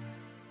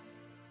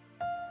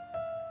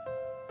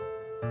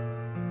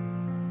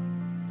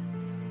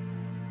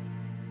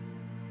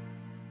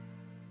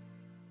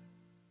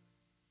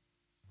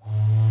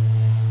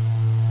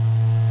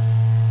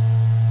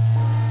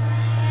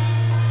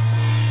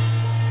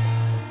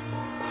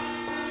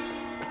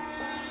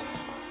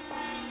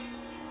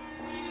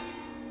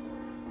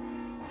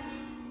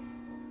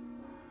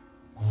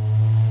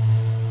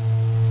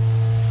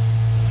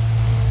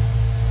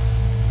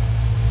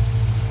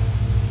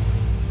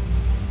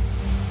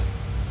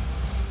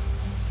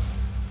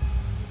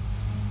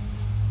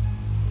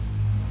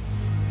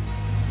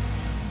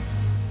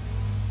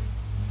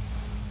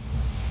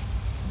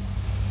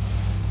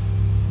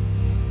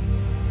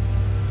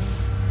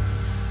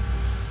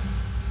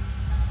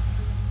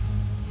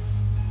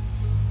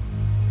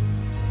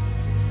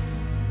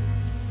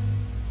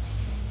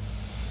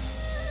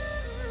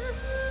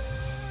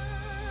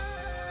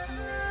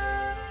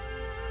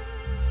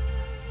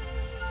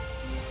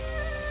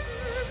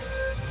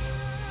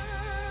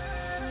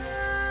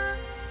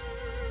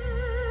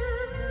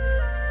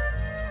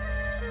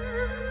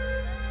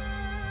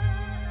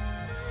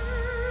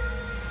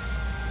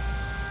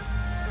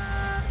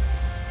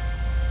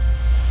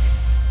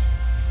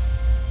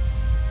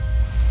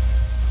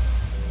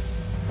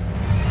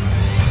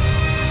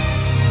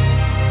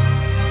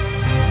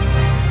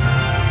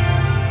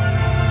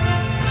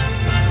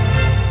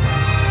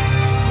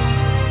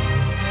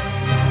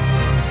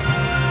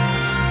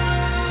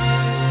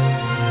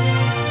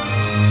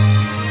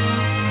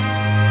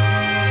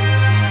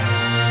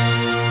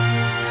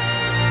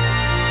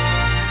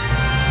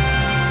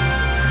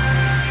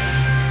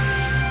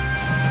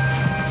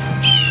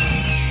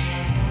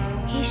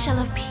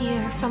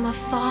 From a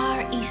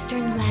far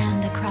eastern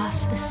land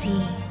across the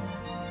sea.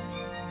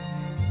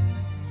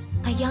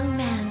 A young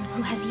man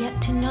who has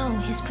yet to know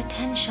his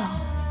potential.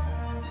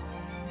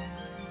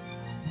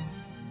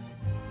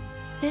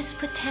 This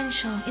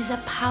potential is a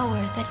power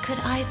that could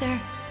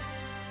either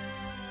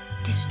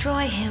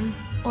destroy him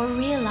or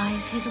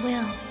realize his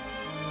will.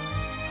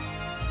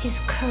 His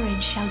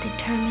courage shall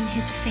determine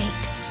his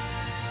fate.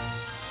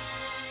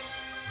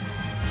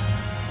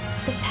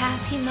 The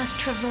path he must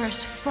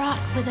traverse,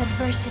 fraught with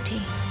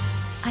adversity,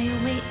 I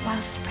await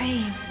whilst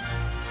praying.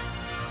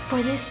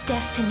 For this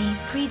destiny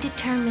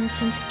predetermined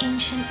since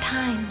ancient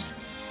times.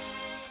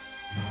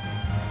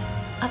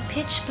 A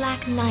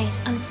pitch-black night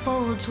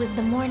unfolds with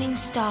the morning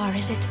star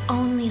as its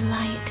only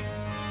light.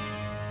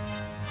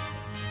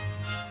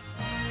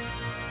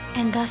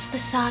 And thus the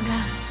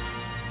saga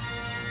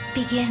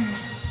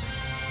begins.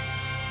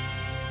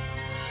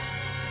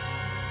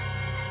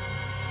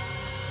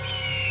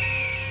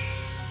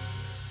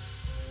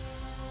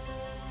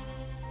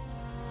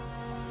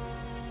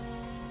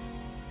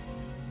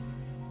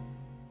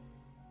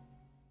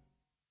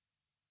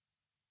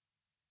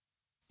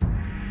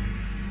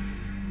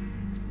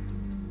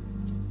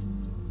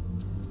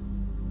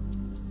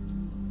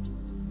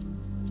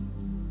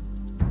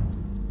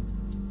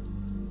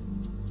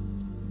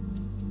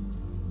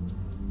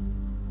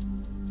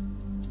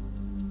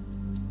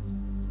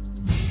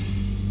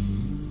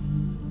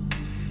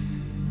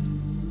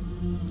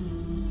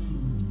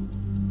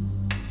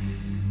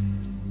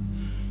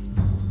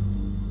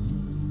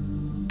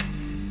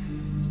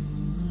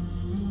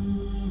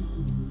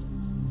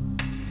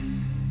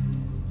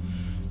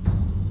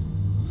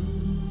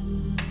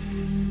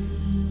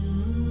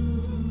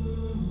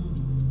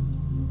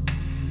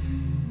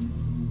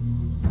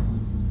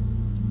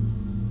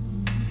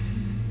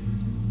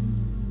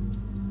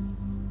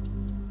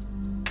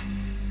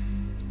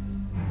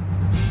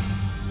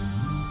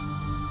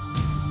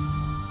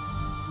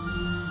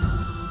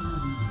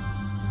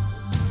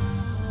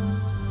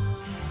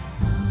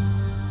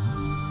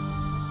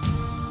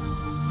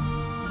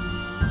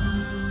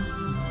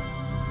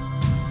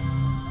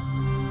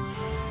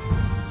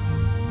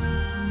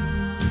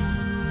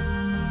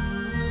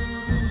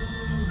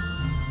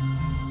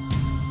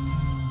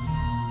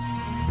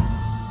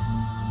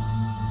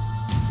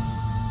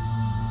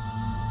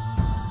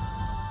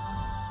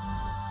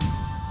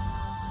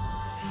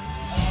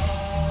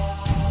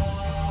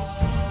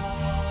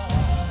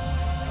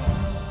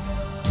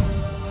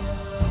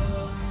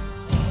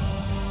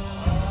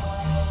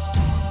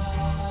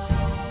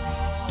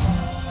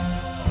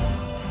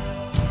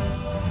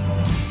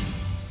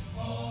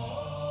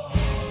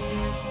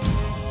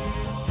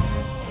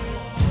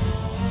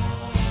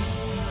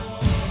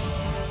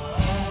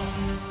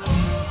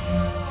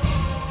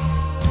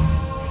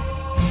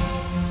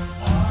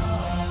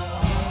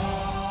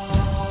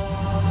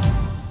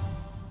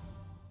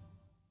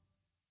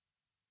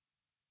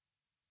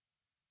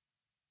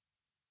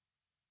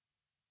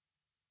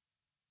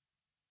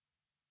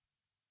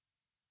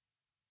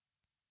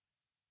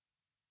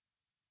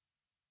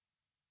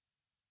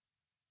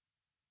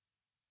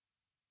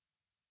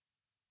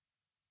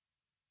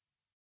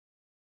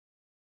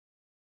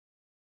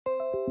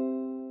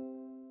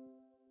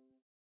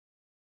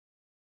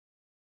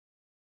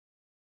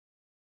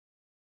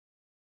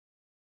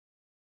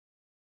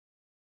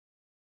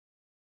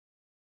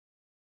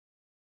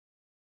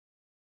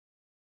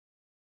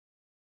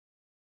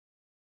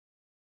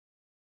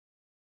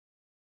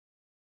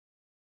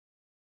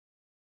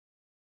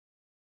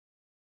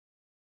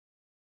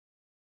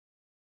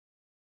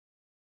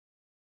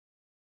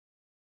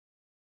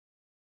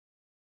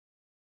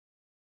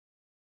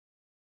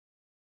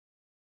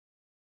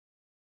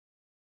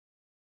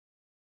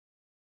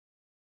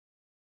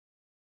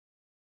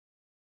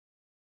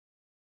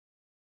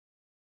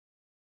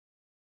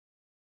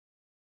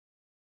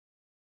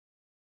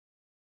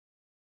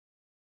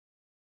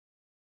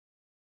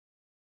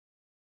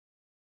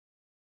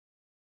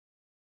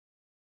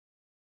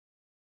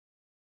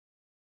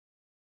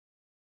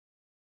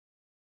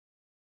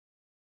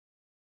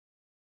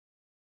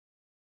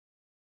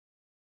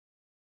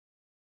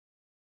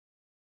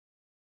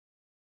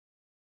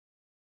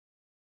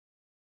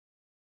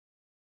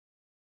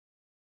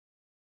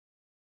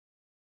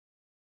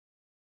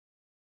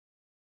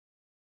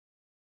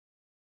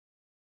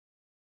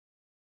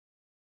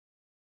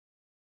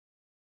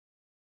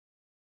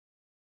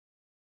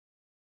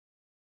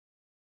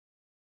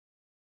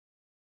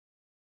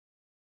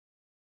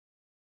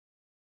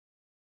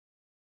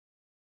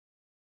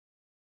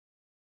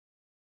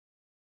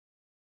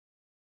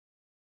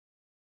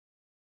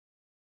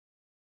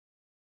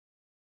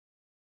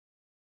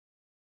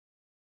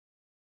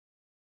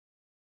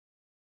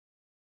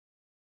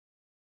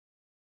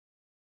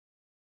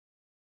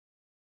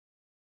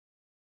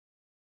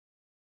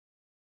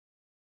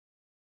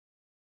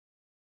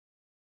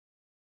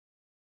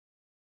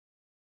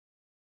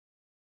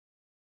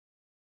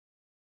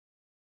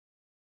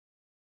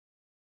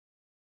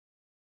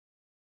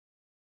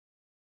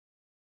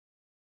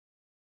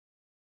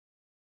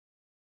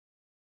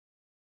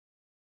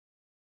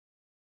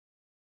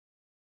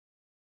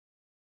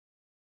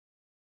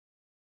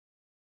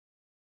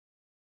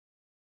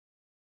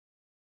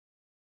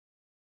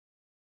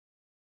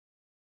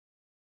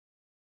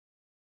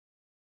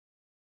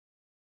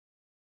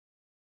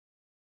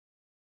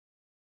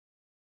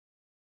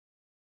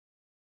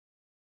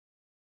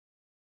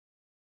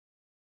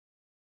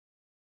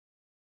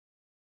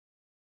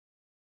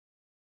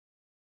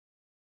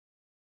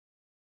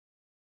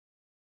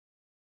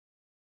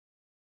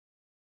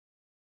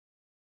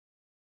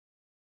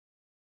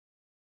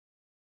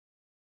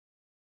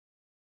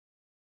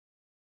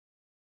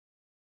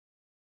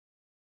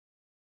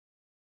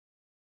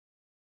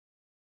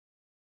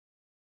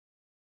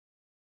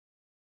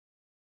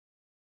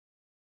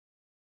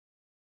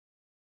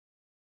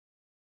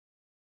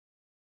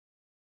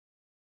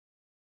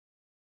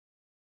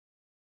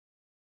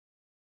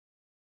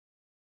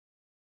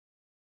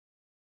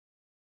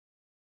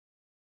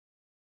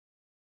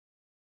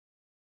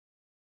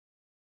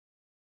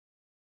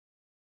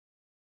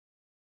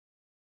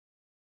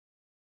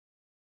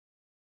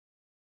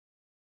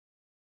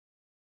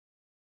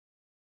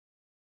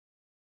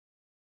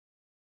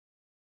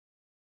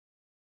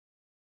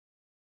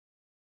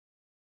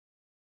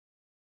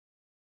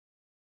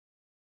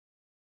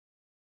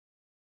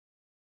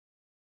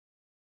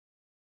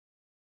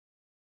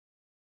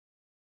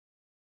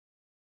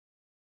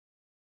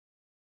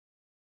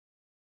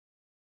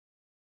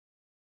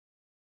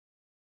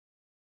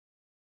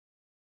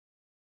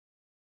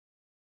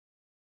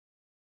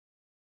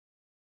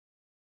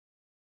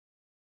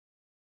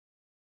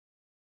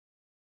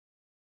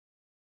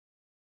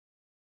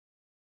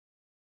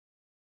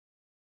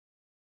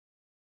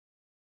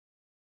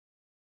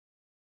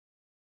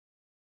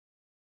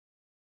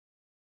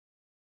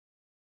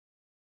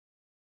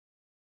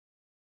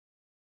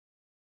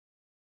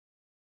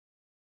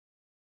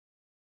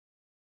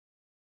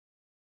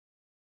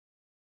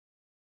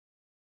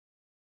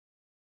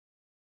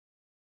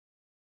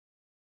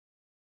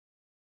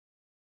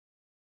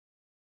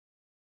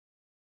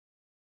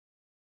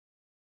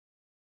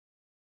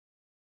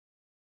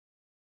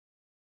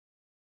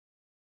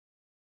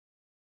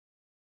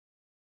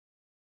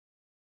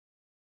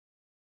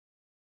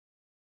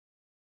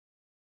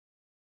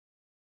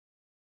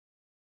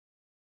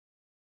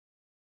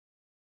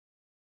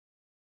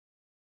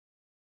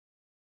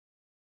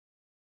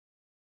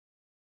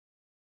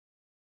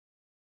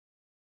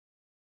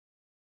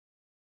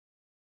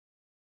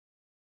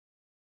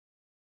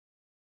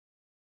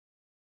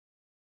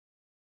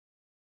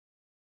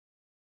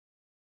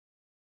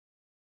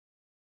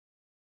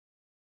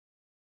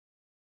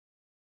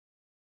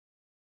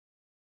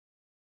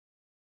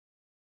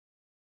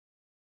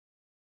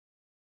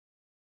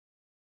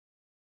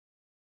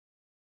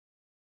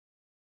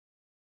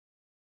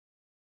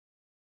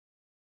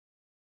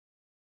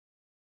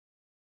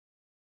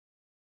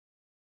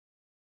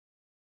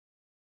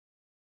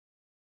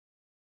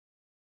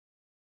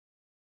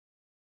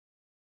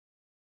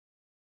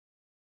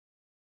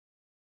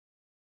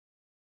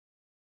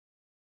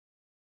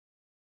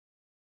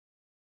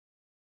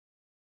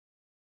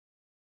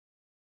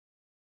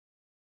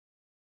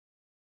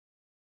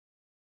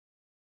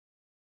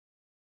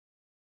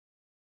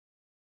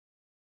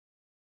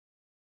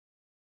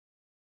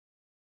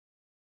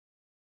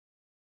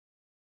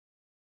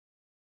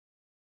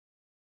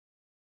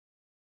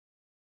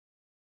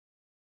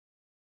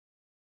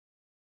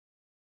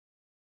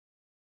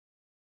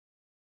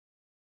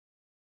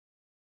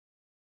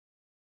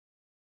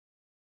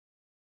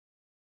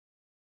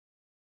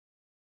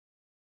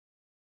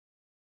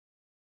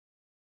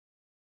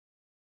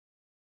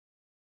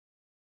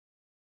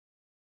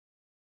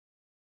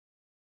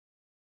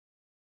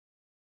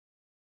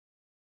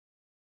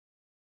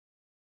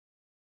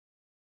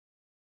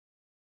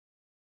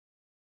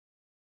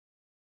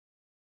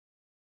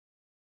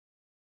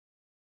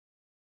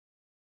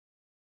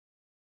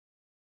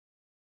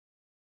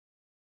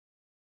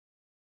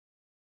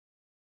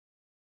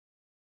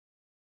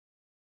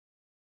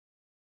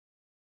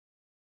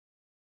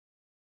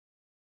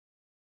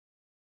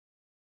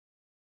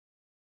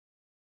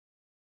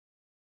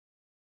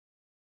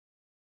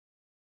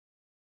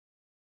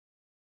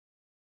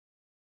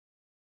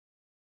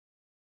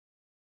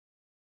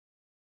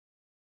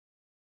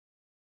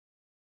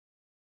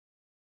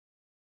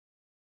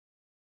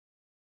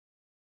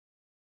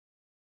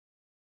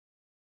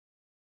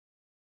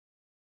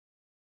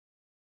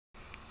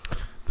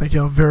 Thank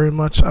y'all very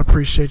much. I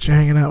appreciate you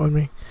hanging out with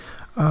me.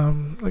 I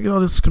get all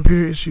this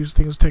computer issues,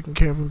 things taken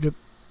care of. We'll get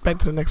back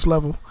to the next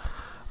level.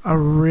 I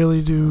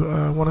really do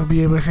want to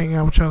be able to hang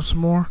out with y'all some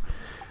more.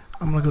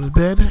 I'm going to go to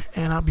bed,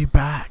 and I'll be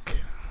back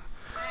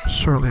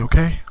shortly,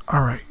 okay?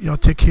 Alright, y'all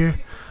take care.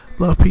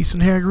 Love, peace,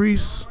 and hair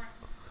grease.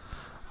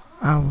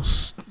 I will...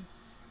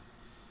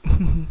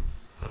 and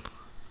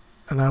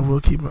I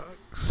will keep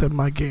set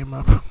my game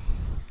up.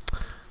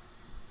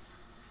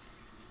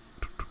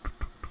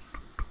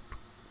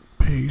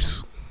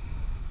 Peace.